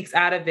 2 weeks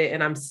out of it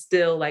and I'm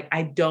still like,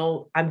 I'm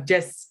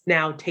just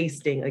now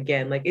tasting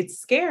again. Like, it's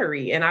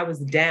scary. And I was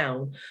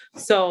down.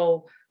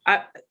 So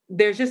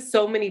there's just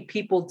so many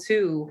people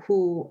too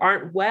who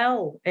aren't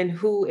well, and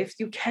who, if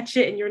you catch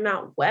it and you're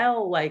not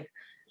well, like,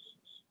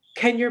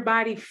 can your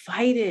body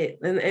fight it?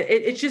 And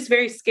it's just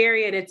very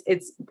scary. And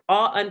it's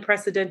all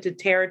unprecedented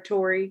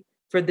territory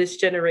for this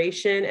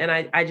generation. And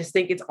I just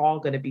think it's all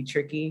going to be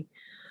tricky.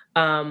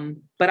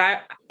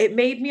 But it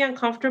made me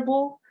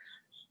uncomfortable.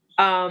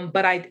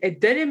 But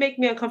it didn't make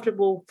me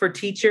uncomfortable for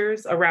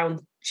teachers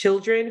around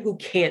children who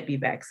can't be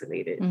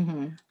vaccinated.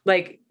 Mm-hmm.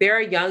 Like, there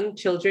are young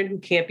children who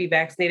can't be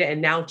vaccinated,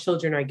 and now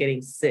children are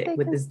getting sick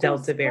with this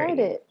Delta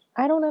variant.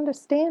 I don't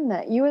understand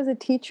that. You as a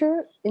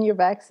teacher and you're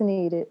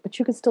vaccinated, but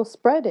you can still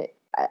spread it.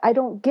 I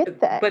don't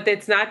get that. But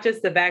it's not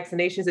just the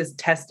vaccinations, it's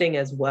testing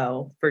as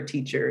well for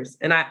teachers.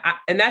 And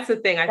and that's the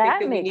thing. I think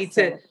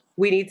that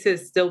we need to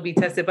still be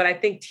tested. But I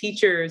think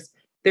teachers,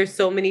 there's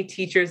so many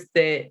teachers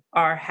that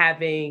are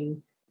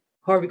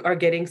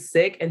getting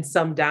sick and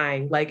some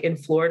dying. Like in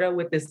Florida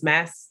with this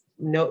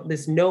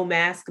no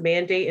mask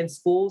mandate in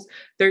schools,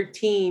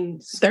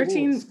 13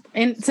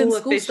 and since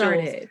school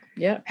started,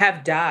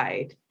 have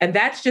died. And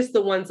that's just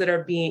the ones that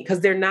are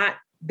because they're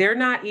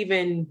not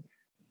even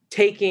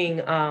taking,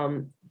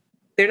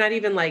 they're not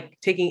even like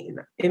taking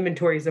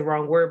inventory is the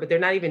wrong word, but they're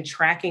not even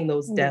tracking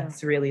those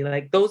deaths really.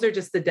 Like, those are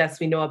just the deaths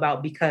we know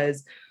about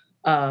because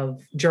of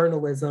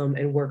journalism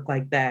and work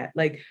like that.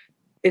 Like,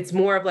 it's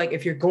more of like,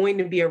 if you're going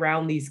to be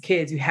around these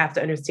kids, you have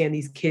to understand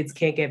these kids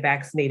can't get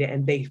vaccinated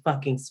and they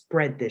fucking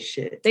spread this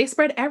shit. They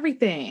spread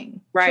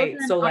everything. Right.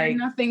 Children so like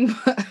nothing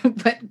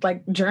but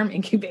like germ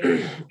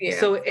incubators. Yeah.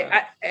 So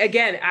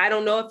I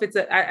don't know if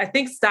I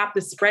think stop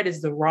the spread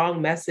is the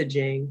wrong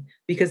messaging,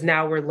 because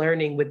now we're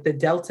learning with the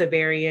Delta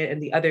variant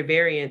and the other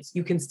variants,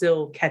 you can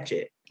still catch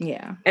it.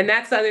 Yeah. And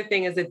that's the other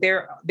thing, is that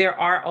there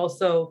are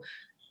also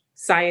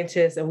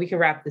scientists, and we can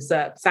wrap this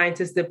up,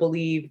 scientists that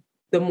believe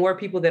the more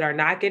people that are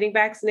not getting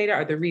vaccinated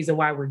are the reason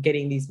why we're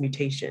getting these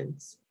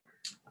mutations.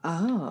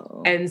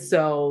 Oh. And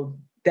so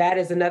that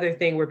is another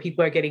thing where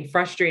people are getting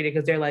frustrated,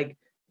 because they're like,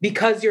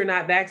 because you're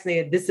not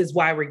vaccinated, this is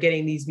why we're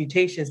getting these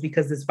mutations,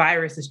 because this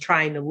virus is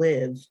trying to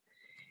live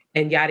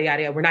and yada,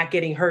 yada, yada. We're not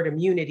getting herd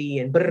immunity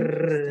and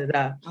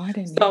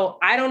So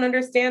I don't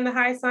understand the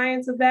high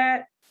science of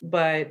that,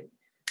 but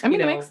I mean,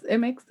 it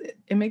makes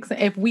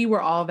sense. If we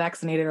were all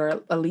vaccinated,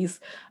 or at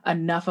least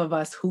enough of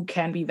us who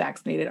can be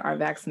vaccinated are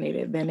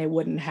vaccinated, then it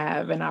wouldn't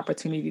have an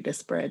opportunity to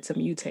spread, to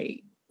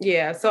mutate.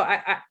 Yeah. So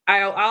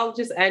I'll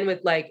just end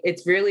with like,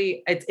 it's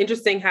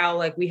interesting how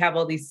like we have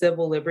all these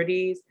civil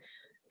liberties,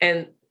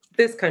 and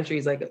this country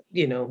is like,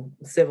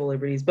 civil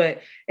liberties, but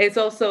it's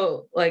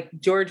also like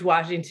George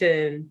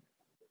Washington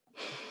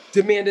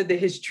demanded that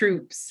his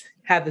troops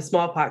have the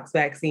smallpox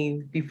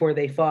vaccine before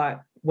they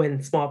fought,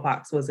 when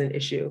smallpox was an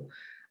issue.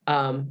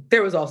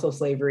 There was also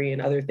slavery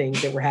and other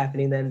things that were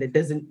happening then. That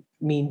doesn't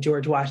mean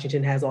George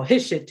Washington has all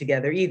his shit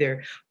together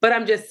either. But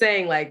I'm just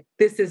saying, like,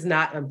 this is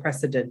not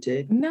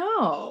unprecedented.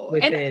 No.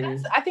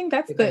 And I think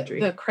that's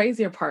the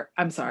crazier part.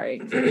 I'm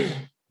sorry.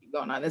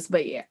 Going on this,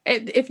 but yeah,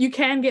 if you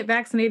can get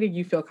vaccinated,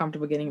 you feel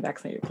comfortable getting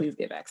vaccinated, please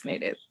get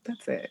vaccinated.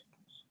 That's it.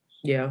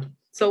 Yeah.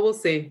 So we'll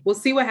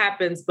see what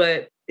happens,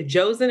 but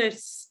Joe's in a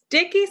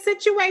sticky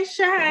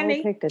situation,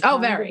 honey.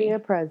 Very. To be a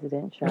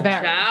president,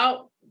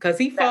 child, because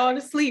he falling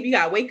asleep. You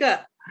gotta wake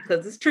up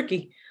because it's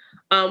tricky.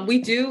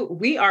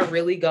 We are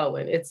really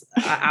going. It's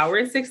an hour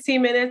and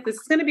 16 minutes. This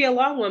is going to be a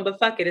long one, but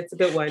fuck it. It's a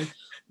good one.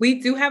 We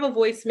do have a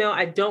voicemail.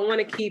 I don't want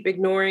to keep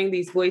ignoring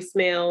these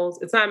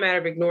voicemails. It's not a matter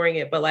of ignoring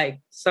it, but like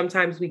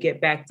sometimes we get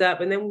backed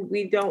up and then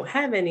we don't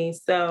have any.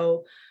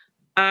 So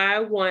I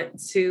want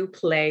to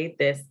play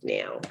this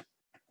now.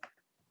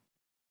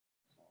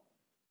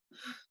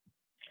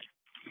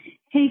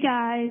 Hey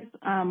guys,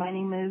 my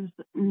name is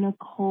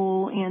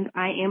Nicole and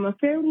I am a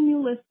fairly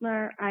new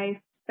listener. I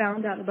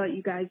found out about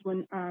you guys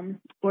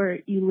or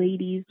you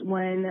ladies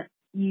when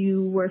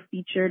you were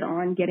featured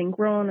on Getting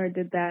Grown or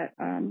did that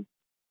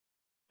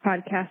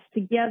podcast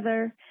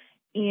together.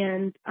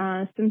 And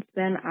since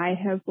then I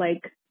have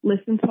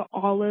listened to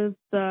all of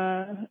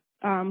the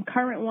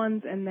current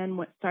ones and then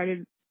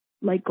started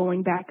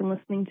going back and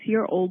listening to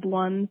your old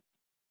ones.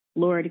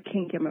 Lord, I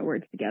can't get my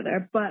words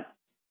together, but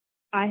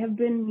I have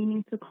been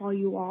meaning to call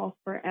you all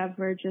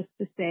forever just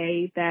to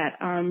say that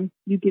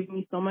you give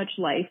me so much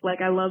life.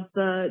 I love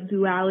the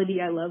duality.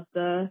 I love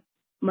the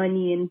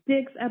Money and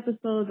Dicks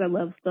episodes. I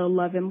love the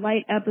Love and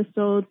Light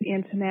episodes.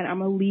 Antoinette,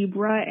 I'm a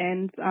Libra,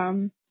 and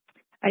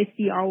I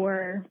see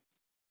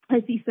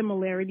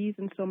similarities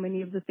in so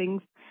many of the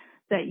things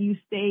that you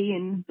say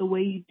and the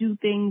way you do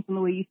things and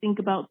the way you think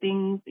about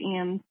things.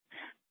 And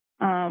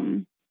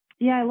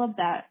I love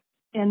that.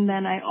 And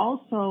then I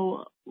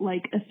also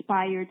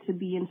aspire to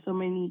be in so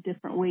many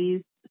different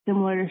ways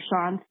similar to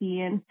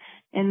Shanti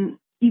and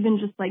even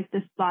just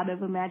this thought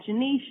of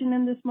imagination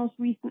in this most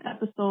recent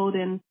episode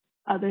and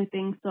other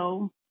things.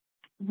 So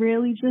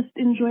really just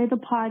enjoy the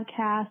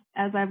podcast.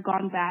 As I've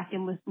gone back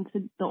and listened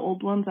to the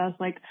old ones, I was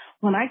like,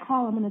 when I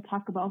call, I'm going to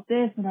talk about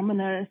this and I'm going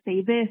to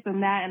say this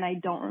and that. And I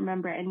don't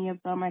remember any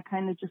of them. I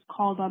kind of just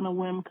called on a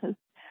whim because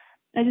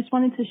I just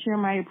wanted to share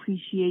my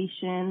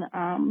appreciation.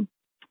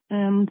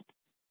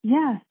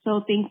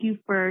 So thank you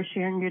for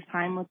sharing your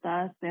time with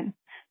us and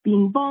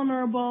being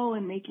vulnerable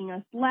and making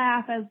us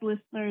laugh as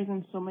listeners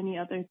and so many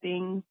other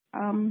things.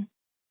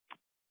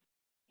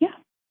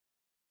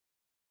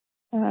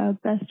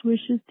 Best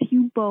wishes to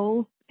you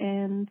both.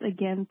 And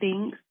again,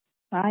 thanks.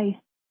 Bye.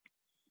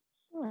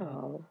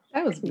 Oh,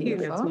 that was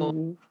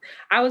beautiful.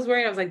 I was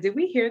worried. I was like, did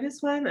we hear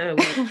this one?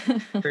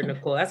 For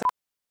Nicole. That's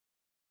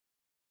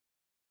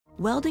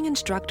Welding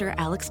instructor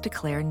Alex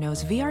DeClaire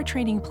knows VR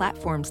training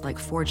platforms like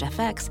Forge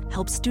FX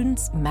help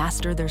students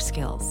master their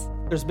skills.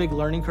 There's a big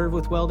learning curve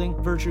with welding.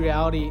 Virtual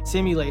reality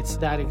simulates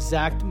that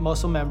exact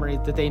muscle memory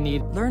that they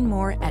need. Learn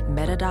more at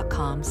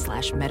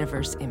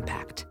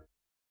meta.com/metaverseimpact.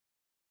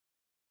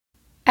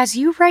 As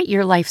you write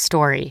your life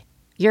story,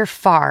 you're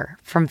far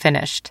from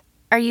finished.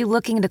 Are you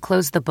looking to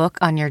close the book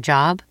on your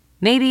job?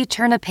 Maybe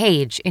turn a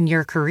page in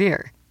your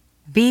career?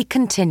 Be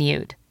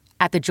continued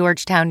at the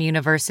Georgetown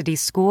University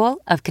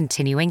School of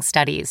Continuing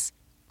Studies.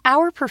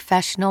 Our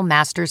professional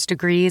master's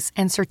degrees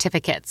and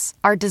certificates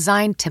are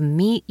designed to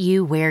meet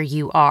you where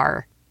you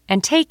are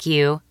and take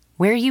you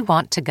where you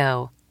want to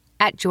go.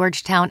 At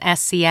Georgetown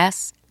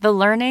SCS, the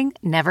learning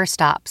never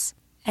stops,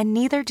 and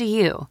neither do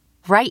you.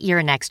 Write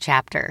your next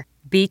chapter.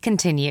 Be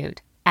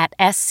continued at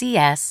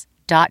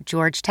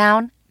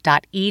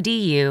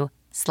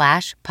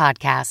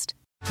scs.georgetown.edu/podcast.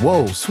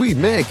 Whoa, sweet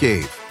man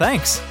cave.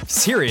 Thanks.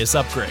 Serious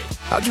upgrade.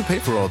 How'd you pay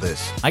for all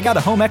this? I got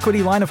a home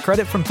equity line of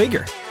credit from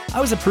Figure.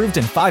 I was approved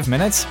in 5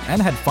 minutes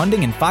and had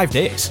funding in 5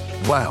 days.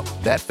 Wow,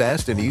 that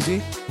fast and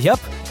easy? Yep.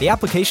 The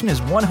application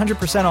is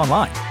 100%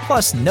 online,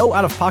 plus no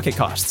out-of-pocket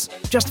costs.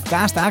 Just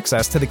fast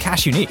access to the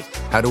cash you need.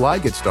 How do I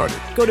get started?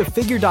 Go to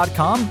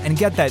figure.com and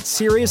get that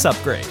serious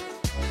upgrade.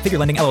 Figure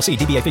Lending LLC,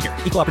 DBA Figure,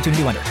 Equal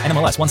Opportunity Lender,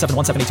 NMLS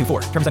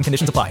 1717824. Terms and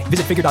conditions apply.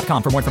 Visit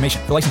figure.com for more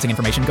information. For licensing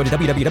information, go to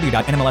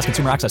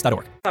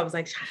www.nmlsconsumeraccess.org. I was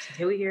like,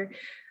 did we hear?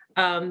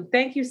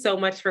 Thank you so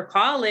much for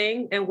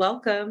calling and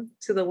welcome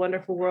to the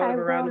wonderful world of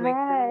Around the Week.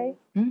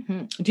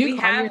 Mm-hmm. Do you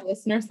call your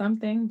listener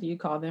something? Do you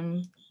call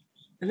them?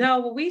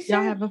 No, well, we should.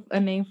 Y'all have a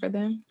name for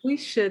them? We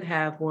should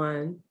have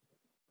one.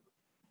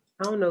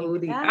 I don't know who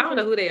they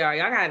are.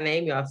 Y'all gotta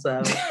name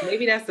yourselves.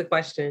 Maybe that's the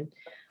question.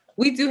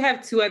 We do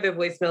have 2 other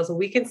voicemails, so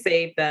we can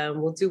save them.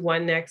 We'll do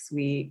one next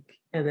week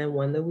and then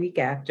one the week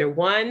after.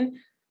 One,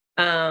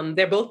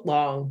 they're both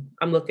long.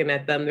 I'm looking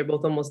at them. They're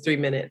both almost 3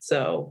 minutes.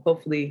 So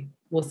hopefully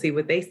we'll see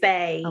what they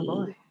say. Oh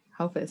boy.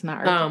 Hope it's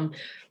not urgent.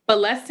 But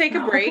let's take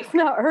a break. It's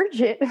not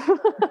urgent.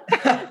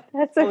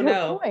 That's a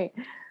good point.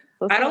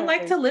 I don't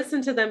like to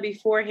listen to them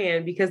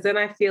beforehand because then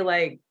I feel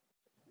like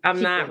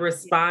I'm not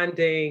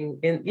responding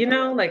and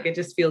it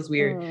just feels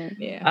weird.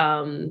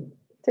 Yeah.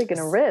 Taking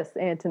a risk,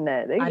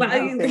 Antoinette.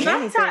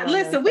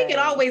 Listen, we can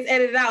always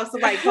edit it out.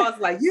 Somebody calls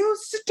like, you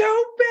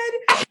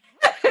stupid.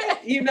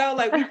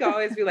 Like we can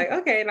always be like,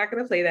 okay, not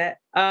going to play that.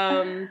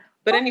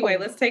 But anyway,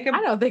 let's take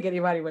I don't think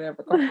anybody would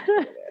ever call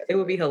It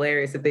would be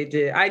hilarious if they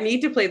did. I need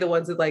to play the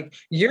ones that like,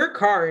 your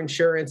car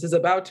insurance is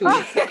about to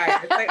expire.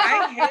 It's like,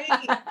 I hate.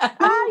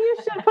 You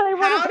should play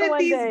one. How did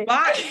these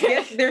bots?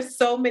 Yes, there's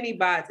so many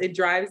bots. It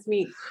drives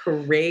me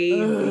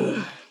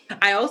crazy.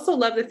 I also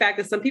love the fact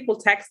that some people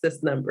text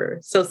this number.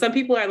 So some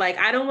people are like,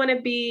 I don't want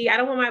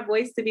my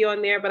voice to be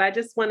on there, but I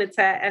just want to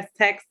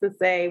text and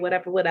say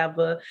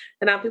whatever.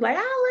 And I'll be like,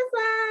 oh,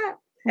 what's up?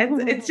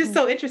 It's just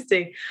so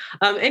interesting.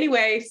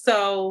 Anyway,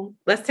 so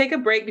let's take a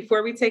break.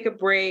 Before we take a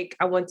break,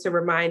 I want to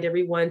remind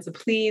everyone to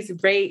please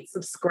rate,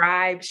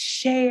 subscribe,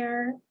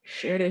 share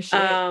this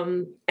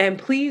shit. And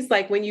please,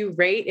 like when you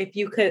rate, if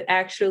you could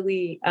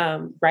actually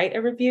write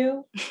a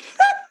review,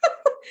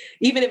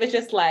 even if it's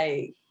just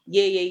like,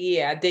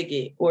 yeah, I dig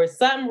it, or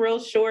something real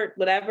short,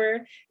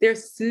 whatever. They're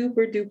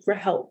super duper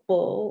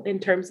helpful in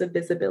terms of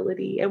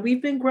visibility. And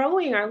we've been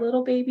growing. Our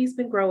little baby's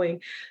been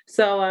growing.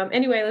 So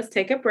anyway, let's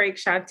take a break.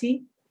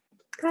 Shanti,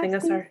 sing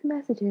us our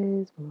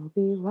messages. We'll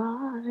be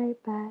right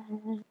back.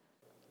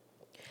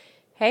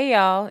 Hey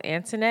y'all,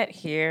 Antoinette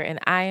here, and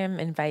I am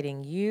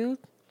inviting you.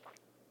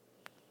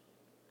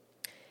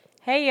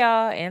 Hey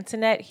y'all,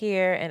 Antoinette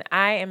here, and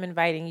I am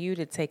inviting you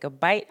to take a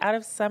bite out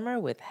of summer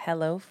with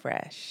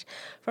HelloFresh.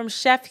 From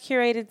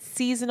chef-curated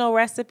seasonal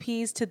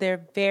recipes to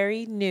their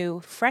very new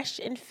fresh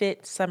and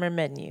fit summer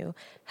menu,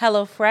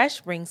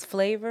 HelloFresh brings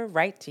flavor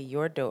right to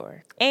your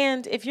door.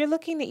 And if you're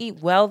looking to eat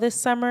well this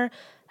summer,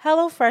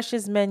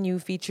 HelloFresh's menu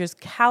features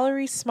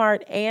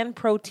calorie-smart and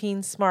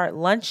protein-smart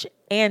lunch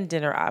and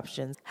dinner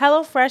options.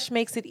 HelloFresh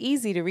makes it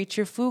easy to reach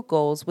your food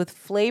goals with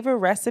flavor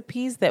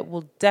recipes that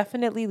will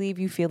definitely leave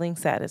you feeling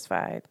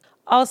satisfied.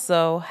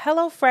 Also,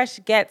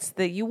 HelloFresh gets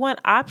that you want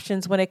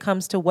options when it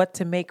comes to what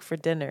to make for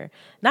dinner,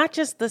 not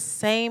just the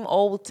same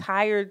old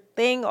tired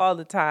thing all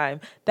the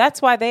time.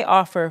 That's why they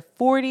offer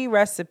 40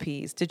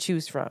 recipes to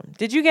choose from.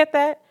 Did you get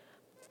that?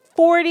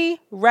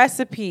 40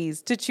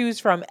 recipes to choose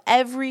from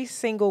every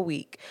single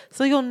week.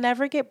 So you'll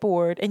never get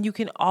bored and you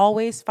can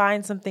always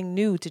find something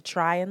new to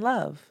try and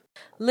love.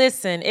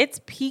 Listen,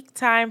 it's peak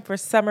time for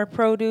summer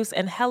produce,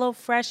 and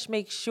HelloFresh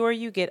makes sure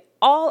you get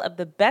all of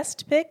the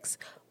best picks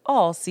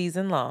all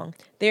season long.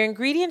 Their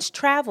ingredients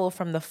travel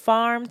from the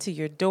farm to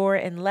your door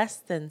in less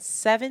than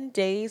 7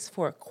 days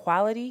for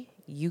quality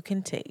you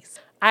can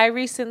taste. I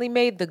recently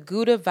made the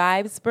Gouda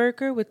Vibes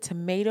burger with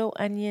tomato,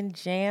 onion,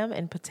 jam,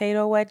 and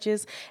potato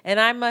wedges, and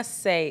I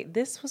must say,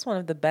 this was one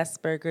of the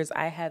best burgers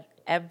I have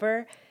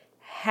ever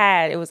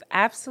had. It was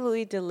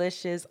absolutely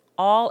delicious.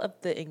 All of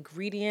the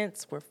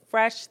ingredients were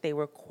fresh, they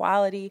were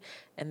quality,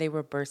 and they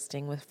were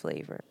bursting with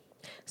flavor.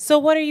 So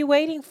what are you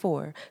waiting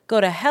for?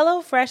 Go to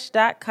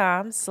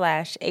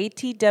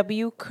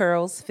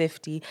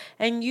HelloFresh.com/ATWCurls50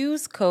 and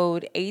use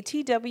code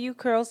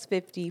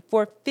ATWCurls50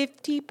 for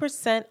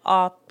 50%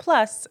 off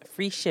plus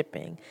free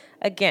shipping.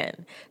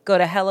 Again, go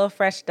to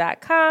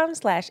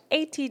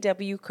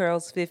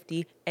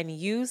HelloFresh.com/ATWCurls50 and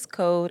use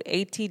code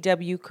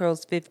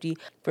ATWCurls50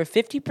 for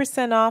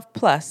 50% off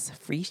plus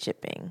free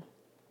shipping.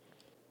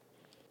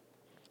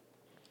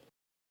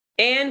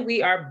 And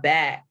we are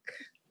back.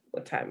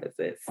 What time is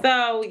it?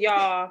 So,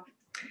 y'all,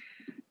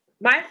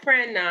 my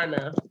friend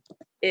Naana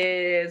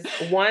is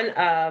one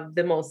of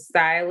the most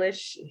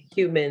stylish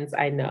humans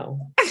I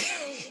know.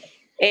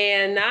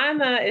 And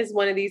Naana is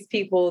one of these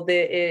people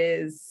that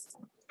is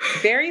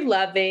very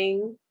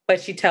loving,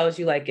 but she tells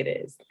you like it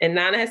is. And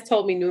Naana has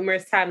told me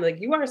numerous times, like,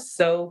 you are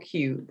so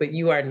cute, but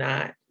you are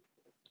not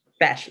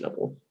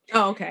fashionable.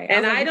 Oh, okay.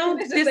 And I don't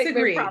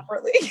disagree.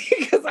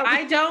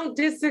 I don't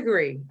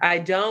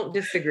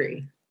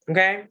disagree.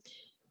 Okay.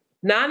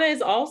 Naana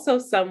is also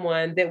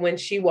someone that when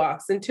she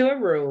walks into a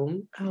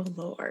room, oh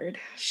Lord,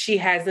 she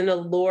has an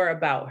allure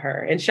about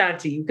her. And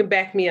Shanti, you can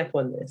back me up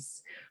on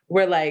this.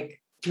 We're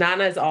like,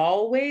 Naana is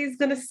always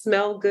going to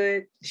smell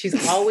good.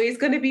 She's always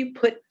going to be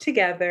put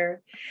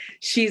together.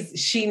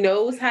 She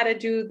knows how to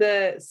do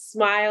the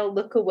smile,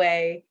 look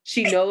away.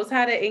 She knows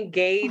how to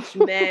engage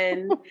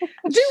men.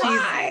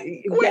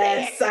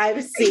 Yes,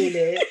 I've seen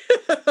it.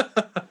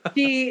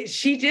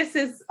 She just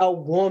is a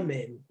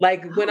woman.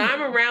 Like when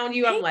I'm around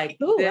you, I'm like,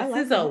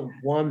 this is a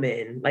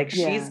woman. Like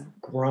she's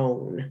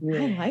grown.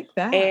 I like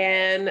that.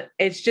 And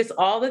it's just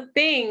all the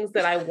things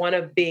that I want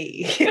to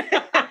be.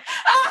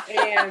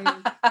 And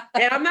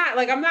I'm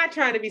not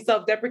trying to be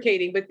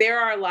self-deprecating, but there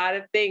are a lot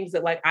of things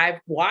that like I've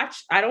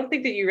watched. I don't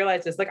think that you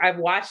realize this. Like I've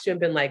watched you and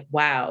been like,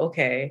 wow,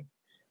 okay.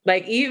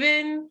 Like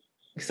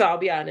so I'll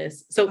be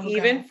honest. So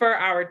even for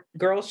our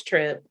girls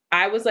trip,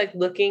 I was like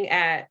looking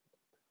at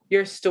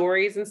your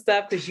stories and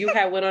stuff because you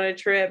had went on a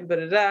trip, and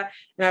I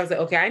was like,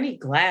 okay, I need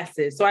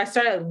glasses. So I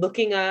started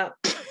looking up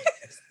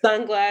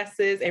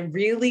sunglasses and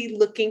really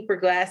looking for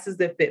glasses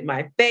that fit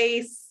my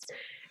face.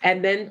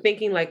 And then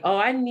thinking like, oh,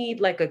 I need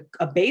like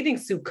a bathing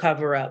suit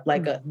cover up,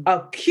 like a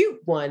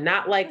cute one,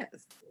 not like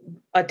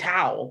a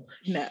towel.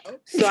 No.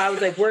 So I was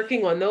like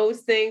working on those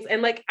things.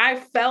 And like, I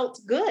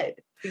felt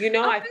good.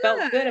 I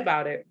felt good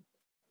about it.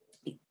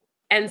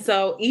 And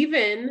so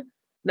even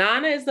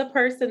Naana is the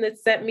person that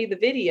sent me the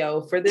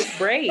video for this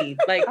braid.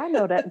 Like, I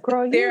know that,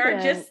 girl. There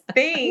are just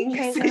things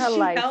that she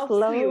helps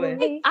me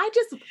with.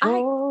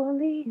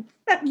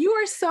 You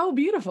are so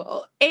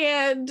beautiful.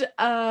 And,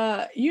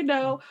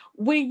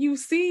 when you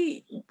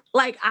see,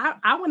 like,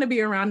 I want to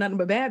be around nothing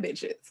but bad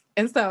bitches.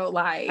 And so,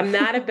 like, I'm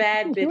not a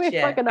bad bitch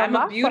yet. I'm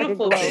a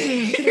beautiful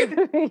bitch.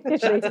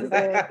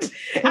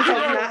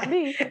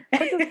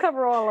 Put this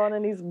coverall on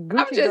and these Gucci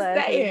I'm just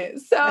glasses. saying.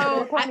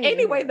 So,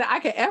 any way that I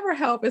can ever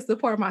help and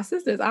support my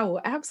sisters, I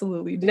will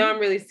absolutely do. No, I'm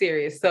really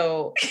serious.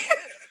 So,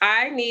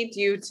 I need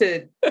you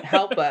to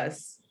help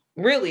us.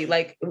 Really,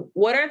 like,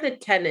 what are the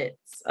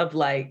tenets of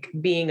like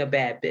being a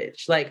bad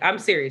bitch? Like, I'm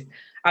serious.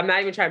 I'm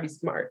not even trying to be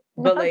smart,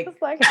 but like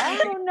I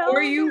don't know.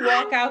 Before you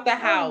walk out the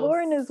house,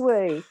 born this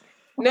way.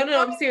 No,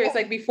 I'm serious.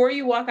 Like, before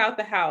you walk out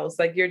the house,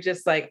 like, you're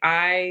just like,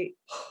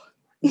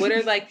 what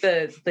are like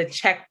the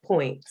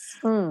checkpoints?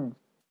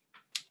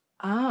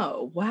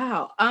 Oh,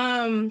 wow.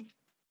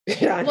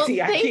 Shanti,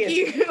 thank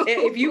you.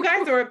 If you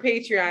guys are on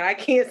Patreon, I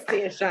can't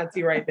stand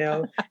Shanti right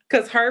now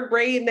because her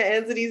braiding the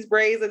ends of these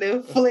braids and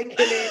then flicking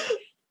it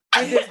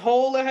with this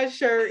hole in her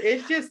shirt.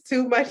 It's just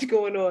too much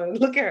going on.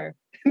 Look at her.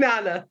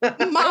 Nana. It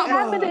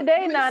happened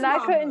today, Nana. I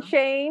couldn't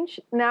change.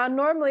 Now,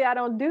 normally I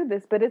don't do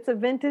this, but it's a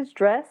vintage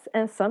dress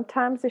and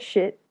sometimes the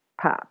shit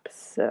pops.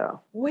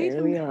 So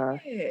here we are.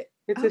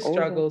 It's a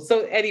struggle.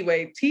 So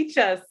anyway, teach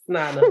us,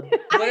 Nana,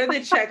 what are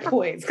the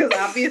checkpoints? Because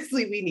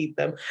obviously we need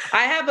them.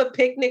 I have a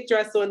picnic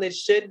dress on that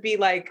should be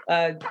like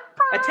a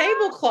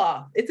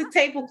tablecloth. It's a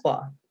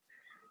tablecloth.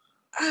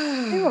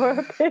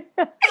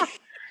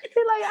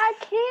 You're like, I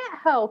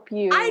can't help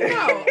you. I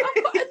know.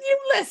 You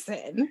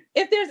listen.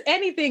 If there's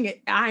anything,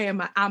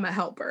 I'm a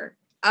helper.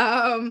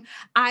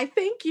 I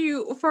thank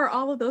you for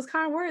all of those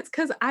kind words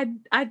because I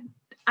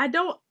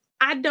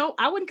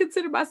wouldn't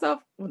consider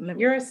myself.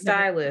 You're a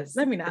stylist.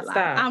 Let me not lie.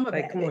 Stop. I'm a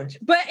like, come on.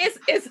 But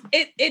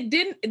it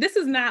didn't. This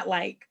is not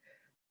like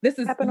this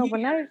is happen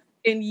overnight.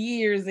 And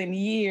years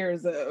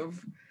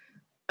of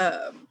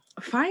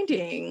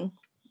finding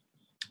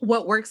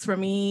what works for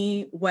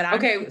me.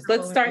 Okay,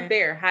 let's start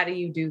there. How do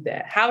you do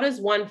that? How does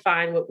one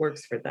find what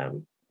works for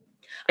them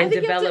and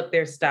develop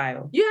their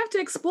style? You have to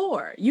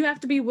explore. You have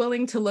to be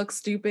willing to look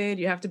stupid.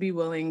 You have to be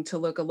willing to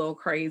look a little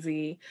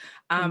crazy.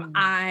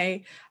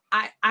 I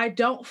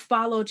don't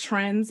follow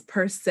trends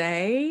per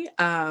se,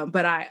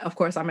 but of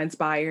course I'm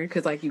inspired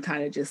because like you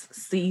kind of just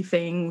see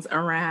things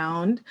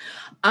around.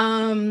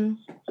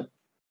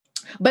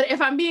 But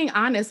if I'm being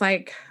honest,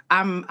 like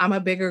I'm a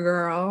bigger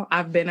girl.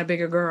 I've been a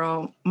bigger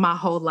girl my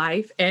whole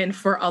life. And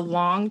for a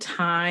long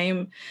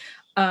time,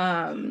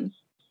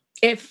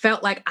 it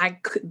felt like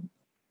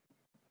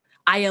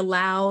I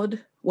allowed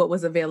what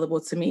was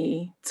available to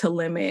me to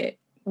limit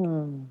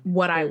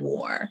what I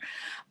wore.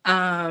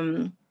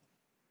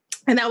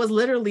 And that was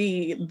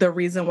literally the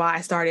reason why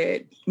I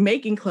started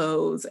making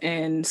clothes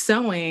and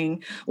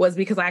sewing was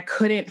because I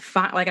couldn't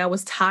find, like I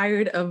was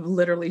tired of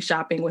literally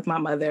shopping with my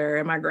mother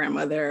and my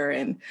grandmother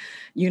and,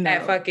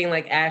 at fucking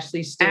like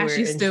Ashley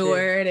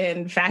Stewart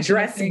and Fashion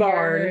Dress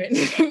Barn.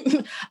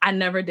 I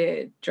never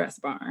did Dress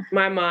Barn.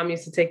 My mom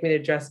used to take me to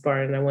Dress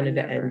Barn and I wanted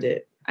to end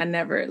it.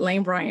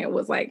 Lane Bryant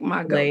was like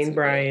my go-to. Lane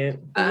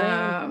Bryant.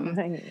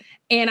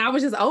 And I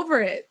was just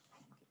over it.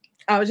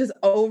 I was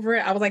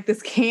like,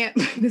 this can't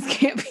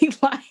be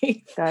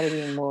life. Gotta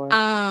be more.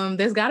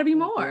 There's gotta be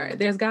more.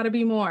 There's gotta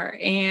be more.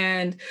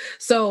 And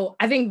so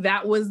I think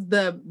that was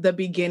the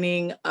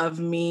beginning of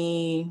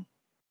me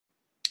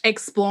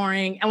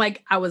exploring, and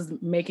like I was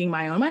making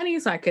my own money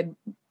so I could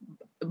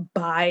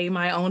buy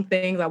my own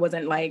things. I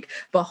wasn't like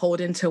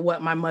beholden to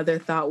what my mother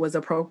thought was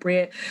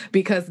appropriate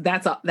because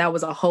that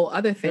was a whole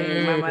other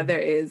thing. My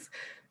mother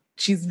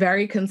she's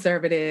very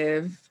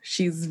conservative.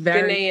 She's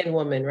very Ghanaian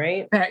woman,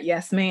 right?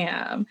 Yes,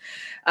 ma'am.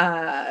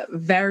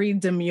 Very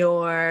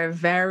demure,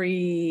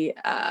 very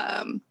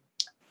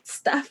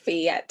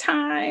stuffy at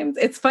times.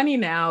 It's funny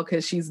now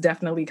because she's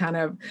definitely kind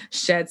of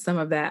shed some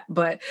of that.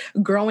 But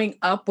growing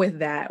up with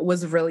that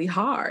was really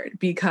hard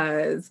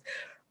because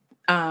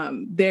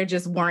there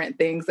just weren't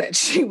things that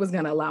she was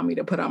going to allow me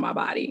to put on my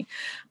body.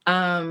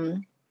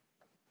 And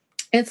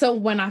so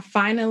when I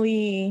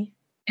finally,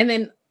 and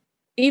then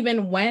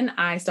even when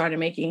I started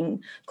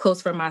making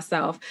clothes for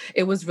myself,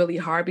 it was really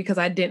hard because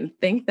I didn't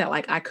think that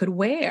like I could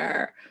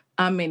wear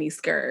a mini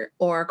skirt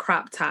or a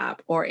crop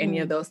top or any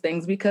of those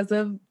things because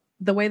of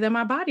the way that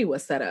my body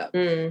was set up.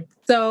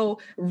 So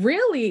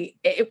really,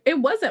 it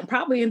wasn't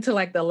probably until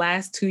like the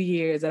last 2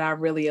 years that I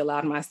really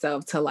allowed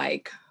myself to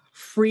like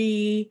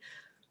I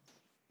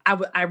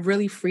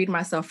really freed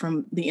myself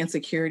from the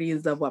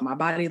insecurities of what my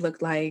body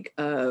looked like,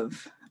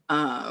 of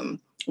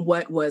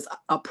what was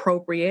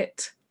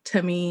appropriate to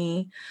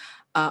me,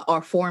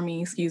 or for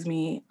me, excuse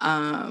me.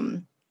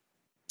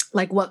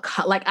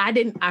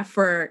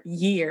 For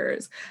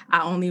years,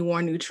 I only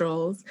wore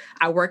neutrals.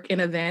 I work in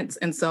events.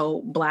 And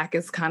so black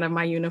is kind of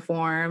my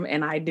uniform.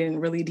 And I didn't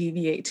really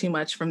deviate too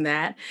much from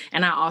that.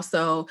 And I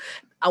also,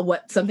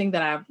 something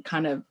that I've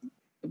kind of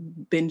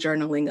been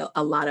journaling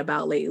a lot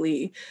about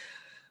lately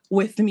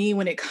with me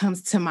when it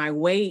comes to my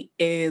weight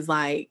is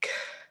like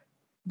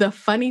the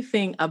funny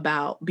thing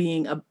about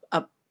being a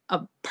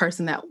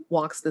person that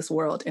walks this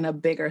world in a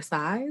bigger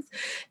size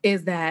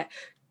is that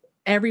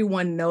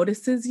everyone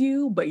notices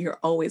you, but you're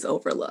always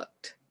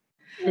overlooked.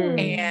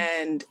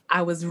 And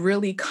I was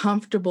really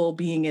comfortable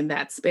being in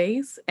that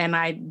space.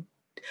 And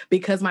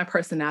because my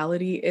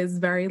personality is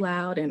very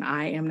loud and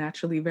I am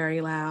naturally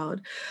very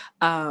loud,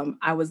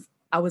 I was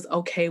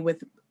okay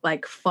with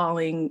like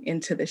falling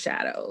into the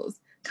shadows,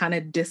 kind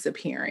of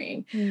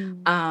disappearing.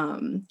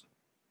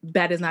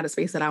 That is not a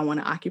space that I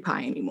want to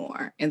occupy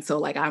anymore. And so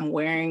like I'm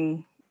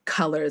wearing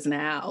colors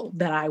now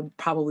that I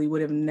probably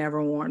would have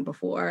never worn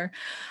before.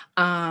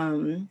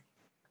 And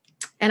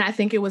I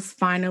think it was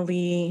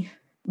finally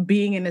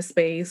being in a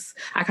space.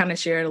 I kind of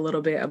shared a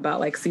little bit about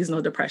like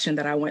seasonal depression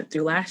that I went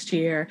through last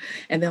year,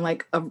 and then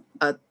like a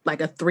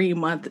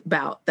 3-month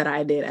bout that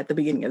I did at the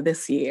beginning of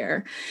this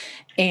year.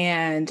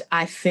 And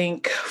I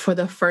think for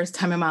the first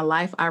time in my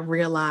life, I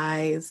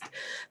realized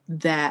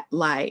that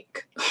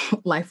like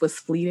life was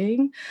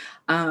fleeting.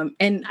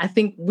 And I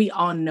think we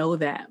all know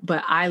that,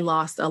 but I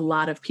lost a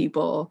lot of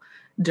people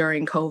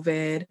during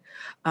COVID.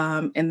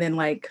 And then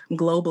like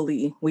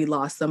globally, we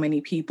lost so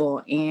many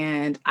people,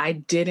 and I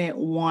didn't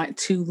want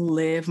to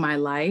live my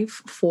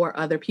life for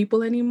other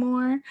people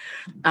anymore.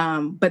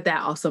 But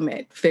that also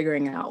meant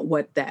figuring out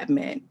what that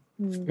meant.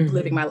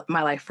 Living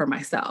my life for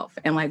myself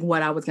and like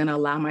what I was going to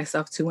allow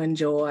myself to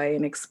enjoy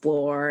and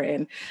explore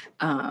and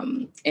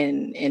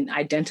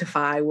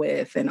identify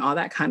with and all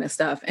that kind of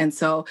stuff. And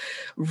so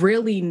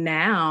really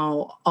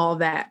now all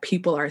that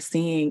people are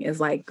seeing is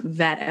like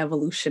that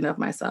evolution of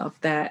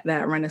myself, that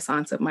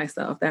renaissance of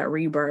myself, that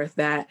rebirth,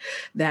 that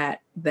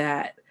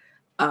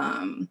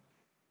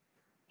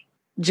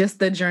just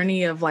the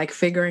journey of like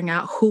figuring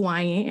out who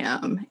I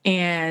am.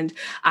 And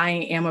I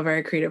am a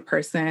very creative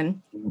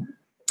person.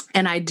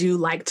 And I do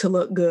like to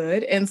look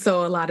good. And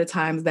so a lot of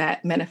times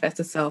that manifests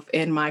itself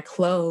in my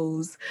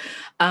clothes.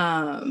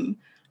 But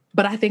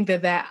I think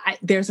that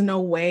there's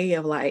no way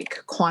of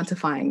like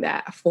quantifying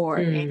that for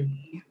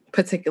any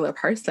particular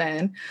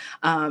person.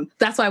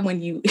 That's why when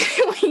you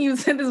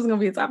said this was going to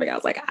be a topic, I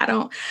was like, I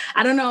don't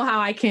know how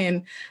I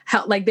can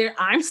help. Like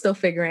I'm still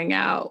figuring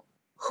out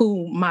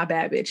who my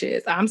bad bitch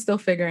is. I'm still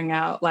figuring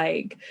out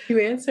like.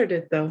 You answered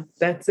it though.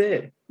 That's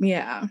it.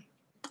 Yeah.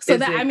 So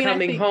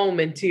coming home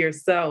into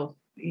yourself.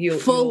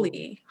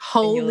 Wholly,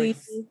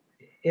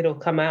 it'll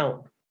come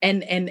out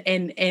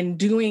and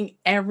doing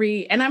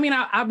and I mean,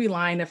 I'll be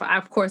lying if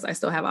of course I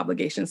still have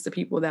obligations to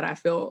people that I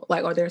feel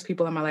like, or there's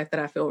people in my life that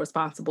I feel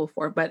responsible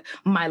for, but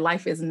my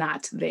life is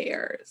not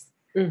theirs.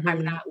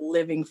 I'm not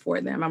living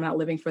for them. I'm not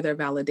living for their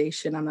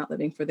validation. I'm not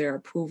living for their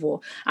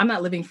approval. I'm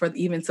not living for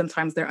even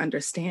sometimes their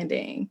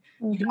understanding.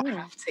 You don't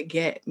have to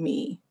get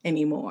me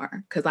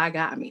anymore because I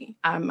got me.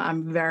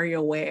 I'm very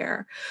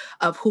aware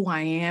of who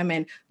I am,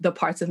 and the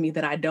parts of me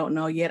that I don't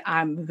know yet,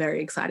 I'm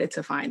very excited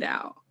to find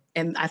out.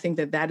 And I think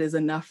that is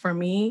enough for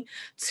me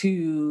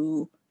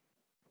to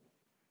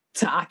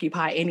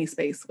occupy any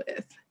space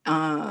with.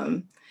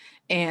 And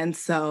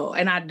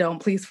I don't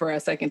please for a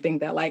second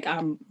think that like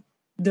I'm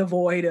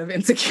devoid of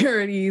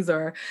insecurities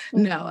or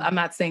no, I'm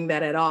not saying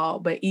that at all.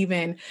 But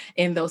even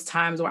in those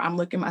times where I'm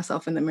looking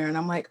myself in the mirror and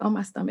I'm like, oh,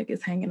 my stomach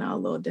is hanging out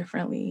a little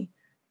differently,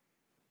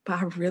 but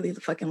I really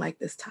fucking like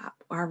this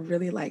top, or I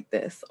really like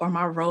this, or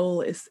my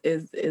roll is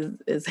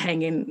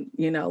hanging,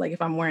 like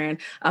if I'm wearing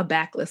a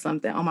backless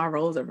something, oh, my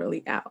rolls are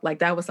really out. Like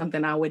that was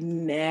something I would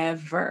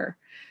never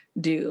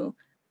do,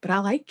 but I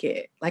like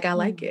it. Like I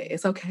like it.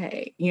 It's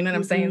okay. You know what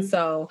I'm saying?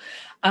 So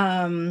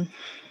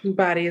your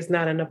body is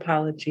not an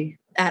apology.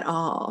 At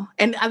all.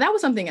 And that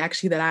was something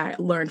actually that I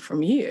learned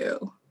from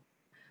you.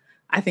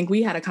 I think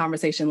we had a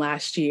conversation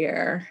last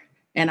year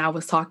and I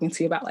was talking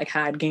to you about like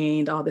how I'd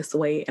gained all this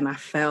weight and I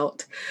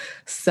felt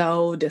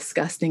so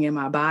disgusting in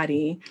my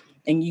body.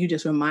 And you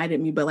just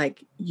reminded me, but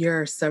like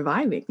you're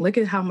surviving. Look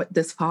at how much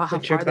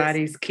your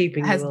body's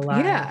keeping you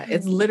alive. Yeah,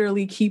 it's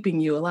literally keeping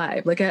you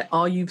alive. Look at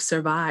all you've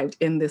survived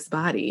in this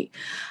body.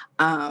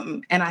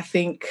 And I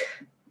think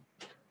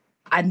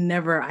I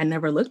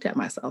never looked at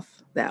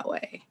myself that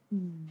way.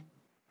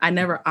 I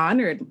never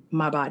honored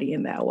my body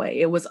in that way.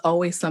 It was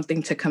always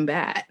something to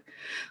combat,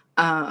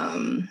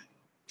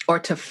 or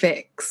to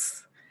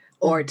fix,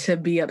 or to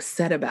be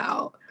upset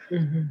about.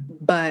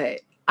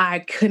 But I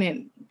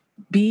couldn't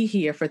be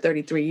here for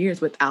 33 years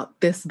without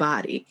this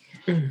body.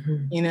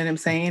 You know what I'm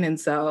saying? And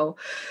so,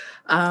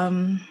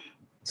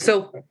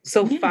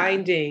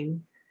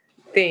 finding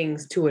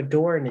things to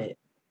adorn it,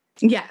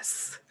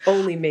 yes,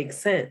 only makes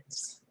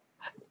sense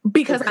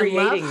because I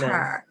love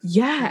her.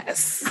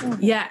 Yes.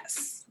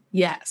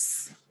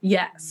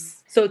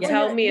 So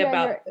tell me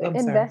about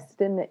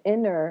invest in the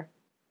inner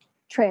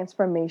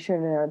transformation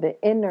or the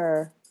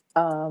inner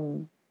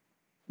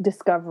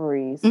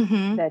discoveries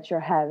that you're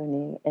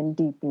having and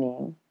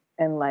deepening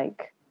and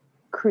like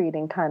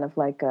creating kind of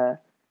like a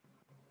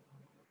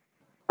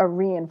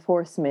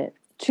reinforcement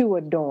to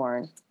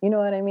adorn. You know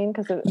what I mean?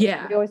 Because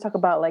we always talk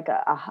about like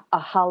a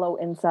hollow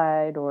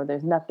inside, or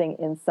there's nothing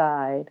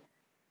inside,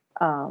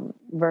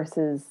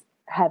 versus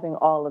having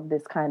all of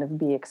this kind of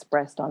be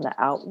expressed on the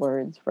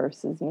outwards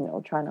versus,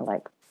 trying to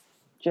like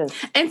just.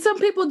 And some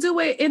people do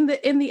it in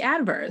the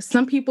adverse.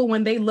 Some people,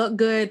 when they look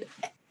good,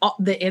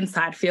 the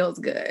inside feels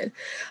good.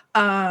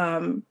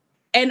 And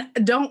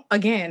don't,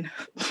 again,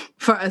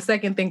 for a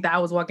second think that I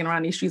was walking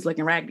around these streets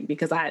looking raggedy,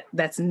 because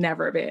that's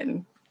never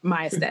been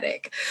my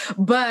aesthetic.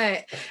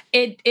 But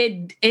it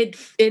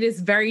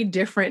is very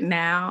different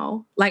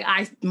now. Like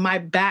my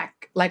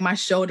back, like my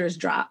shoulders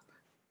drop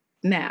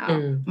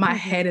now. My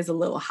head is a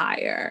little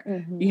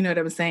higher. You know what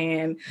I'm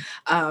saying?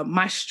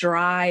 My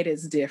stride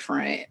is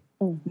different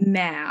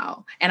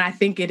now. And I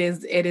think it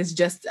is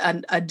just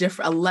a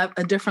different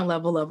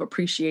level of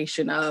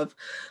appreciation of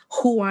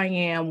who I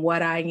am,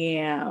 what I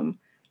am,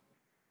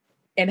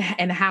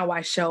 and how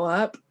I show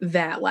up,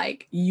 that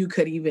like you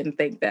could even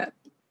think that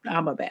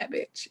I'm a bad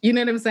bitch. You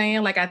know what I'm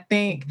saying? Like, I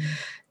think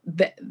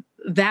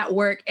that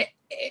work,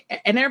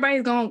 and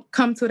everybody's going to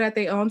come to it at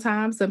their own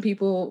time. Some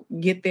people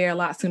get there a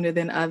lot sooner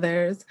than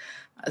others.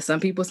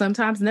 Some people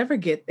sometimes never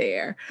get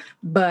there.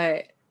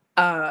 But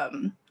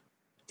that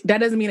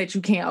doesn't mean that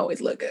you can't always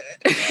look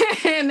good.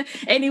 And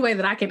any way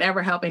that I can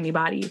ever help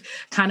anybody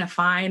kind of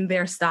find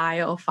their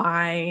style,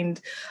 find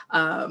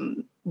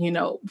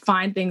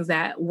things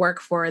that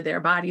work for their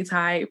body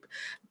type.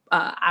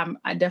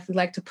 I definitely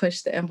like to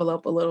push the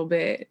envelope a little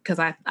bit, because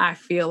I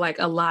feel like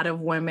a lot of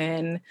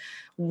women,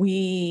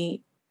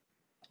 we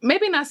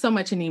maybe not so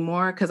much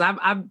anymore, because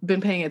I've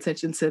been paying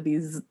attention to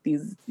these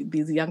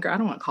younger, I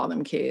don't want to call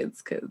them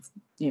kids, because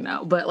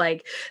but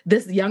like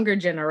this younger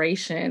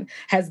generation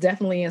has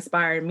definitely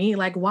inspired me.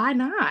 Like, why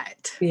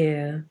not?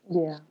 Yeah.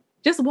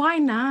 Just why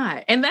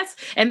not? And that's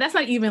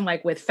not even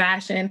like with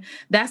fashion.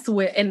 That's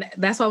why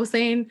I was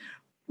saying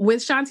with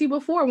Shanti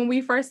before, when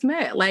we first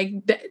met, like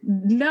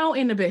no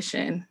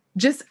inhibition,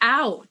 just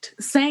out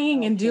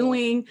saying and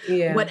doing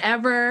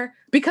whatever,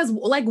 because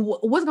like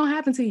what's going to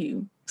happen to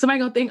you? Somebody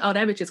going to think, oh,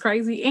 that bitch is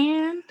crazy.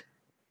 And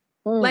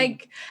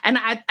like, and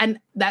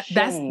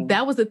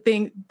that was the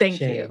thing.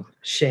 Thank you.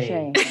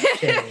 Shame.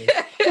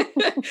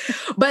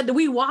 But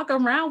we walk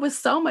around with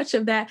so much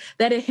of that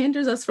it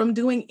hinders us from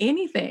doing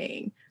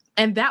anything.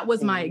 And that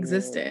was my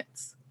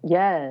existence.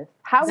 Yes.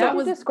 How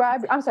would you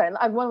describe? I'm sorry.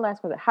 I have one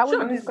last question. How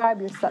would you describe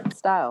your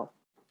style?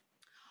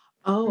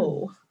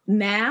 Oh,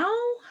 now,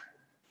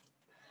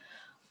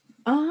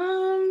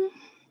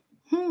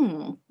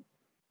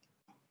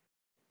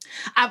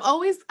 I've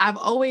always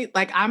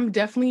like, I'm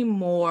definitely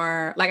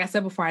more, like I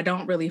said before, I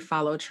don't really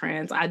follow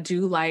trends. I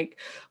do like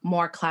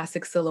more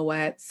classic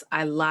silhouettes.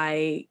 I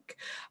like,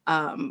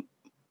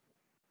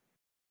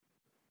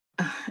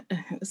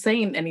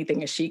 saying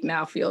anything is chic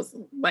now feels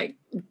like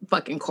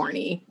fucking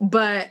corny,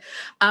 but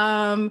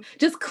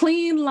just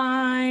clean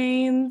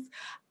lines.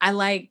 I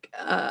like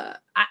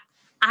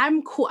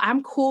I'm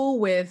cool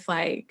with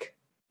like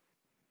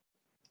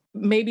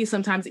maybe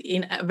sometimes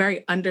in a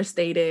very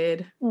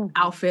understated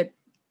outfit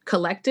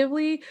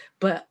collectively,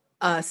 but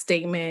a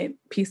statement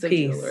piece of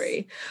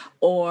jewelry,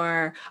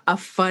 or a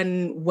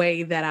fun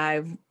way that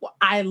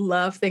I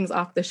love things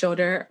off the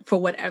shoulder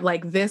for whatever,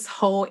 like this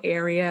whole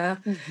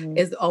area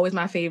is always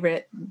my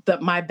favorite.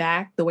 My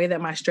back, the way that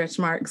my stretch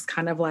marks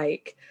kind of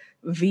like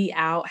V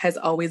out has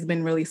always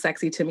been really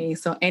sexy to me.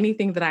 So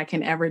anything that I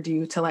can ever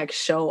do to like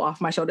show off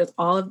my shoulders,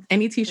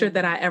 any t-shirt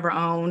that I ever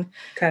own,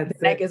 the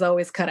neck is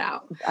always cut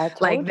out.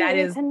 Like that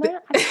is,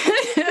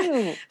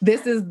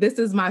 this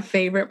is my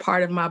favorite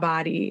part of my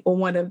body. Well,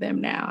 one of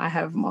them now. I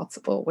have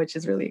multiple, which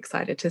is really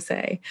excited to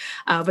say.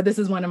 But this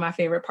is one of my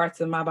favorite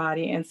parts of my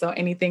body. And so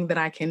anything that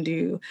I can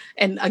do,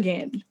 and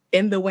again,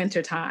 in the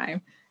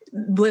wintertime,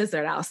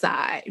 blizzard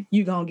outside,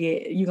 you gonna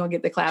get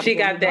the clavicle. She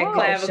got that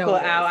clavicle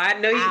out. I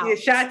know you.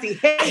 Shanti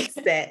hates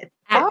that.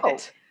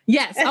 Out.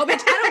 Yes. Oh,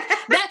 bitch.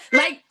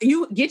 Like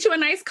you get you a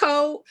nice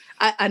coat,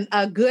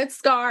 a good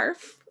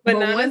scarf. But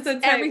Naana's the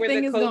type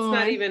where the coat's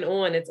not even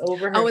on; it's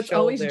over her. Oh, it's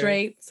shoulders. Always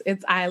draped.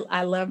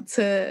 I love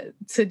to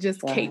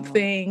just cape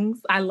things.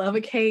 I love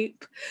a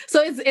cape.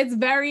 So it's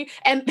very,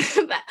 and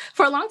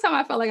for a long time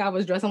I felt like I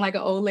was dressing like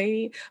an old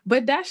lady,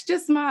 but that's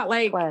just my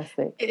like.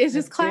 Classic. It's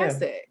just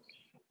classic. Yeah.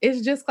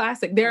 It's just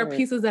classic. There are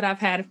pieces that I've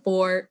had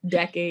for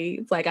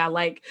decades. Like I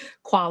like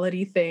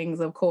quality things,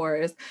 of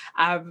course.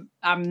 I'm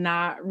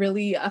not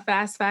really a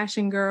fast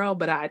fashion girl,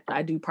 but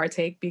I do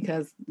partake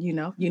because, you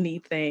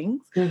need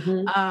things.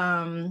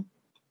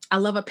 I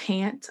love a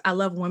pant. I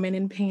love women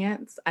in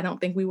pants. I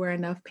don't think we wear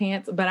enough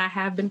pants, but I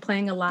have been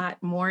playing a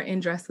lot more in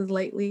dresses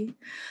lately,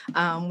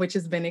 which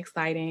has been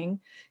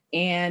exciting.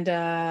 And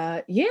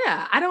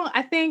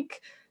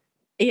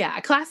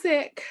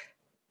classic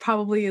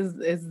probably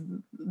is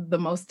the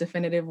most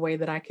definitive way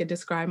that I could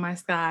describe my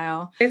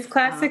style. It's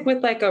classic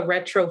with like a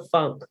retro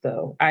funk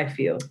though, I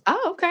feel.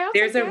 Oh, okay.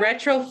 There's a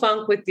retro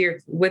funk with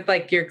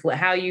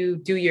how you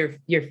do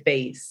your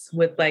face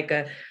with like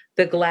a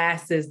the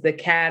glasses, the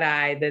cat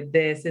eye, the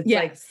this. It's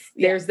like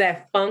there's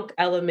that funk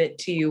element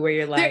to you where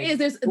you're like,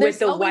 there's with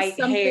the white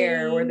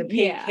hair or the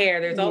pink hair.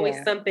 There's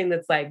always something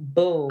that's like,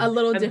 boom, a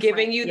little. I'm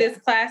giving you this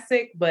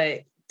classic,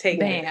 but take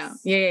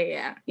this.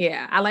 Yeah.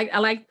 I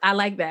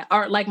like that.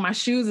 Or like my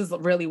shoes is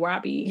really where I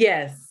be.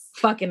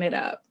 Fucking it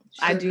up.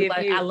 I do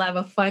like. I love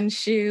a fun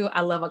shoe.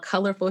 I love a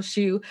colorful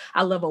shoe.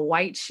 I love a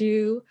white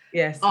shoe.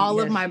 All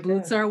of my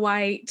boots are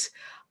white.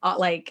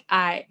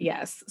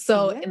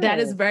 So that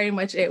is very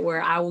much it.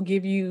 Where I will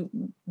give you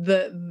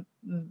the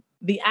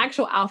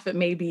actual outfit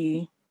may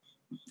be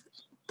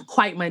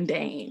quite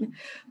mundane,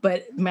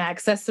 but my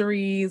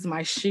accessories,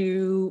 my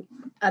shoe,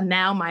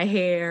 now my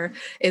hair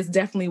is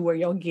definitely where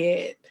you'll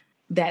get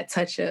that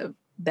touch of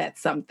that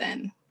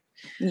something.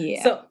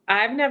 Yeah. So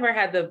I've never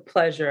had the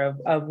pleasure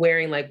of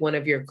wearing like one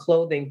of your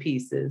clothing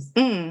pieces,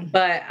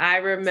 but I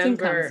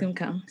remember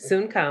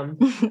soon come.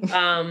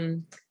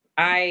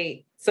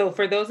 So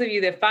for those of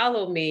you that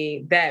follow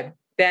me,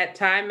 that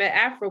time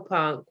at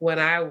Afropunk when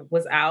I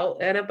was out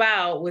and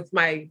about with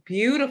my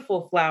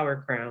beautiful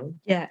flower crown.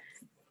 Yes.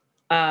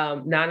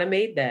 Naana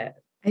made that.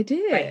 I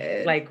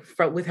did.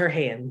 With her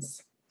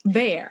hands.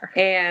 There.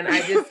 And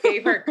I just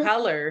gave her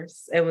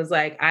colors and was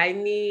like, I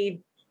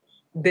need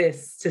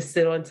this to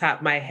sit on top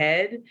of my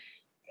head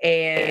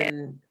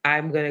and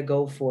I'm going to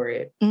go for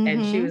it.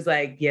 And she was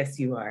like, yes,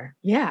 you are.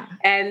 Yeah.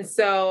 And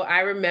so I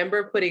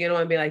remember putting it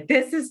on and being like,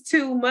 this is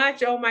too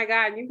much. Oh my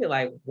God. And you'd be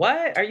like,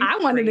 what are you? I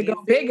wanted to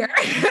go bigger.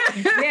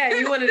 Yeah.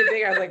 You wanted it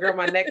bigger. I was like, girl,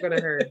 my neck going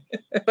to hurt.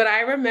 But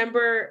I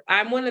remember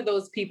I'm one of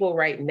those people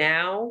right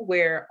now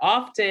where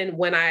often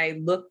when I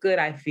look good,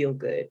 I feel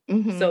good.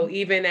 So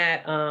even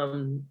at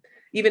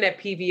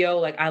PVO,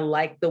 like I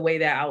liked the way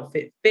that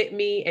outfit fit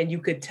me and you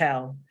could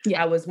tell.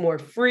 I was more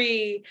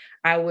free.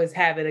 I was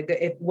having a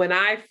good, when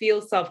I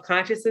feel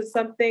self-conscious of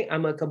something,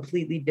 I'm a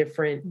completely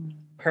different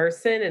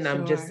person and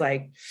I'm just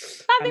like,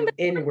 I'm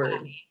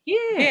inward.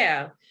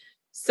 Yeah.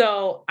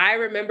 So I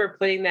remember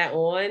putting that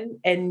on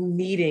and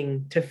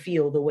needing to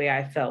feel the way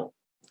I felt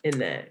in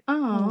that.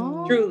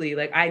 Oh, truly,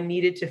 like I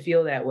needed to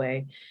feel that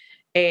way.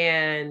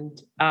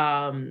 And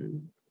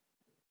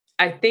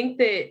I think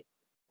that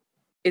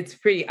it's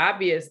pretty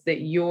obvious that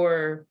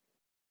you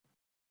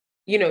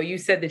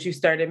said that you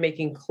started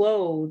making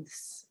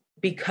clothes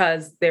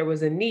because there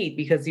was a need,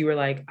 because you were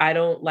like, I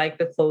don't like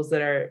the clothes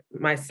that are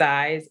my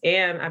size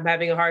and I'm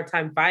having a hard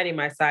time finding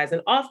my size.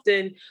 And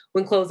often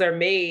when clothes are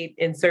made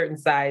in certain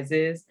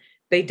sizes,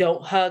 they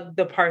don't hug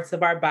the parts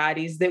of our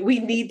bodies that we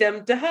need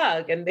them to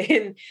hug. And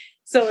then,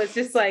 so it's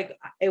just like,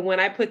 and when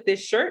I put this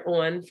shirt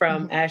on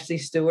from Ashley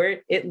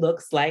Stewart, it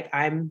looks like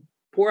I'm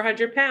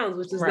 400 pounds,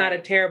 which is not a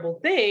terrible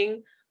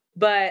thing.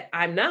 But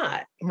I'm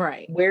not.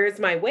 Right. Where is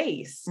my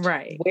waist?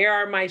 Right. Where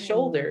are my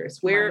shoulders?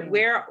 Where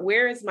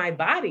is my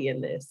body in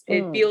this?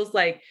 It feels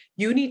like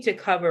you need to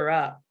cover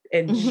up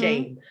and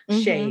shame.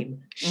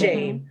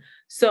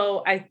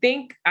 So I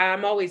think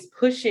I'm always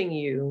pushing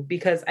you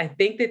because I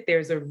think that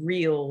there's a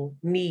real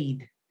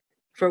need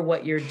for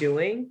what you're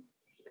doing.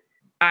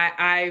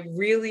 I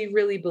really,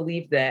 really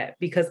believe that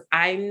because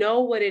I know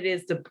what it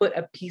is to put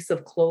a piece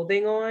of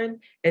clothing on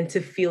and to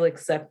feel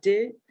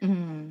accepted.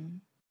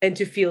 And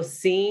to feel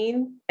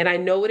seen. And I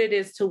know what it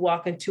is to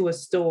walk into a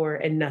store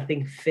and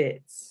nothing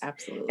fits.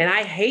 Absolutely. And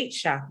I hate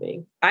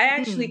shopping. I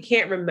actually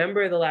can't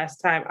remember the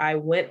last time I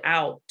went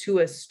out to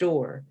a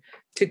store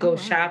to go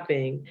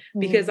shopping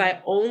because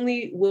I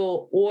only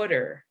will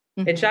order.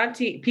 And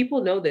Shanti,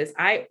 people know this.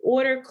 I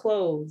order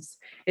clothes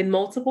in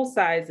multiple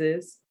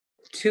sizes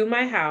to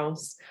my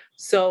house.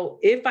 So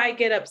if I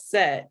get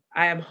upset,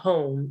 I am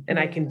home and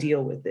I can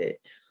deal with it.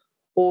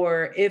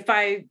 Or if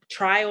I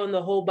try on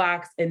the whole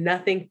box and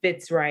nothing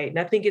fits right,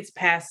 nothing gets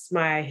past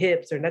my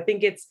hips or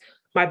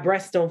my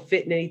breasts don't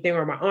fit in anything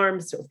or my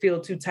arms feel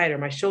too tight or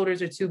my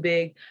shoulders are too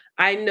big,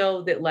 I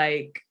know that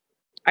like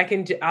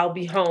I'll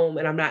be home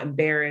and I'm not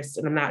embarrassed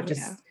and I'm not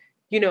just,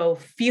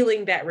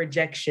 feeling that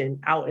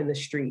rejection out in the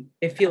street.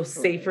 It feels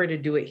safer to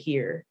do it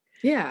here.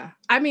 Yeah.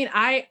 I mean,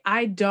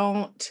 I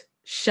don't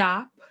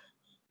shop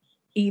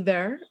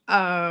either.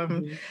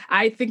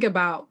 I think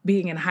about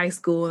being in high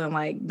school and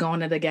like going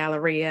to the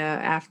Galleria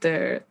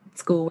after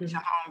school with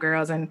your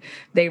homegirls and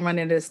they run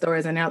into the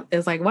stores and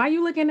it's like, why are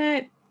you looking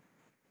at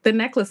the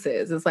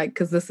necklaces? It's like,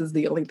 because this is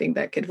the only thing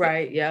that could fit.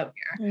 Right. Yep.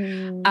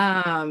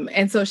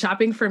 And so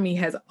shopping for me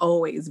has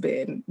always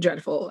been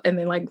dreadful. And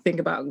then like think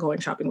about going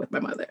shopping with my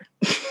mother.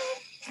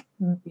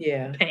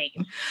 Yeah.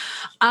 Pain.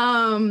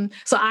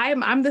 So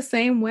I'm the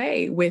same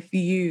way with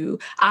you.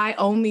 I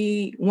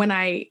only, when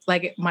I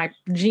like my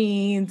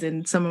jeans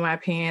and some of my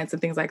pants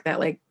and things like that,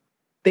 like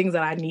things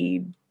that I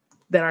need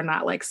that are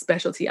not like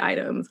specialty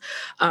items,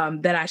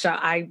 that I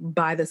shop, I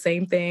buy the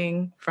same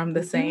thing from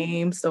the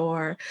same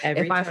store.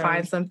 If I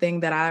find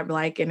something that I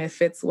like and it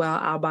fits well,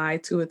 I'll buy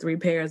 2 or 3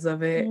 pairs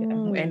of it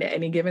and at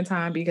any given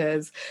time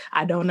because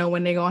I don't know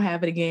when they're going to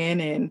have it again.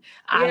 And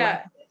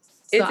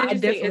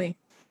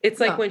It's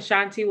like when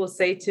Shanti will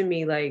say to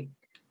me, like,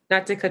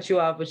 not to cut you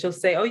off, but she'll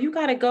say, oh, you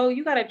got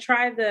to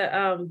try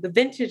the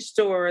vintage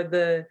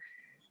store.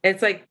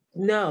 It's like,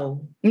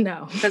 No.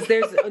 Because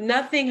there's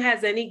nothing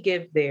has any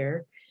give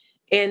there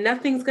and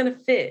nothing's going to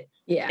fit.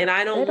 Yeah. And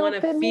I don't want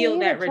to feel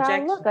that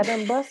rejection. Look, I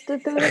done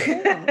busted through the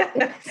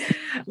thing.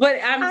 But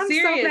I'm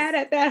serious. So bad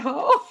at that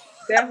hole.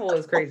 That hole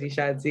is crazy,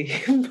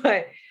 Shanti.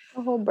 But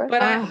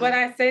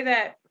I say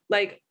that,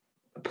 like,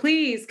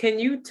 please, can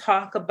you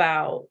talk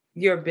about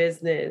your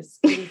business?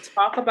 Can you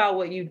talk about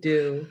what you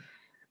do?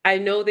 I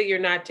know that you're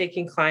not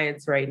taking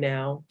clients right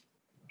now,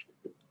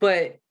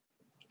 but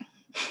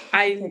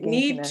I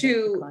need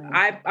to,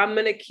 I'm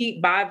going to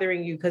keep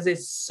bothering you because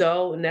it's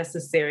so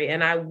necessary.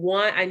 And I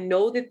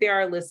know that there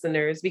are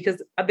listeners,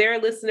 because there are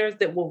listeners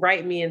that will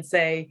write me and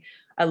say,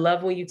 I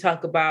love when you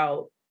talk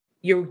about,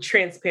 you're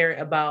transparent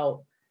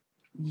about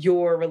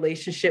your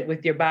relationship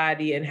with your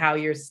body and how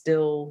you're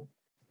still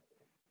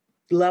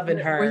loving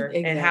her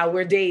and how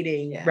we're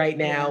dating right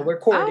now. We're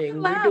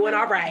courting. We're doing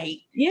all right.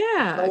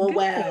 Yeah. Oh,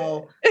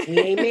 well, we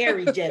ain't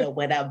married yet or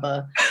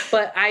whatever.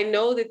 But I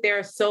know that there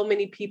are so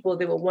many people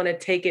that will want to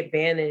take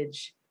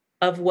advantage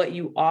of what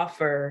you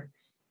offer.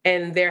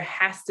 And there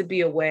has to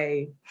be a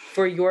way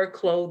for your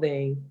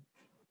clothing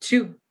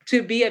to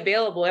be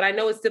available. And I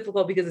know it's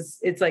difficult because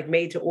it's like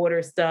made to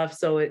order stuff.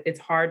 So it's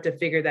hard to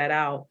figure that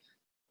out.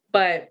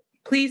 But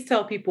please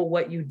tell people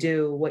what you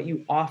do, what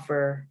you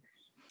offer.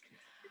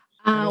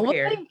 Well,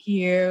 thank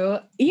you.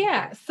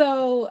 Yeah.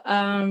 So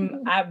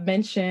I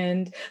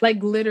mentioned,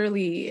 like,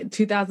 literally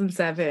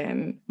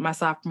 2007, my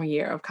sophomore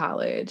year of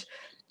college,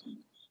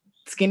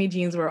 skinny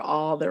jeans were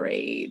all the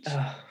rage.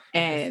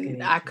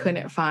 And I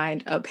couldn't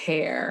find a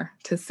pair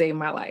to save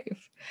my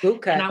life.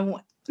 Okay. And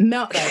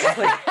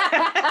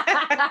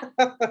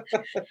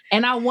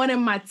and I wanted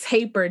my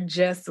taper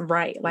just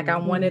right. Like, I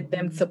wanted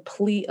them to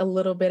pleat a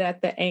little bit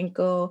at the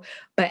ankle,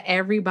 but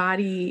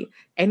everybody,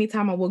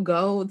 anytime I would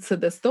go to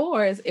the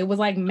stores, it was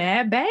like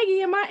mad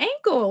baggy in my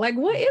ankle. Like,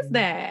 what is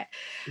that?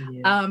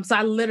 Yeah. So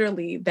I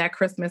literally, that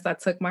Christmas, I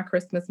took my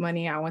Christmas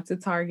money, I went to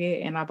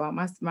Target and I bought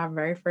my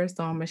very first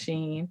sewing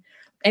machine.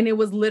 And it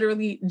was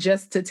literally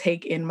just to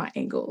take in my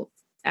ankles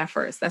at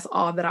first. That's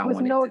all that I wanted.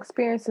 With no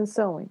experience in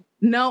sewing?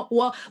 No.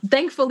 Well,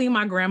 thankfully,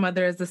 my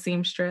grandmother is a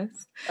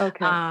seamstress.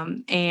 Okay.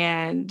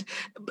 And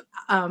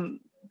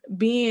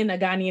being a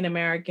Ghanaian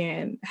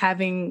American,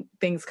 having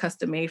things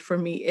custom made for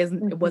me it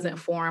wasn't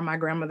foreign. My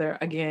grandmother,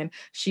 again,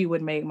 she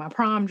would make my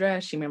prom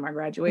dress. She made my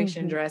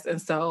graduation dress.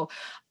 And so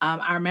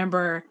I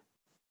remember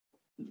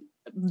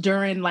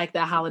during like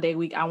that holiday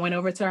week, I went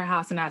over to her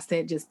house and I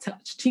said, just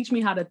teach me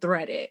how to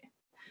thread it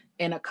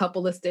in a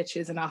couple of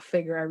stitches and I'll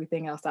figure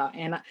everything else out.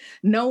 And I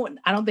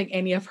don't think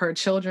any of her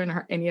children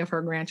or any of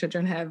her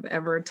grandchildren have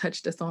ever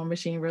touched a sewing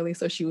machine really.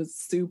 So she was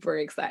super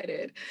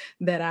excited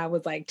that I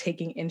was like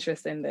taking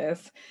interest in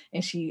this.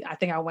 And I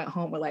think I went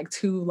home with like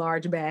 2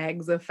 large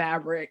bags of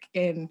fabric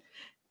and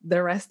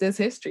the rest is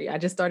history. I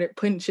just started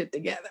putting shit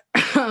together.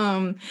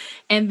 And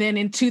then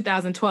in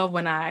 2012,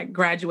 when I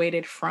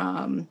graduated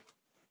from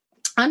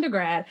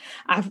undergrad,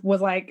 I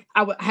was like,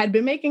 I had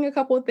been making a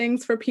couple of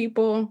things for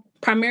people,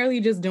 primarily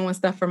just doing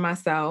stuff for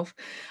myself.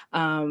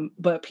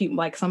 But people,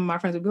 like some of my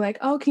friends would be like,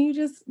 oh, can you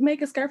just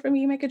make a skirt for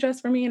me, make a dress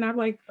for me? And I'm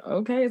like,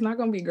 okay, it's not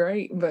going to be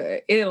great,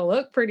 but it'll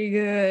look pretty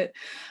good.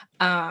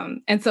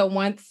 And so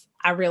once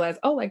I realized,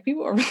 oh, like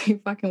people are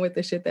really fucking with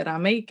the shit that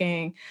I'm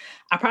making,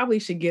 I probably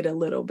should get a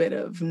little bit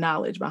of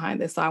knowledge behind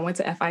this. So I went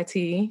to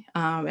FIT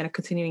and a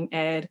continuing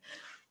ed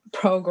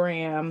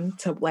program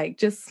to like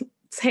just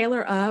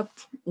tailor up,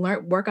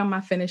 work on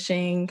my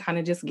finishing, kind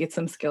of just get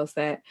some skill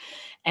set.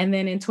 And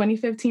then in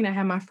 2015, I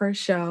had my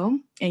first show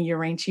and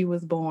Uranchi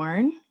was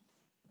born.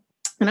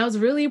 And I was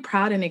really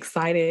proud and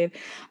excited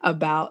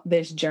about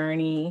this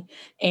journey.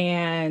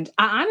 And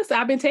I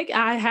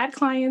had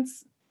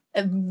clients.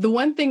 The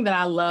one thing that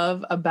I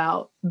love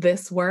about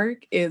this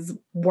work is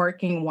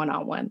working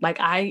one-on-one.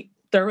 Like I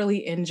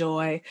thoroughly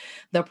enjoy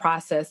the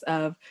process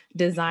of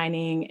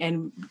designing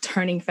and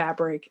turning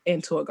fabric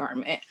into a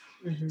garment.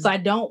 Mm-hmm. So I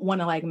don't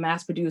want to like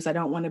mass produce. I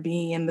don't want to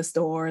be in the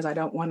stores. I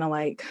don't want to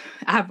like,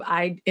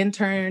 I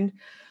interned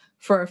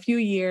for a few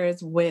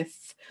years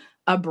with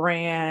a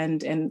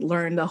brand and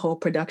learned the whole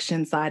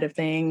production side of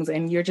things.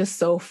 And you're just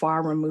so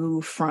far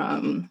removed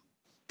from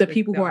the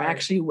people who are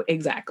actually,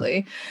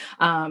 exactly.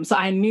 So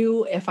I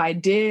knew if I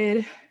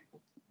did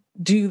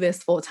do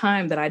this full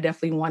time that I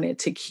definitely wanted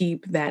to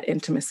keep that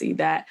intimacy,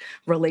 that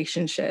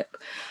relationship.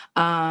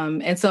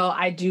 And so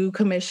I do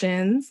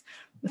commissions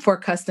for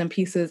custom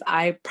pieces.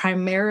 I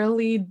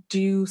primarily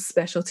do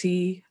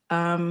specialty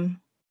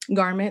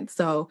garments.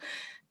 So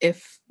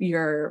if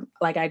you're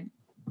like,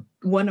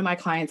 one of my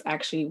clients,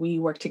 actually, we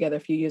worked together a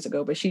few years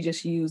ago, but she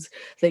just used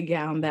the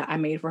gown that I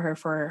made for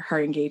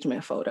her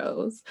engagement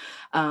photos.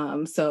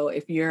 So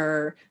if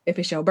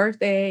it's your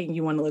birthday and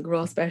you want to look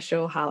real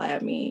special, holla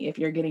at me. If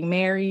you're getting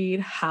married,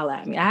 holla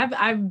at me.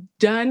 I've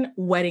done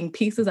wedding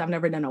pieces. I've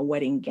never done a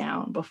wedding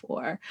gown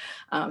before.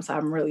 So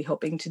I'm really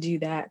hoping to do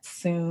that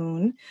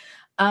soon.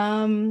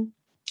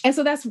 And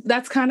so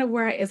that's kind of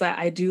where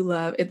I do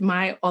love it.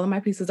 All of my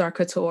pieces are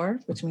couture,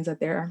 which means that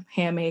they're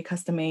handmade,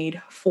 custom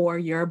made for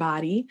your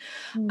body.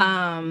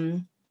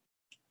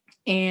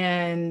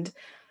 And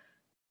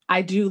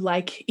I do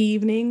like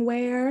evening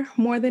wear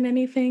more than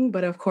anything,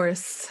 but of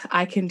course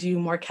I can do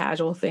more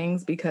casual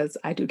things because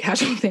I do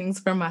casual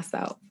things for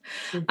myself.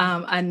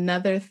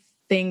 Another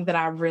thing that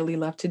I really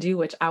love to do,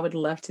 which I would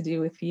love to do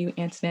with you,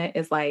 Antoinette,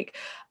 is like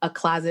a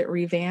closet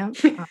revamp.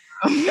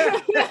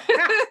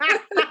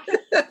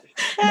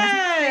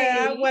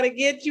 I want to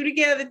get you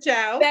together,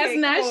 child. That's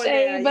not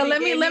shade, but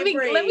let me see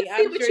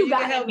what you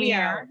got help me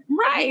out.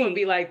 Right. You won't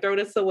be like, throw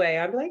this away.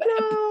 I'm like,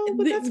 no,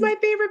 but that's my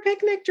favorite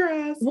picnic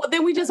dress. Well,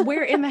 then we just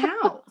wear it in the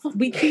house.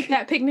 We keep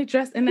that picnic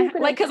dress in the house.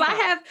 Like, cause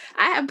I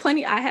have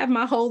plenty. I have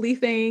my holy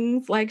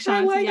things like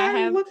Shanti.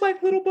 I look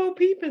like little Bo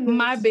Peep in this.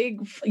 My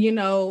big,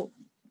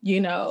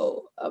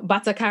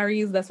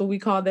 batakaris, that's what we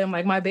call them,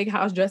 like my big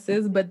house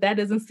dresses, but that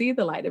doesn't see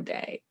the light of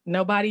day.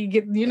 Nobody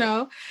gets,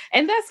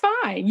 and that's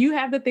fine. You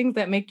have the things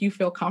that make you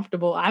feel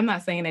comfortable. I'm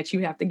not saying that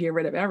you have to get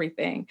rid of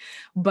everything,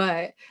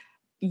 but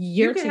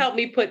you can help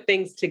me put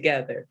things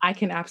together. I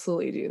can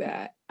absolutely do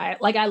that. I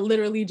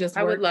literally just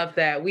I would love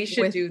that. We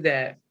should do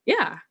that.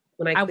 Yeah.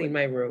 When I clean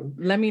my room.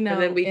 Let me know.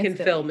 And then we can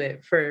film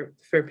it for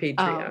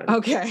Patreon. Oh,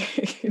 okay.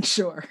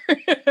 Sure.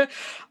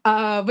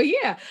 But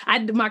yeah,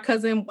 my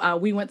cousin,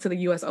 we went to the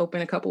US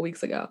Open a couple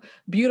weeks ago.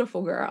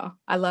 Beautiful girl.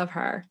 I love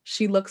her.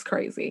 She looks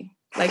crazy.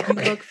 Like, you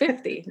look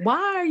 50.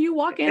 Why are you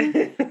walking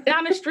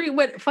down the street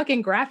with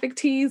fucking graphic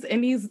tees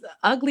and these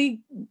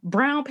ugly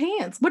brown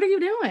pants? What are you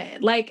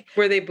doing? Like,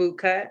 were they boot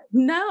cut?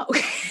 No.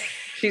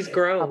 She's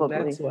grown. Probably.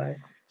 That's why.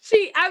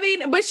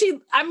 Even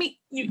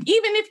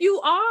if you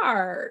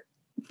are,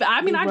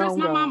 I dress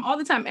my mom all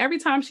the time. Every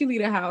time she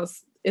leave the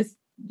house,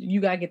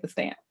 you gotta get the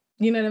stamp.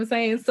 You know what I'm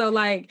saying? So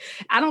like,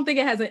 I don't think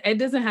it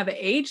doesn't have an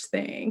age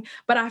thing,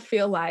 but I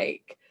feel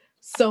like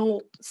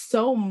so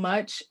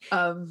much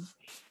of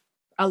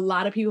a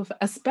lot of people,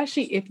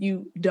 especially if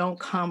you don't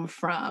come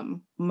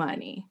from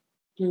money,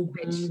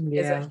 which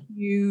is a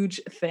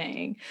huge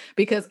thing,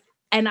 because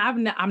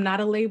I'm not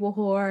a label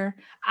whore.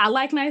 I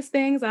like nice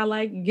things. I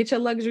like get your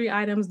luxury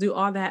items, do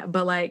all that.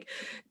 But like,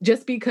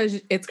 just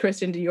because it's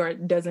Christian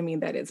Dior doesn't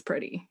mean that it's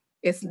pretty.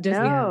 It's just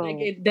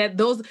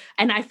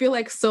and I feel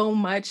like so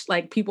much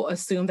like people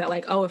assume that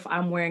like, oh, if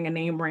I'm wearing a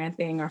name brand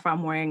thing or if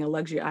I'm wearing a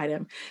luxury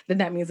item, then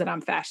that means that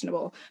I'm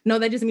fashionable. No,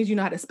 that just means you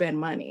know how to spend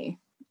money.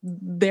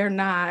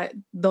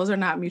 Those are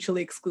not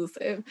mutually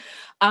exclusive.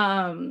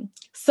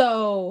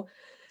 So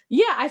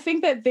yeah, I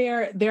think that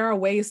there are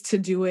ways to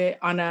do it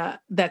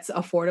that's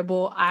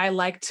affordable. I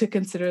like to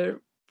consider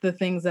the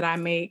things that I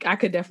make. I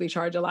could definitely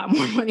charge a lot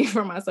more money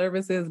for my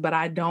services, but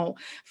I don't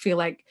feel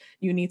like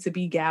you need to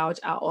be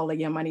gouged out all of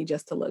your money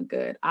just to look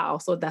good.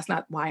 That's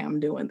not why I'm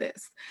doing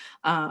this.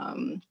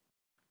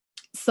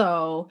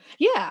 So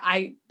yeah,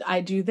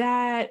 I do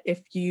that.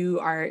 If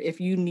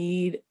you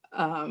need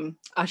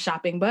a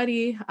shopping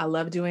buddy, I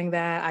love doing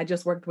that. I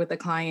just worked with a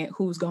client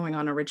who's going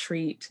on a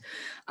retreat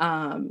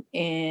in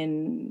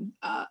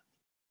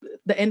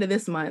the end of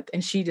this month,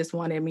 and she just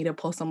wanted me to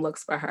pull some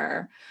looks for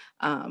her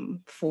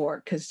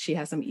because she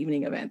has some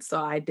evening events. So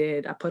I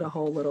put a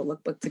whole little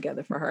lookbook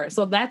together for her.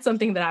 So that's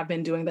something that I've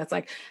been doing that's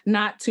like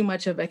not too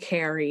much of a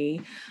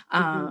carry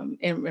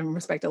in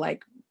respect to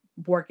like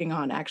working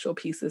on actual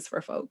pieces for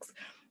folks.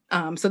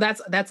 So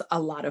that's a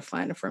lot of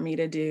fun for me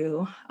to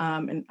do.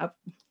 And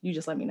you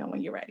just let me know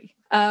when you're ready.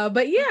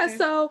 But yeah, okay.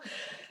 So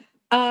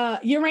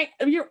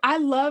I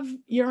love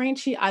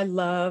Uranchi. I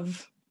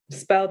love.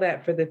 Spell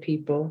that for the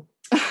people.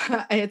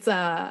 It's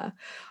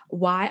Yirenkyi,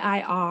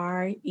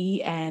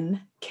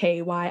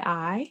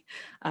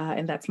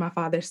 and that's my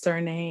father's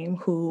surname,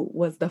 who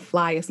was the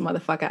flyest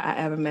motherfucker I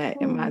ever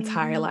met in my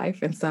entire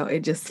life. And so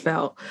it just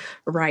felt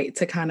right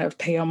to kind of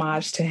pay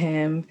homage to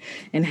him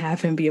and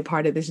have him be a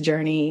part of this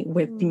journey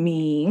with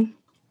me.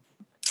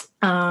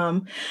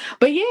 But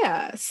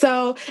yeah,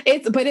 so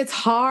it's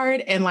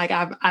hard. And like,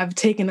 I've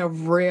taken a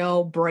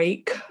real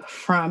break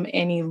from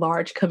any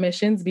large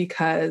commissions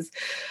because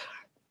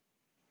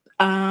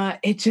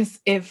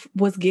it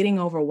was getting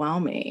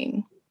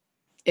overwhelming.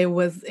 It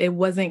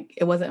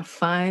wasn't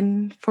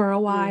fun for a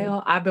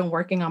while. I've been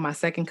working on my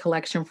second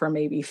collection for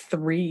maybe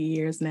 3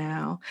 years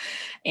now.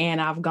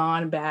 And I've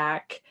gone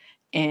back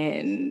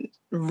and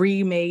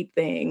remade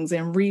things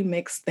and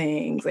remixed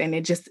things. And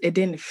it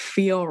didn't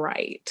feel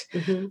right.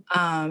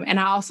 Mm-hmm. And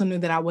I also knew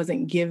that I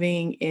wasn't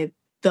giving it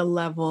the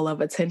level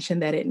of attention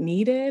that it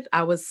needed.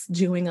 I was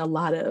doing a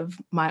lot of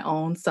my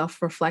own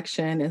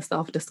self-reflection and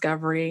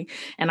self-discovery,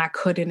 and I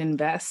couldn't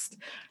invest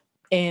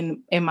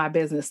in my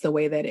business the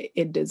way that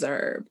it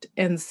deserved.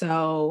 And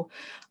so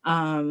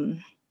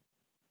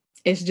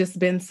it's just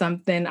been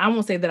something, I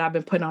won't say that I've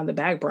been putting on the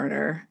back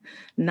burner,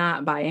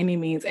 not by any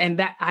means. And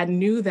that I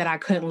knew that I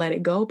couldn't let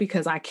it go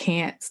because I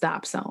can't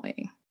stop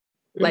sewing,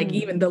 like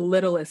even the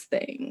littlest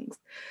things.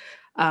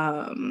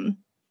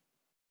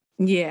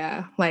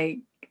 Yeah, like,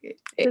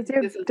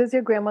 does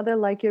your grandmother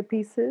like your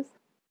pieces?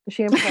 Is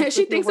she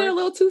she thinks they're a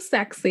little too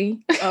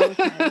sexy. Oh,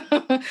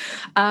 okay.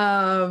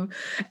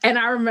 And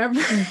I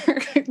remember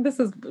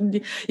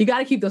you got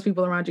to keep those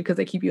people around you because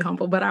they keep you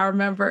humble. But I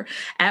remember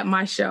at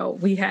my show,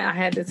 I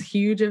had this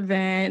huge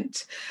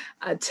event,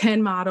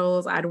 10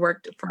 models. I'd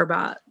worked for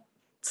about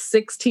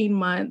 16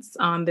 months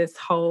on this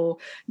whole,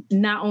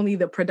 not only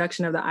the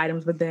production of the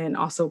items, but then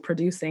also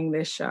producing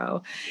this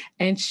show.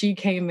 And she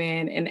came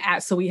in and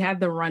so we had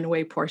the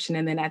runway portion.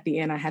 And then at the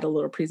end, I had a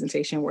little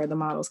presentation where the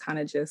models kind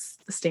of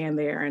just stand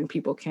there and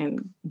people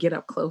can get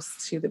up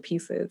close to the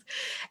pieces.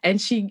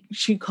 And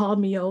she called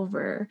me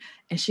over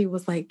and she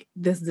was like,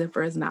 this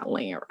zipper is not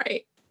laying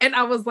right. And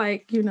I was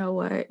like, you know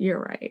what? You're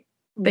right.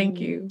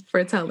 Thank you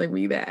for telling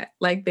me that.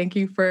 Like, thank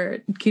you for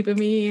keeping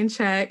me in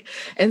check.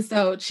 And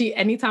so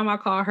anytime I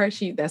call her,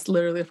 that's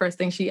literally the first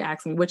thing she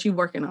asks me, what you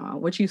working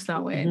on? What you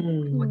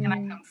sewing? What can I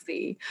come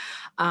see?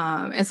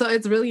 And so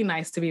it's really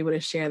nice to be able to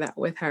share that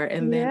with her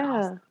and then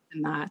also to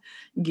not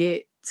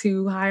get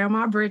too high on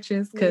my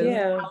britches because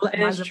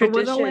my zipper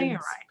wasn't laying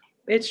right.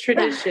 It's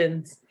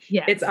traditions.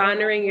 Yes. It's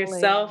honoring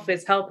yourself.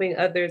 It's helping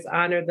others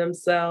honor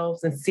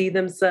themselves and see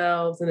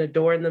themselves and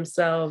adorn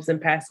themselves and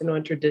passing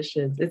on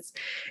traditions.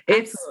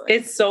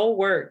 It's soul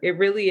work. It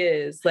really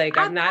is. Like,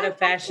 I'm not a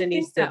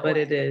fashionista, but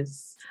it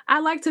is. I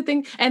like to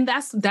think, and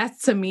that's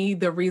to me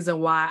the reason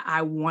why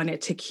I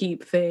wanted to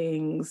keep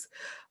things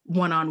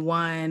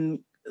one-on-one,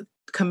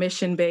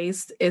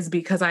 commission-based, is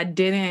because I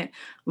didn't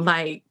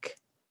like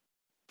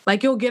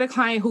you'll get a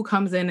client who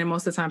comes in and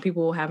most of the time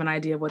people will have an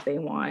idea of what they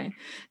want,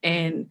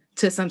 and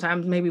to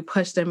sometimes maybe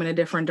push them in a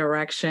different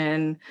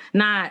direction,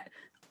 not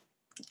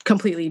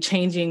completely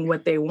changing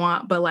what they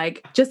want, but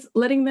like just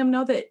letting them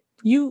know that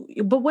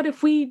but what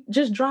if we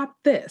just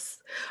dropped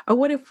this? Or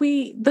what if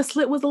the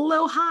slit was a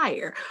little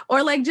higher?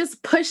 Or like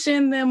just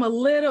pushing them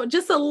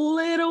just a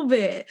little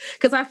bit.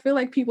 Cause I feel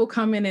like people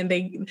come in and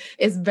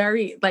it's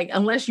very like,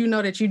 unless you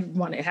know that you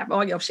want to have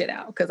all your shit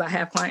out. Cause I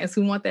have clients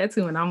who want that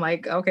too. And I'm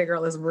like, okay,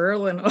 girl, it's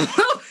real in a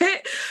little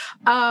bit.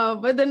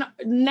 But then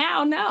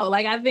now, no,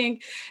 like I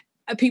think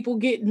people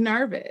get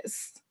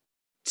nervous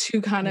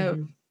to kind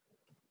of,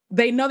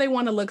 they know they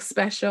want to look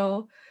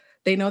special.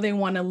 They know they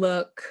want to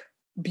look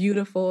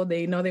beautiful.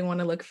 They know they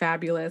want to look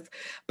fabulous.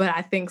 But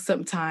I think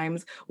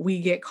sometimes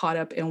we get caught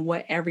up in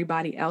what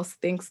everybody else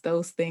thinks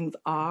those things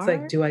are. It's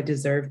like, do I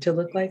deserve to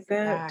look like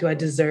that? Exactly. Do I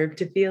deserve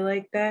to feel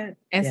like that?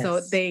 And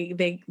so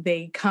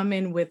they come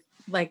in with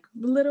like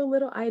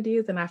little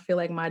ideas. And I feel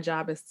like my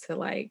job is to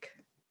like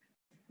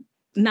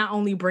not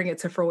only bring it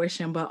to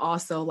fruition, but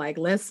also like,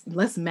 let's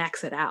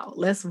max it out.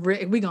 If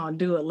we're going to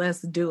do it,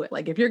 let's do it.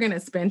 Like if you're going to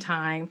spend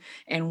time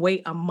and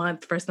wait a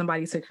month for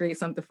somebody to create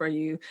something for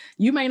you,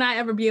 you may not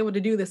ever be able to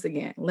do this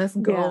again. Let's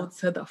go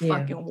to the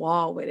fucking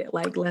wall with it.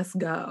 Like, let's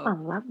go. I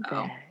love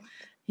that.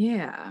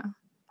 Yeah.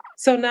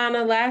 So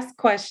Naana, last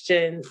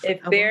question.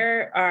 If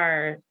there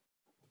are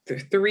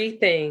three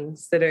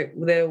things that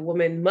a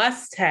woman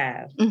must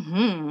have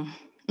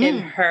in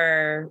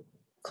her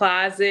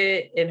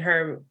closet,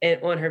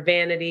 on her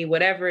vanity,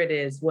 whatever it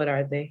is, what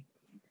are they?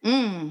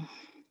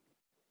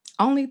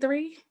 Only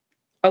three?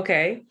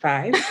 Okay,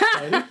 5.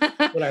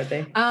 What are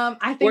they?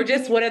 I think, or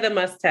just what are the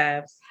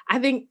must-haves? I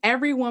think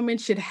every woman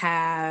should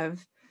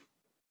have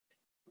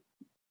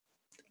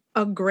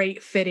a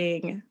great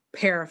fitting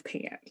pair of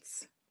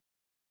pants.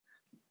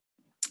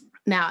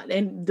 Now,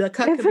 and the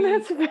cut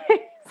could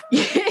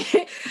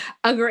be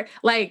a great,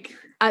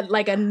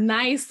 like a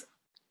nice.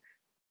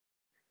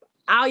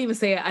 I'll even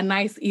say a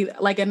nice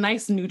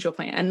neutral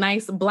pant, a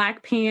nice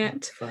black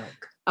pant,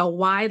 a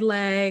wide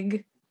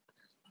leg,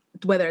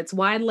 whether it's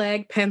wide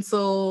leg,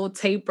 pencil,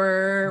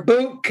 taper,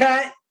 boot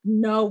cut.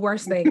 No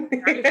worse thing.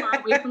 Very far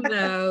away from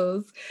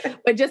those,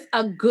 but just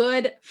a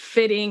good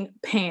fitting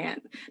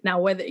pant. Now,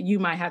 whether you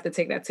might have to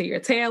take that to your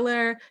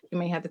tailor, you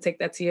may have to take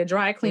that to your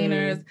dry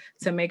cleaners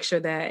to make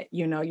sure that,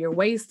 you know, your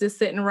waist is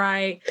sitting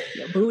right,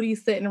 your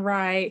booty's sitting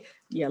right,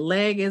 your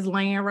leg is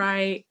laying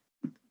right.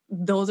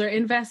 Those are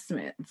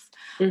investments.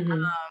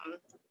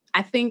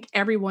 I think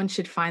everyone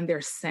should find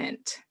their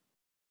scent.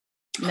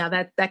 Now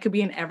that could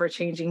be an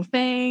ever-changing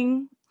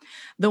thing.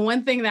 The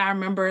one thing that I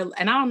remember,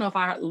 and I don't know if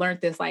I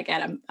learned this like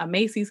at a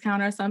Macy's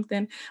counter or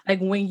something, like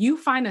when you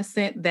find a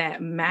scent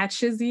that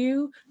matches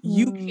you,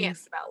 you can't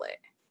smell it.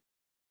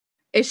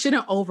 It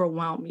shouldn't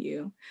overwhelm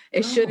you.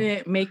 It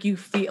shouldn't make you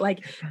feel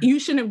like you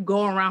shouldn't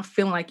go around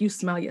feeling like you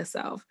smell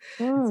yourself.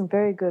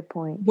 Very good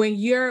point. When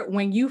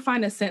you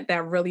find a scent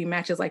that really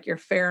matches like your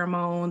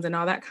pheromones and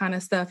all that kind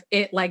of stuff,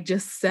 it like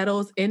just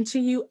settles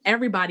into you.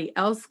 Everybody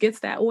else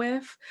gets that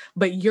whiff,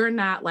 but you're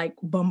not like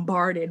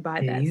bombarded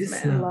by that you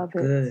smell. Smell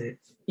good.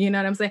 You know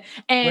what I'm saying?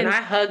 And when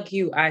I hug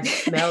you, I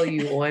smell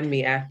you on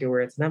me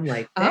afterwards. And I'm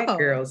like, that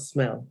girl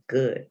smells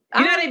good.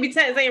 You know they be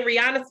saying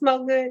Rihanna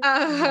smell good?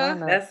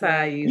 That's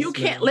how you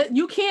smell.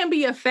 You can't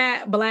be a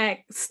fat,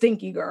 black,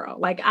 stinky girl.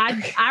 Like I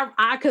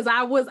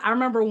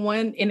remember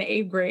one in the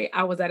 8th grade,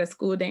 I was at a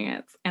school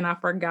dance and I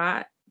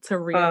forgot to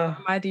refill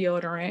my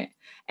deodorant.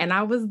 And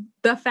I was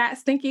the fat,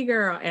 stinky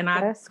girl. And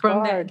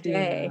from that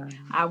day,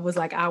 I was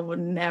like, I will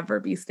never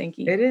be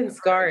stinky. It didn't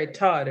scar, it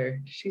taught her.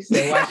 She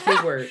said, watch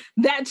me work.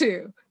 That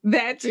too.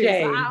 That too.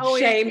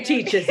 Shame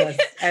teaches us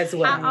as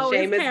well. I always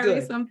Shame is carry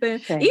good. something,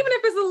 even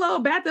if it's a little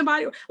Bath and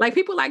Body. Like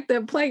people like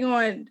to play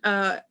on.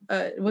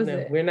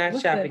 We're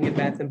not shopping at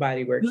Bath and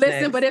Body Works.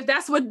 Listen, next. but if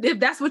that's what if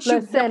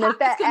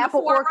that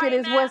apple orchid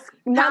is what's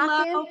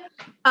knocking,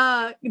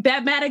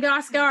 that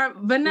Madagascar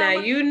vanilla. Now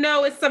you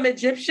know it's some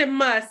Egyptian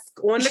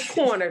musk on the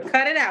corner.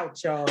 Cut it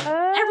out, y'all.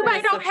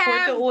 Everybody don't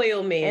have the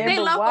oil man. They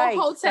local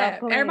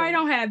Hotep. Everybody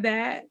don't have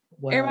that.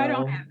 Well, everybody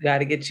don't have that. Got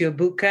to get you a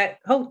boot cut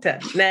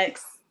Hotep.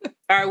 Next.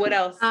 All right, what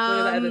else? What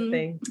are the other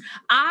things?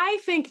 I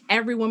think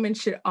every woman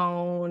should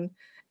own.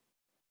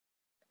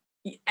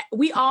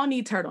 We all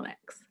need turtlenecks.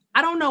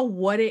 I don't know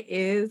what it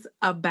is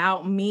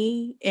about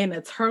me in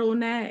a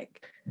turtleneck,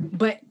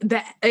 but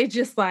that it's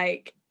just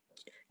like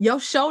your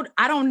shoulder.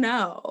 I don't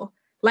know.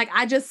 Like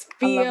I just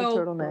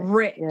feel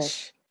rich.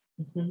 Yes.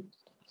 Mm-hmm.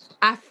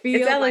 I feel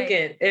it's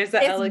elegant. It's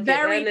an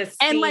elegant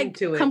and like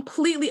to it.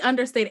 Completely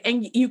understated.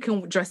 And you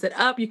can dress it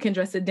up, you can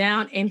dress it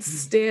down, and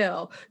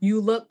still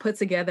you look put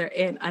together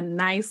in a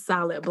nice,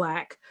 solid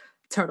black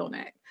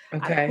turtleneck.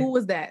 Okay. Who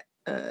was that?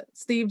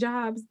 Steve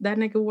Jobs? That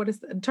nigga wore his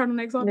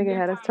turtlenecks on? Nigga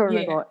had his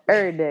turtleneck on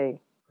every day.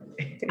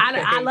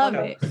 I love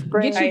it.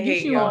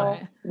 Get you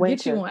one.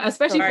 Get you one.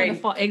 Especially for the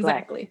fall.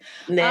 Exactly.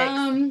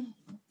 Next.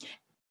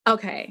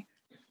 Okay.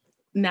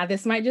 Now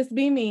this might just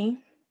be me.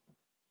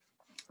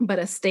 But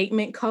a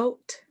statement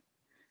coat,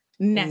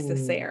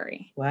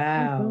 necessary.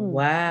 Wow.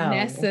 Wow.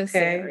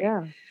 Necessary. Okay.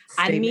 Yeah.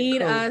 I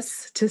need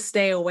us to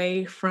stay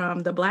away from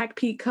the black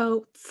peak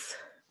coats,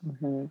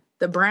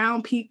 the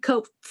brown peak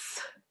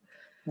coats.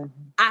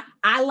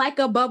 I like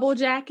a bubble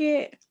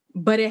jacket,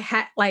 but it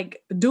had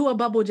do a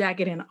bubble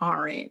jacket in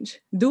orange.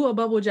 Do a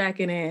bubble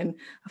jacket in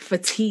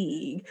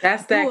fatigue.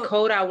 That's that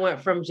coat I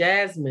want from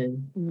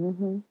Jasmine.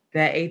 Mm-hmm.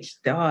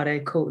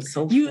 That coat is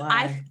so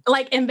fly.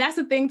 And that's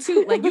the thing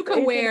too. Like you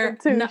can wear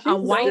a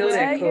white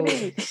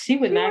coat. She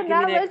would not give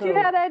me that coat. You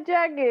have that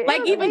jacket.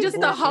 Like even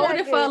just to hold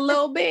it for a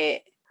little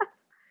bit.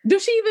 Do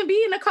she even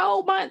be in the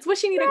cold months? What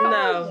she need a cold?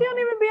 No, she don't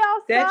even be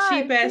outside. That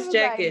cheap ass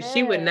jacket.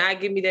 She would not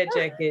give me that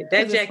jacket.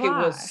 That jacket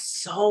was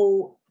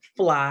so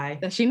fly.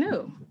 That she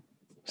knew.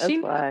 That's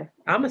why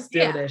I'ma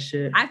steal that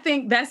shit. I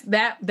think that's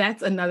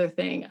another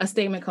thing. A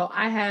statement coat.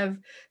 I have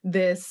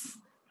this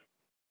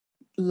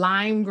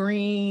lime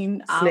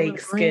green, snake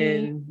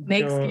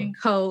skin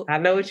coat. I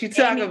know what you're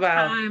talking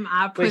about.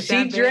 When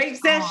she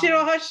drapes that shit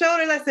on her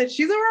shoulders, I said,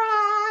 she's a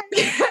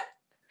ride.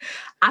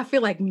 I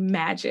feel like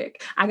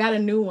magic. I got a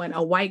new one,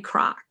 a white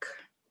croc.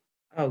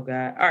 Oh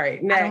God. All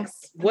right,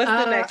 next. What's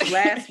the next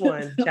last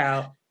one,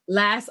 child?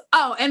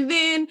 And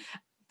then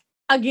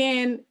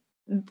again,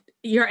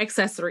 your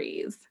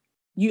accessories.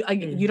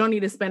 You don't need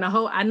to spend a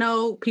whole. I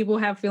know people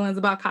have feelings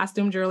about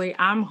costume jewelry.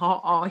 I'm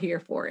all here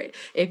for it.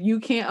 If you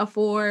can't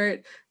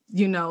afford,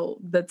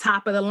 the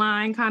top of the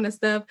line kind of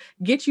stuff,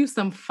 get you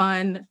some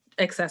fun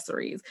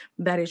accessories.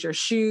 That is your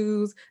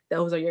shoes.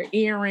 Those are your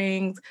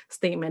earrings,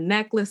 statement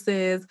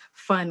necklaces,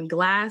 fun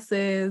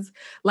glasses.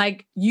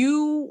 Like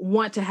you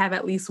want to have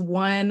at least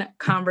one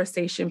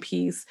conversation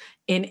piece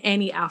in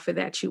any outfit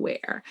that you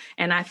wear.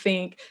 And I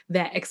think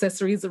that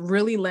accessories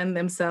really lend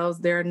themselves.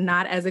 They're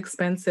not as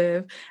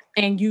expensive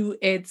and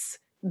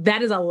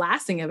that is a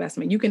lasting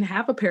investment. You can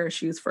have a pair of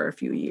shoes for a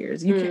few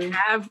years. You can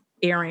have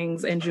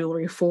earrings and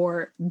jewelry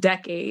for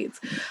decades.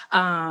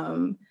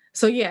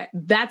 So yeah,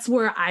 that's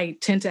where I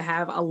tend to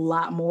have a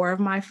lot more of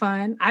my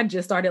fun. I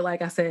just started,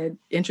 like I said,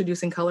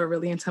 introducing color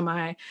really into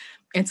my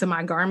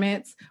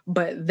garments,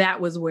 but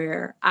that was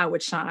where I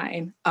would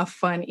shine. A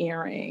fun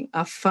earring,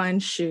 a fun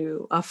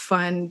shoe,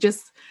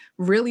 just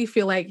really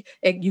feel like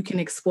you can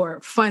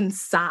explore fun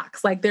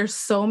socks. Like there's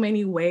so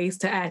many ways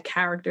to add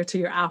character to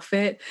your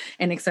outfit,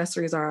 and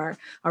accessories are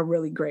a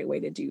really great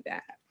way to do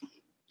that.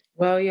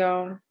 Well,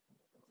 y'all,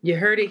 you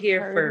heard it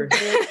here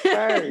first.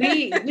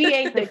 We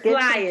ain't the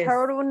flyest.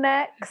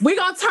 Turtlenecks. We're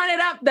gonna turn it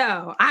up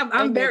though.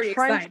 I'm very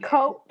excited.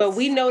 Coat. But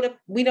we know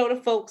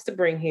the folks to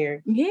bring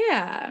here.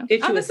 Yeah.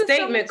 Get you a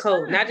statement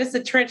coat, not just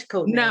a trench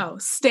coat. No,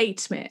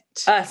 statement.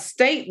 A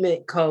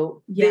statement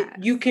coat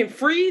that you can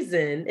freeze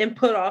in and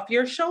put off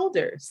your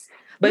shoulders.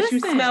 But you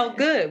smell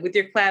good with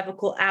your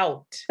clavicle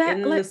out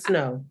in the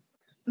snow.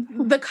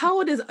 The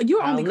cold is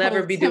you're I'll only never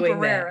cold be doing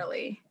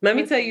temporarily. That. Let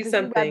me tell you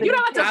something. You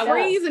don't have to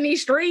freeze in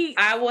these streets.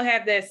 I will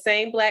have that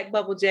same black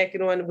bubble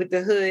jacket on with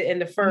the hood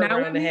and the fur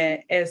around the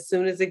hat as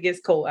soon as it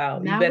gets cold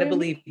out. You better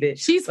believe it.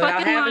 She's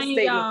fucking lying,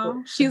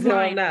 y'all. She's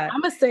lying.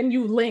 I'm gonna send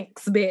you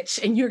links,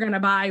 bitch, and you're gonna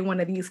buy one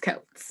of these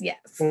coats. Yes.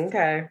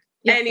 Okay.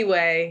 Yes.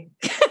 Anyway,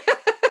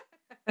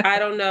 I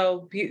don't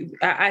know.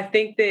 I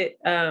think that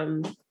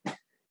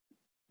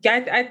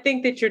I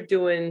think that you're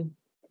doing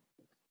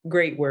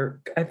great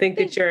work. I think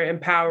that you're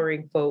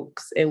empowering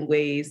folks in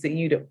ways that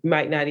you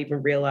might not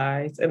even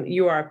realize. I mean,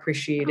 you are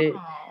appreciated.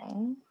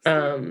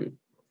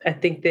 I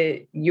think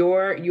that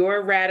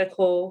your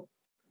radical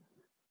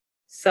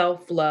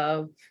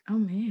self-love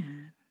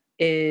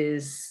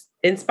is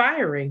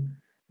inspiring.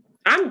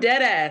 I'm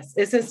dead ass.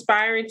 It's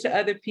inspiring to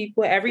other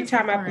people. Every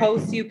time I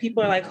post you,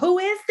 people are like, who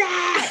is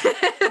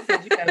that? I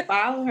said, you gotta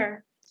follow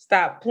her.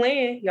 Stop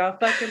playing. Y'all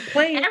fucking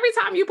playing. Every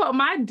time you put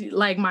my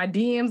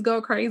DMs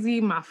go crazy,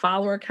 my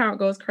follower count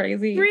goes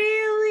crazy.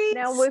 Really?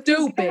 Now,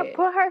 stupid.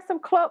 Put her some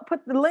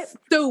put the lip.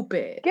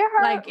 Stupid. Get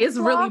her like it's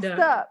really done.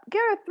 Up.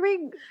 Get her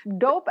 3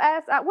 dope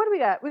ass. What do we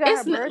got? We got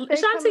her birthday.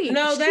 Shanti.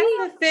 No, that's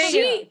the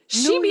thing.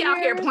 She be out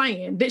here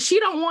playing. She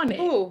don't want it.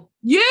 Ooh.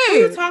 Yeah. Who are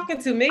you talking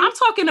to, me? I'm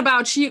talking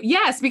about you.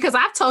 Yes, because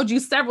I've told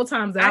you several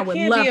times that I would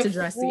love to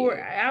dress you.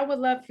 I would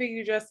love for you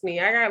to dress me.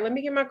 Let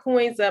me get my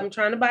coins up. I'm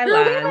trying to buy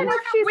lines. Even if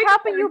she's we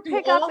helping you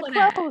pick out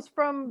the clothes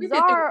from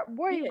Zara,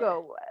 where you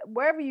go,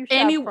 wherever you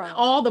shop from.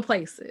 All the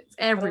places,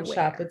 everywhere.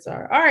 Shop at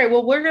Zara. All right,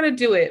 well, we're gonna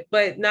do it.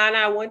 But Naana,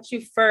 I want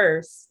you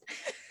first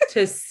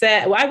to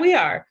set why we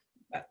are.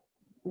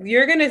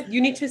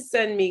 You need to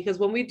send me, because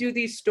when we do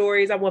these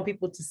stories, I want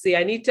people to see.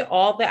 I need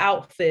all the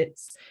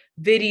outfits,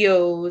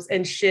 videos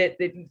and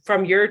shit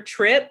from your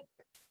trip,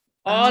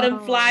 all them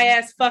fly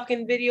ass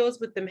fucking videos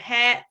with them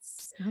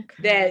hats,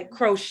 that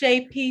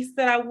crochet piece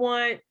that I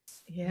want,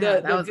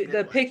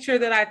 the picture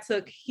that I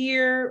took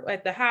here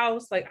at the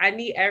house. Like, I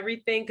need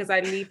everything, because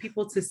I need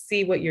people to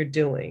see what you're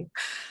doing.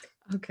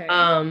 Okay.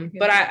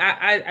 But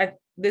I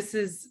this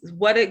is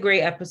what a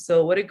great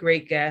episode. What a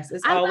great guest.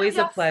 It's always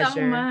a pleasure.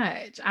 So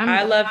much.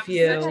 I love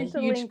you. I'm such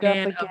a huge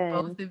fan of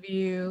both of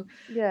you.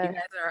 Yeah. You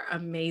guys are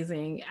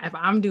amazing. If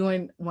I'm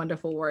doing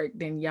wonderful work,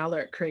 then y'all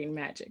are creating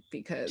magic,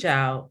 because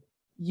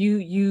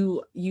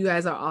you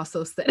guys are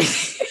also setting.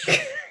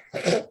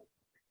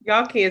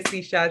 Y'all can't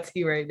see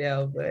Shanti right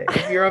now, but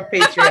if you're on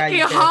Patreon,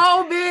 you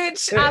whole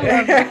bitch. I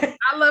love you.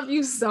 I love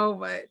you so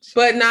much.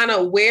 But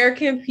Naana, where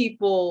can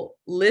people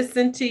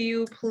listen to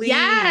you, please?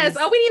 Yes.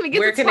 Oh, we didn't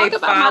even get to talk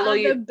about follow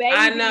you? Baby.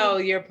 I know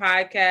your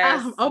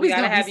podcast. We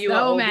gotta have you and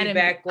Obi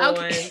back on.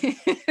 Okay.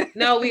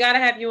 No, we gotta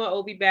have you and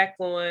Obi back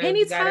on.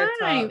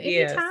 Anytime.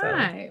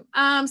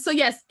 So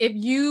yes, if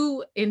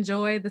you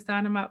enjoy the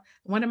sound of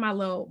one of my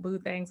little boo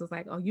things was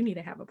like, oh, you need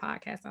to have a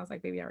podcast. I was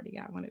like, baby, I already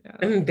got one of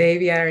those.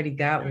 Baby, I already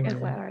got one. I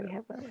already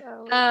have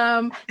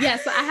one.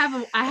 Yes, so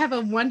I have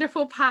a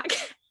wonderful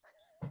podcast.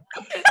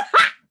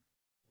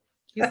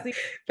 You see,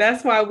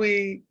 that's why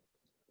we're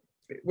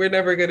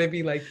never gonna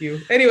be like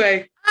you.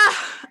 Anyway.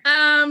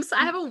 So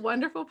I have a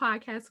wonderful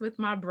podcast with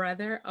my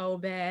brother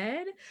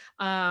Obed.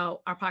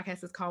 Our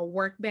podcast is called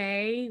Work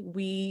Bay.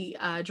 We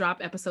drop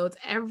episodes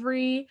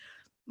every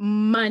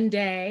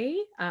Monday,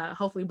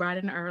 hopefully bright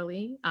and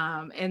early.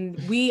 And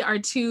we are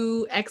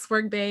 2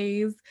 ex-work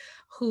bays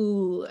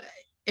who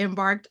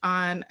embarked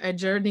on a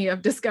journey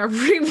of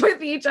discovery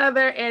with each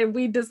other, and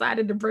we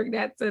decided to bring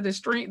that to the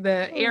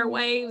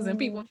airwaves, and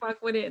people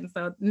fuck with it, and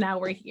so now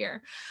we're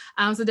here.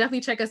 So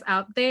definitely check us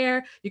out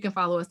there. You can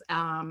follow us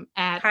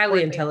at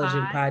Highly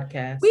Intelligent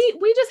Podcast.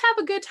 We just have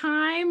a good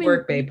time.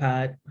 Work Bay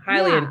Pod,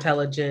 highly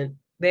intelligent.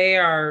 They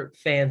are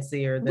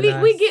fancier than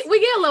us. We get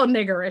a little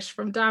niggerish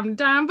from time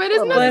to time, but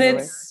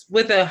it's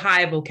with a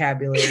high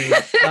vocabulary.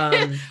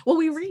 Well,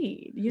 we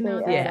read,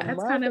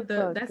 that's kind of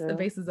the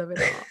basis of it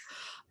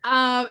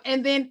all.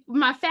 And then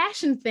my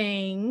fashion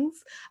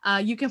things,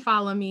 you can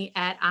follow me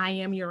at I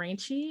Am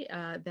Yorenchi.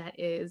 That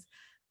is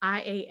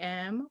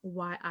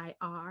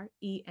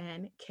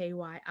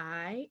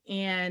IAMYIRENKYI.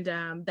 And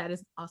that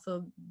is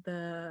also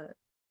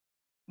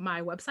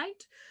my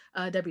website,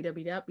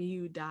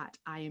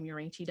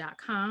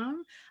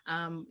 www.iamyorenchi.com.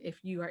 If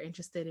you are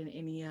interested in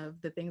any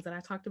of the things that I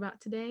talked about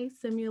today,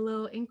 send me a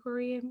little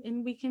inquiry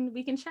and we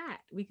can chat.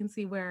 We can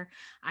see where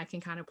I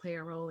can kind of play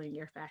a role in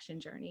your fashion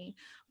journey.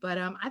 But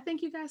I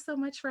thank you guys so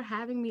much for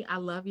having me. I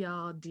love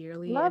y'all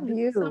dearly. Love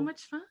you. So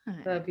much fun.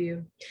 Love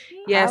you.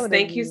 Yes,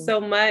 thank you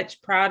so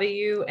much. Proud of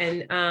you.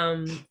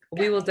 And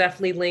we will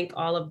definitely link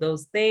all of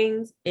those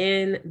things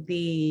in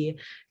the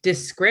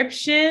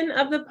description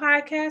of the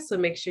podcast. So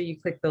make sure you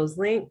click those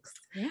links.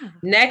 Yeah.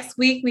 Next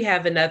week, we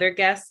have another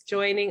guest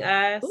joining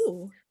us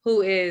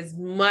who is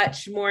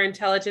much more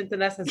intelligent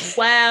than us as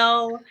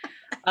well.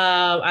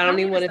 I don't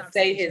even want to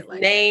say his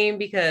name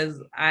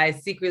because I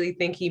secretly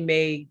think he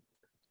may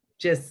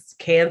just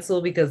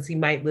cancel because he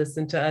might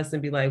listen to us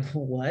and be like,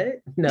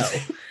 what? No.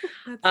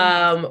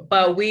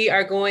 But we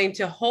are going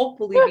to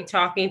hopefully be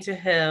talking to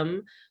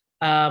him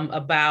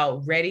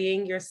about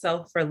readying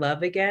yourself for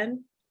love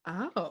again.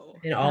 Oh.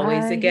 And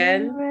always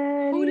again.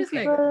 Who this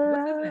nigga?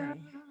 What's his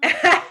name?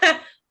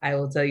 I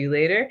will tell you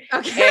later.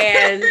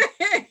 Okay.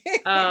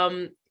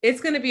 And it's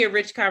going to be a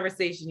rich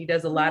conversation. He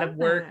does a lot of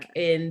work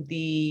in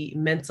the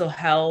mental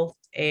health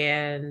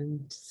and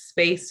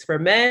space for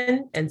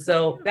men. And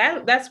so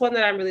that's one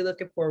that I'm really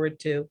looking forward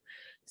to.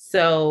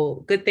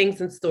 So good things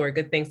in store.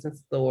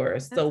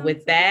 So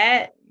with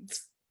that,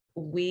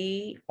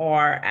 we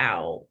are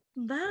out.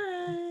 Bye.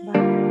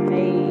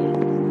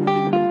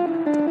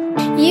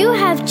 You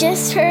have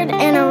just heard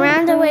an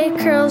Around the Way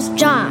Curls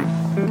John.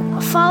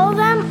 Follow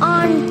them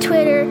on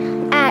Twitter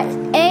at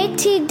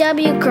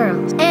ATW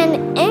Curls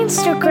and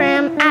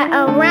Instagram at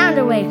Around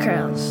the Way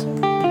Curls.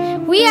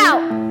 We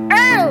out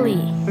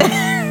early.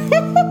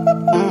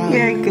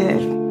 Very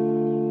good.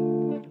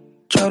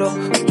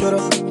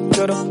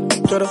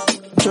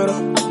 choro,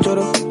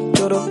 choro,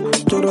 choro,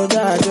 choro,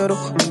 ja, choro,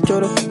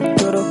 choro,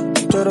 choro,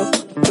 choro,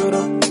 choro,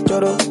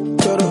 choro,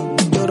 choro,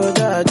 choro,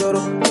 ja,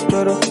 choro,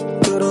 choro,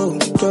 choro,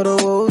 choro,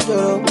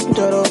 choro,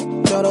 choro,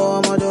 choro,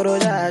 amo choro,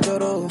 ja,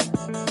 choro.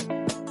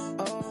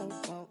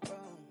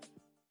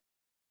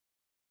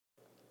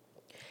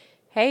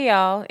 Hey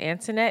y'all,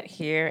 Antoinette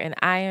here, and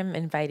I am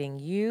inviting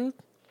you.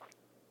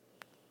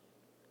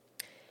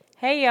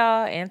 Hey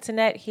y'all,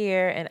 Antoinette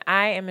here, and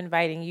I am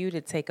inviting you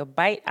to take a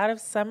bite out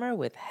of summer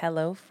with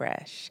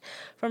HelloFresh.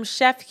 From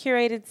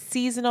chef-curated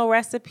seasonal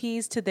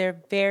recipes to their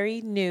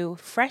very new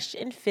fresh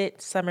and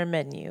fit summer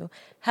menu,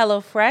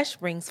 HelloFresh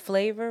brings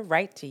flavor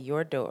right to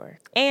your door.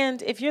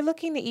 And if you're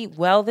looking to eat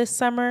well this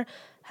summer,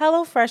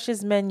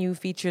 HelloFresh's menu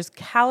features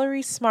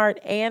calorie-smart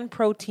and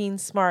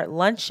protein-smart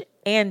lunch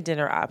and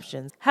dinner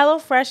options.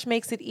 HelloFresh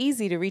makes it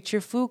easy to reach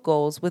your food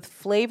goals with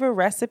flavor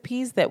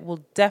recipes that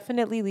will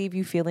definitely leave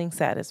you feeling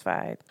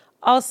satisfied.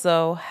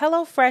 Also,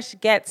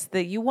 HelloFresh gets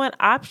that you want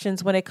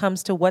options when it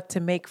comes to what to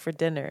make for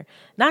dinner,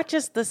 not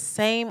just the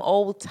same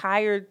old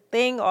tired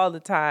thing all the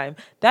time.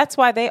 That's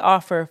why they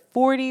offer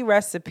 40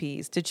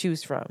 recipes to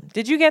choose from.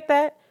 Did you get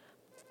that?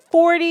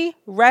 40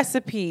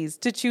 recipes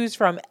to choose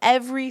from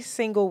every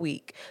single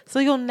week. So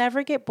you'll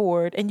never get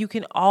bored and you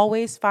can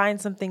always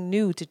find something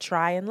new to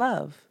try and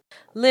love.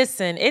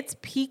 Listen, it's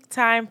peak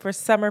time for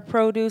summer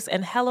produce,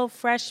 and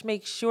HelloFresh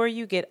makes sure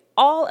you get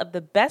all of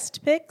the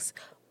best picks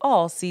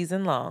all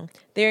season long.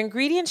 Their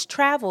ingredients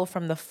travel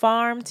from the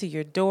farm to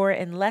your door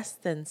in less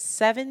than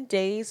 7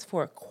 days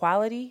for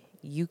quality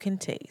you can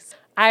taste.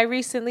 I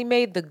recently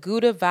made the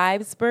Gouda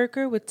Vibes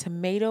burger with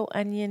tomato,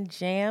 onion,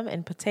 jam,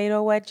 and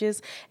potato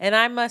wedges, and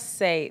I must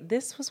say,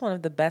 this was one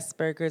of the best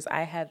burgers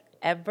I have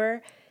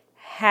ever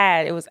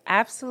had. It was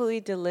absolutely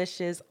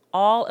delicious.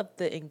 All of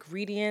the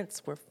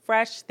ingredients were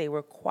fresh, they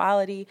were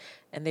quality,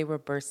 and they were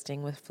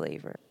bursting with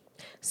flavor.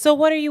 So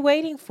what are you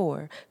waiting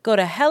for? Go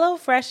to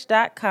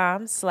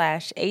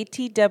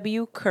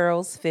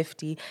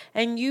HelloFresh.com/ATWCurls50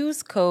 and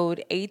use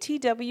code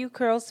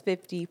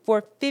ATWCurls50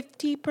 for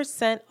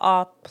 50%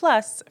 off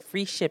plus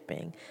free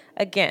shipping.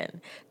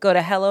 Again, go to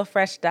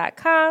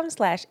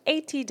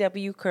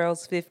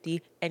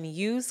HelloFresh.com/ATWCurls50 and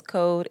use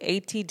code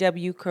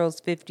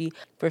ATWCurls50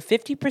 for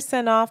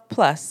 50% off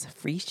plus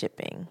free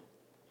shipping.